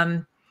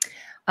from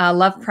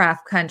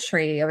Lovecraft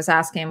Country. I was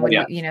asking him,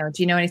 Yeah. you know,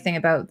 do you know anything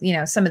about, you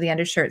know, some of the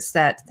undershirts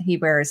that he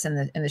wears in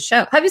the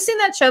show? Have you seen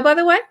that show, by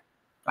the way?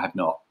 I have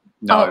not.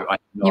 No, Oh, I have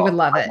not. you would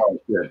love it.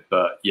 Good,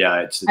 but yeah,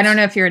 it's I don't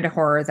know if you're into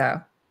horror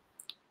though.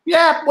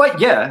 Yeah, well,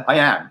 yeah, I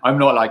am. I'm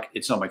not like,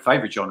 it's not my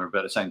favorite genre, but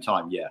at the same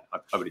time, yeah,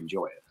 I would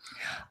enjoy it.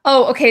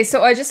 Oh, okay.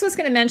 So I just was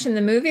going to mention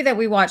the movie that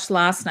we watched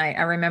last night,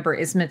 I remember,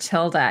 is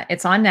Matilda.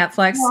 It's on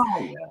Netflix. Oh,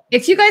 yeah.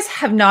 If you guys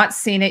have not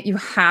seen it, you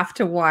have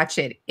to watch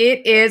it.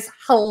 It is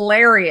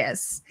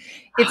hilarious.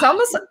 It's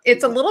almost,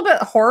 it's a little bit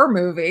horror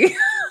movie.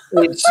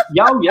 It's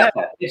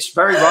it's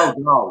very well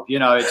done. You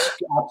know, it's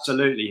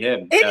absolutely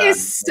him. It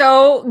is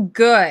so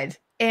good.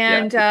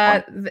 And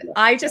yeah.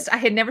 I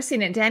had never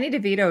seen it. Danny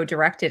DeVito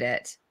directed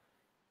it.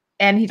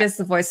 And he does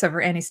the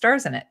voiceover and he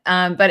stars in it.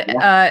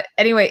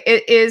 Anyway,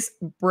 it is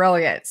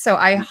brilliant. So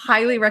I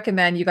highly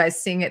recommend you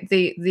guys seeing it.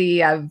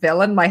 The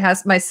villain,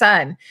 my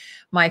son,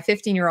 my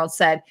 15-year-old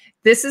said,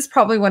 this is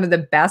probably one of the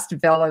best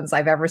villains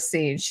I've ever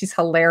seen. She's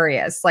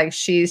hilarious. Like,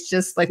 she's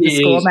just like the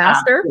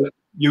schoolmaster.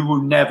 You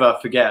will never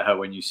forget her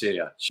when you see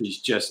her.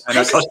 She's just, and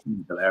her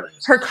costume's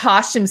hilarious. Her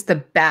costume's the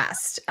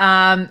best.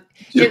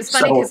 It's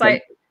funny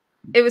because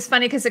it was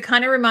funny because it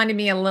kind of reminded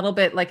me a little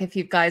bit, like if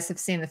you guys have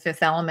seen The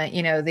Fifth Element,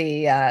 you know,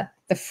 the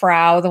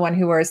Frau, the one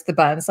who wears the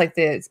buns, like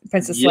the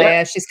Princess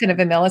Leia. She's kind of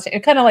a military,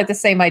 kind of like the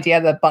same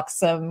idea, the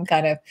buxom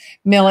kind of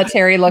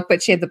military look,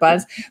 but she had the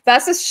buns.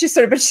 That's just, she's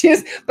sort of,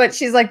 but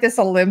she's like this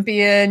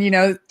Olympian, you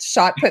know,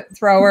 shot put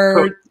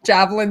thrower,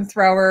 javelin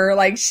thrower.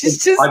 Like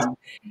she's just.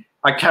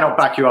 I cannot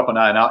back you up on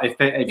that. Now, if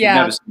you've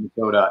never seen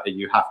Matilda,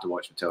 you have to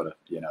watch Matilda.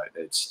 You know,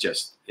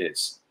 it's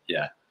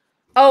yeah.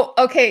 Oh,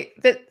 okay.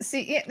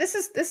 See, this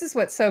is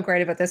what's so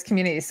great about this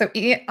community. So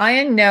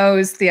Ian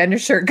knows the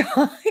undershirt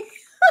guy.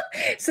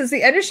 Says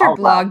the undershirt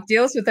blog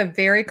deals with a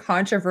very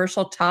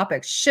controversial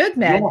topic. Should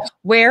men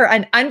wear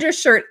an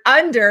undershirt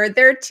under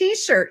their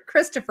t-shirt?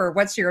 Christopher,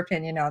 what's your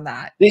opinion on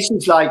that? This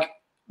is like,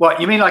 what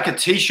you mean, like a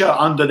t-shirt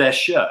under their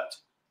shirt?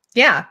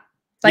 Yeah,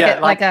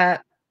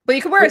 well,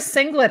 you can wear a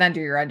singlet under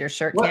your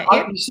undershirt, can't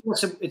you? You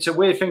see, it's a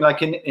weird thing.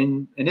 Like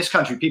in this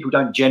country, people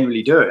don't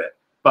generally do it,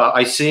 but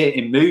I see it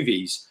in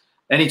movies.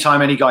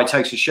 Anytime any guy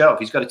takes his shirt off,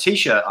 he's got a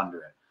t-shirt under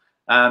it.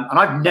 And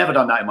I've never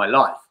done that in my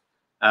life.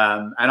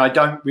 And I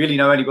don't really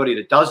know anybody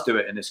that does do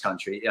it in this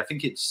country. I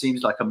think it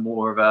seems like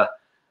more of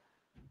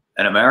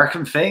an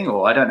American thing,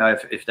 or I don't know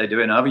if they do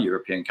it in other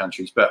European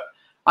countries. But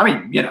I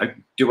mean, you know,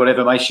 do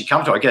whatever makes you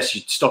comfortable. I guess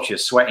it stops you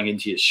sweating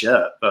into your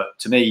shirt. But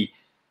to me,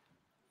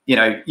 you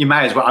know, you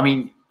may as well. I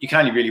mean, you can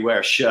only really wear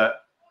a shirt,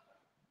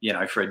 you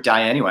know, for a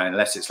day anyway,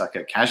 unless it's like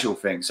a casual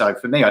thing. So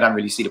for me, I don't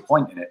really see the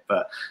point in it.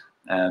 But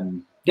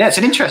yeah, it's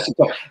an interesting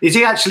thing. Is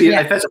he actually,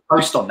 if there's a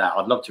post on that,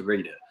 I'd love to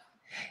read it.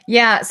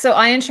 Yeah. So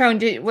Ian Sharon,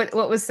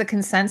 what was the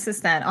consensus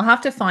then? I'll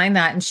have to find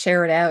that and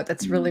share it out.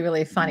 That's really,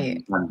 really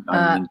funny.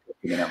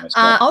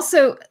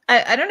 Also,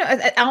 I don't know,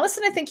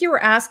 Allison, I think you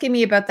were asking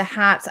me about the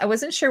hats. I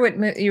wasn't sure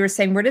what you were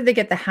saying. Where did they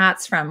get the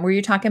hats from? Were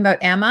you talking about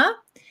Emma?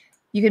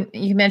 You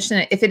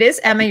mentioned it. If it is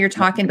Emma you're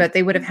talking about,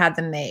 they would have had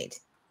them made.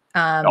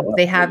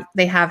 They have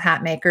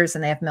hat makers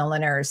and they have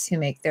milliners who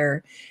make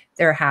their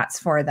hats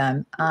for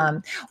them.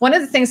 One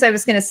of the things I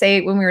was going to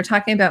say when we were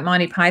talking about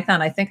Monty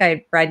Python, I think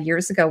I read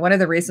years ago, one of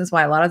the reasons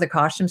why a lot of the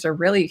costumes are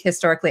really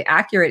historically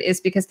accurate is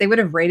because they would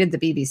have raided the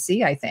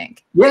BBC, I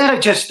think. Yeah,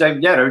 they've just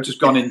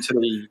gone into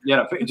the,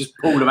 just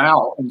pulled them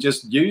out and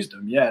just used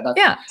them.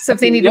 Yeah. So if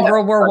they needed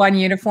World War I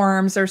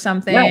uniforms or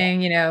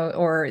something, you know,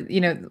 or,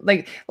 you know,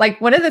 like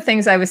one of the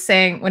things I was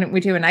saying when we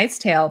do A Knight's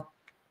Tale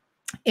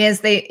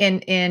is they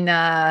in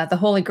the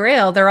Holy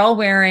Grail, they're all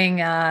wearing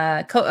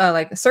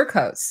like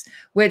surcoats,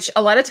 which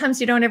a lot of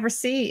times you don't ever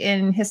see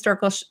in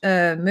historical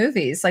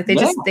movies. Like they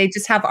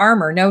just have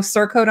armor, no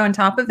surcoat on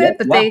top of it.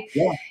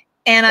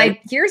 And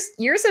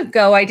years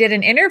ago, I did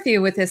an interview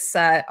with this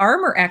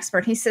armor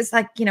expert. He says,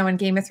 like, you know, in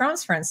Game of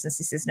Thrones, for instance,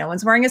 he says no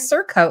one's wearing a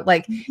surcoat.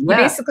 Like you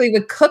basically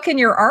would cook in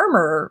your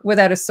armor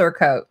without a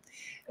surcoat.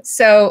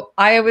 So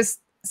I was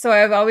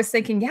always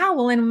thinking,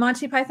 well, in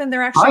Monty Python,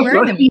 they're actually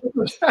wearing them.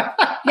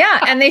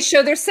 And they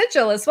show their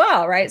sigil as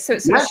well, right? So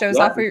it sort of shows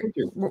off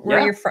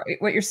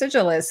what your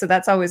sigil is. So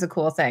that's always a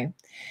cool thing.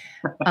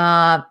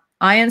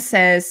 Ian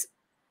says,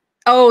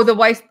 the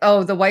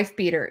wife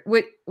beater,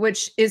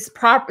 which is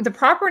the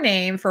proper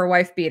name for a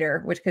wife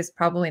beater, which because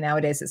probably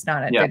nowadays it's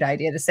not a good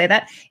idea to say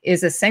that,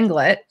 is a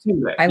singlet.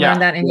 I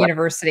learned that in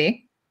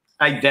university.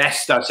 A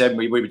vest, I said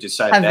we would just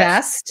say a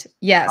vest.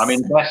 Yes. I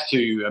mean, vest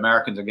to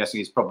Americans, I'm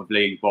guessing, is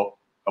probably what.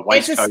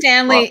 It's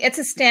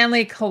a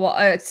Stanley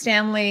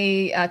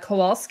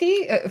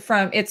Kowalski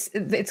from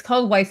it's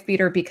called wife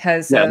beater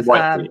because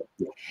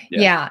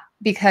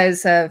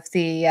because of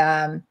the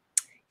you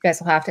guys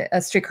will have to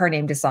A Streetcar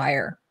Named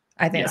Desire,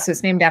 I think. So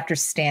it's named after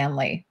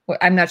Stanley.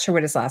 I'm not sure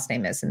what his last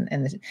name is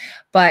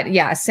but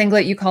a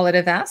singlet, you call it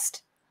a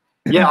vest?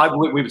 We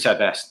would say a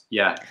vest.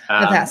 A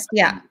vest,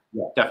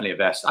 definitely a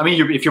vest. I mean,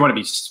 if you want to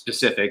be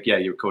specific,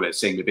 you would call it a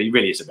singlet, but it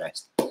really is a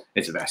vest.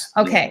 It's the best.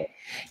 Okay.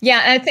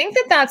 Yeah. And I think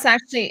that that's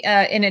actually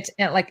in it,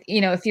 like, you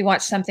know, if you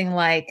watch something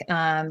like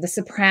The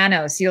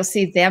Sopranos, you'll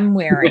see them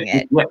wearing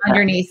it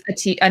underneath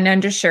an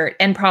undershirt.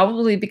 And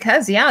probably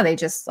because, yeah, they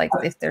just like,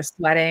 if they're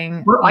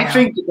sweating. Well, I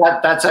think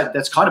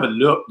that's kind of a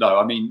look, though.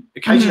 I mean,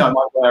 occasionally I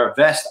might wear a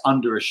vest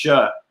under a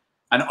shirt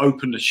and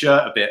open the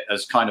shirt a bit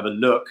as kind of a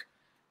look.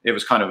 It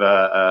was kind of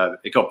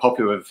it got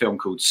popular with a film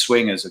called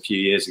Swingers a few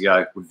years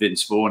ago with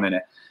Vince Vaughn in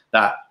it.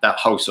 That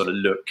whole sort of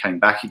look came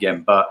back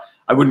again, but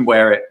I wouldn't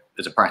wear it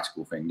as a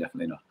practical thing,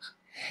 definitely not.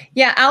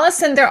 Yeah,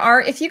 Allison, there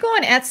are, if you go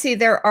on Etsy,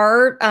 there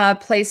are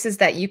places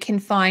that you can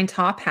find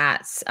top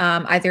hats,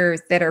 either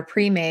that are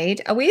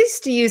pre-made. We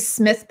used to use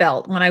Smith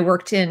Belt when I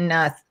worked in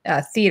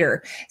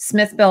theater.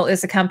 Smith Belt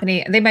is a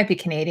company, they might be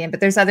Canadian,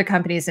 but there's other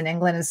companies in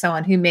England and so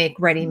on who make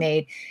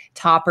ready-made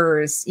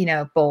toppers, you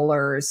know,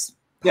 bowlers,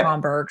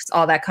 Brombergs,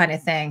 all that kind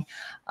of thing.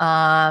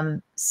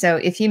 So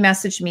if you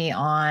message me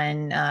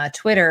on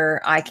Twitter,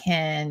 I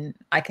can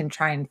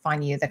try and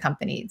find you the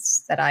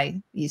companies that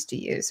I used to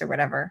use or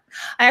whatever.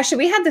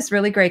 We had this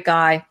really great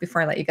guy,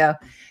 before I let you go.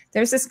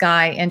 There's this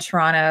guy in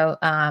Toronto.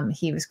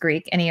 He was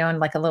Greek and he owned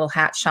like a little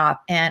hat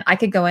shop, and I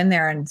could go in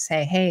there and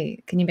say,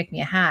 hey, can you make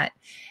me a hat?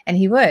 And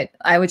he would.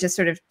 I would just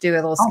sort of do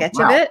a little sketch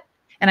of it,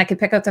 and I could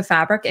pick up the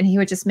fabric and he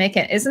would just make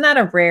it. Isn't that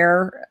a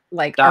rare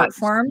art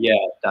form? Yeah,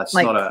 that's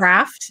like not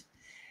craft.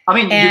 I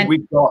mean,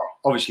 we've got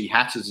obviously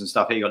Hatters and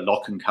stuff here. You got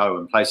Lock and Co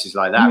and places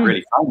like that,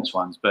 really famous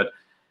ones. But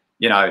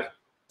you know,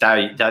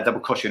 they will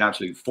cost you an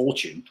absolute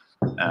fortune.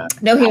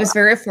 No, he was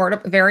very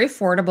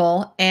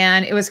affordable,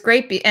 and it was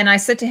great. And I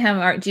said to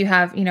him, "Do you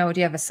have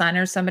a son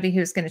or somebody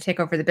who's going to take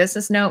over the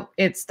business?" No,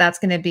 that's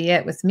going to be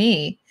it with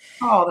me.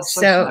 Oh, that's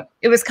so sad.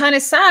 It was kind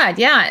of sad.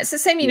 Yeah, it's the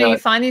same. You know, you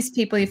find these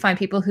people. You find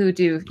people who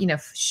do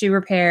shoe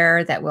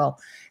repair that will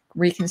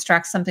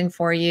reconstruct something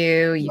for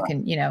you. You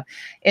can,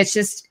 it's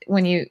just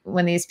when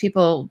these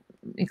people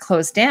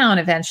close down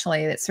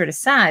eventually, it's sort of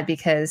sad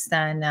because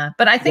then,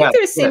 but I think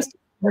there seems to be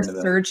a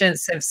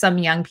resurgence of some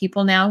young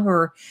people now who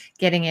are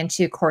getting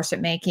into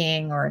corset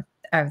making or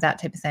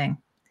that type of thing.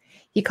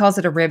 He calls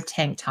it a rib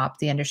tank top,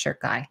 the undershirt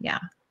guy. Yeah.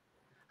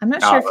 I'm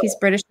not sure if he's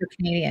British or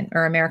Canadian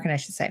or American, I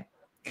should say.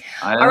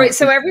 All right.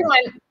 So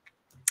everyone,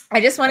 I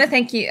just want to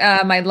thank you,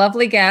 my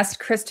lovely guest,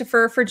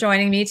 Christopher, for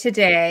joining me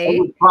today.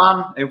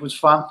 It was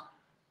fun.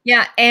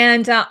 Yeah.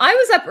 And I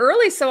was up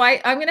early, so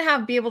I'm going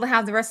to be able to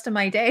have the rest of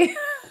my day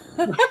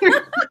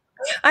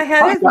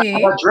ahead of me. I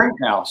have a drink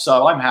now,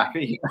 so I'm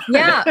happy.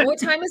 Yeah. What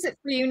time is it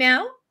for you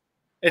now?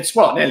 It's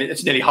nearly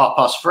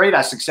 3:30.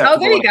 That's acceptable. Oh,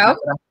 there you go.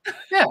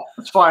 Yeah,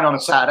 it's fine on a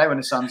Saturday when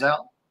the sun's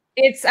out.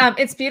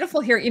 It's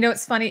beautiful here.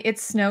 It's funny. It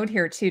snowed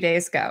here 2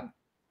 days ago.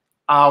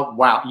 Oh,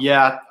 wow.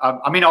 Yeah.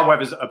 I mean, our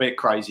weather's a bit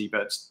crazy,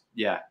 but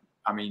yeah.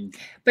 I mean,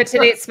 but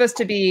today it's supposed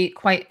to be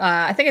quite,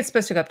 I think it's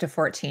supposed to go up to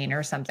 14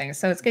 or something.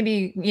 So it's going to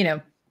be,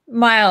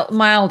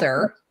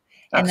 milder.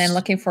 And then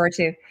looking forward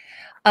to.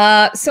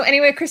 So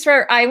anyway,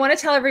 Christopher, I want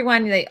to tell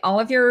everyone that all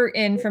of your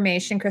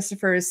information,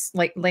 Christopher's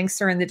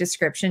links are in the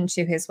description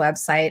to his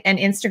website and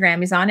Instagram.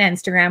 He's on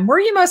Instagram. Where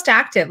are you most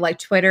active? Like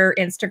Twitter,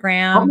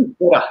 Instagram?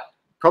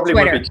 Probably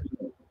Twitter.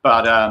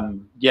 But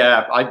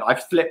yeah, I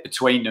flip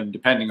between them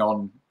depending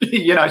on,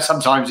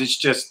 sometimes it's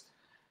just,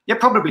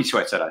 probably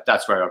Twitter.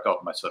 That's where I've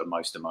got most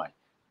of my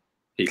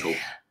people.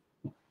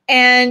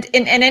 And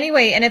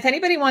anyway, and if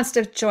anybody wants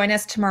to join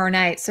us tomorrow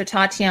night, so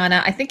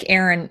Tatiana, I think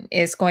Erin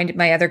is going to,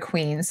 my other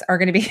queens are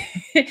going to be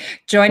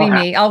joining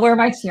me. I'll wear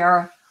my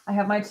tiara. I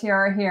have my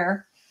tiara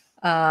here.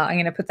 I'm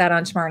going to put that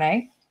on tomorrow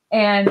night.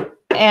 And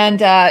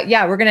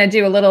yeah, we're going to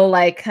do a little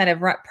kind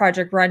of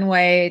Project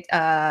Runway /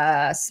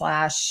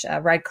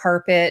 red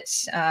carpet.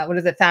 What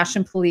is it?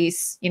 Fashion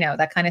police,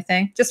 that kind of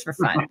thing, just for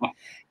fun.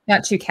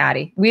 Not too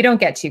catty. We don't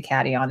get too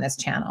catty on this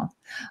channel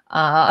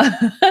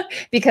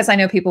because I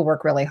know people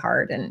work really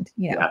hard and,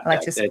 I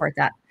like to support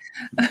that.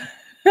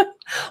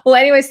 Well,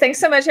 anyways, thanks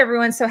so much,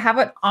 everyone. So have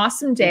an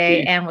awesome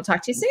day and we'll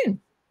talk to you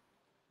soon.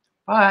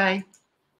 Bye.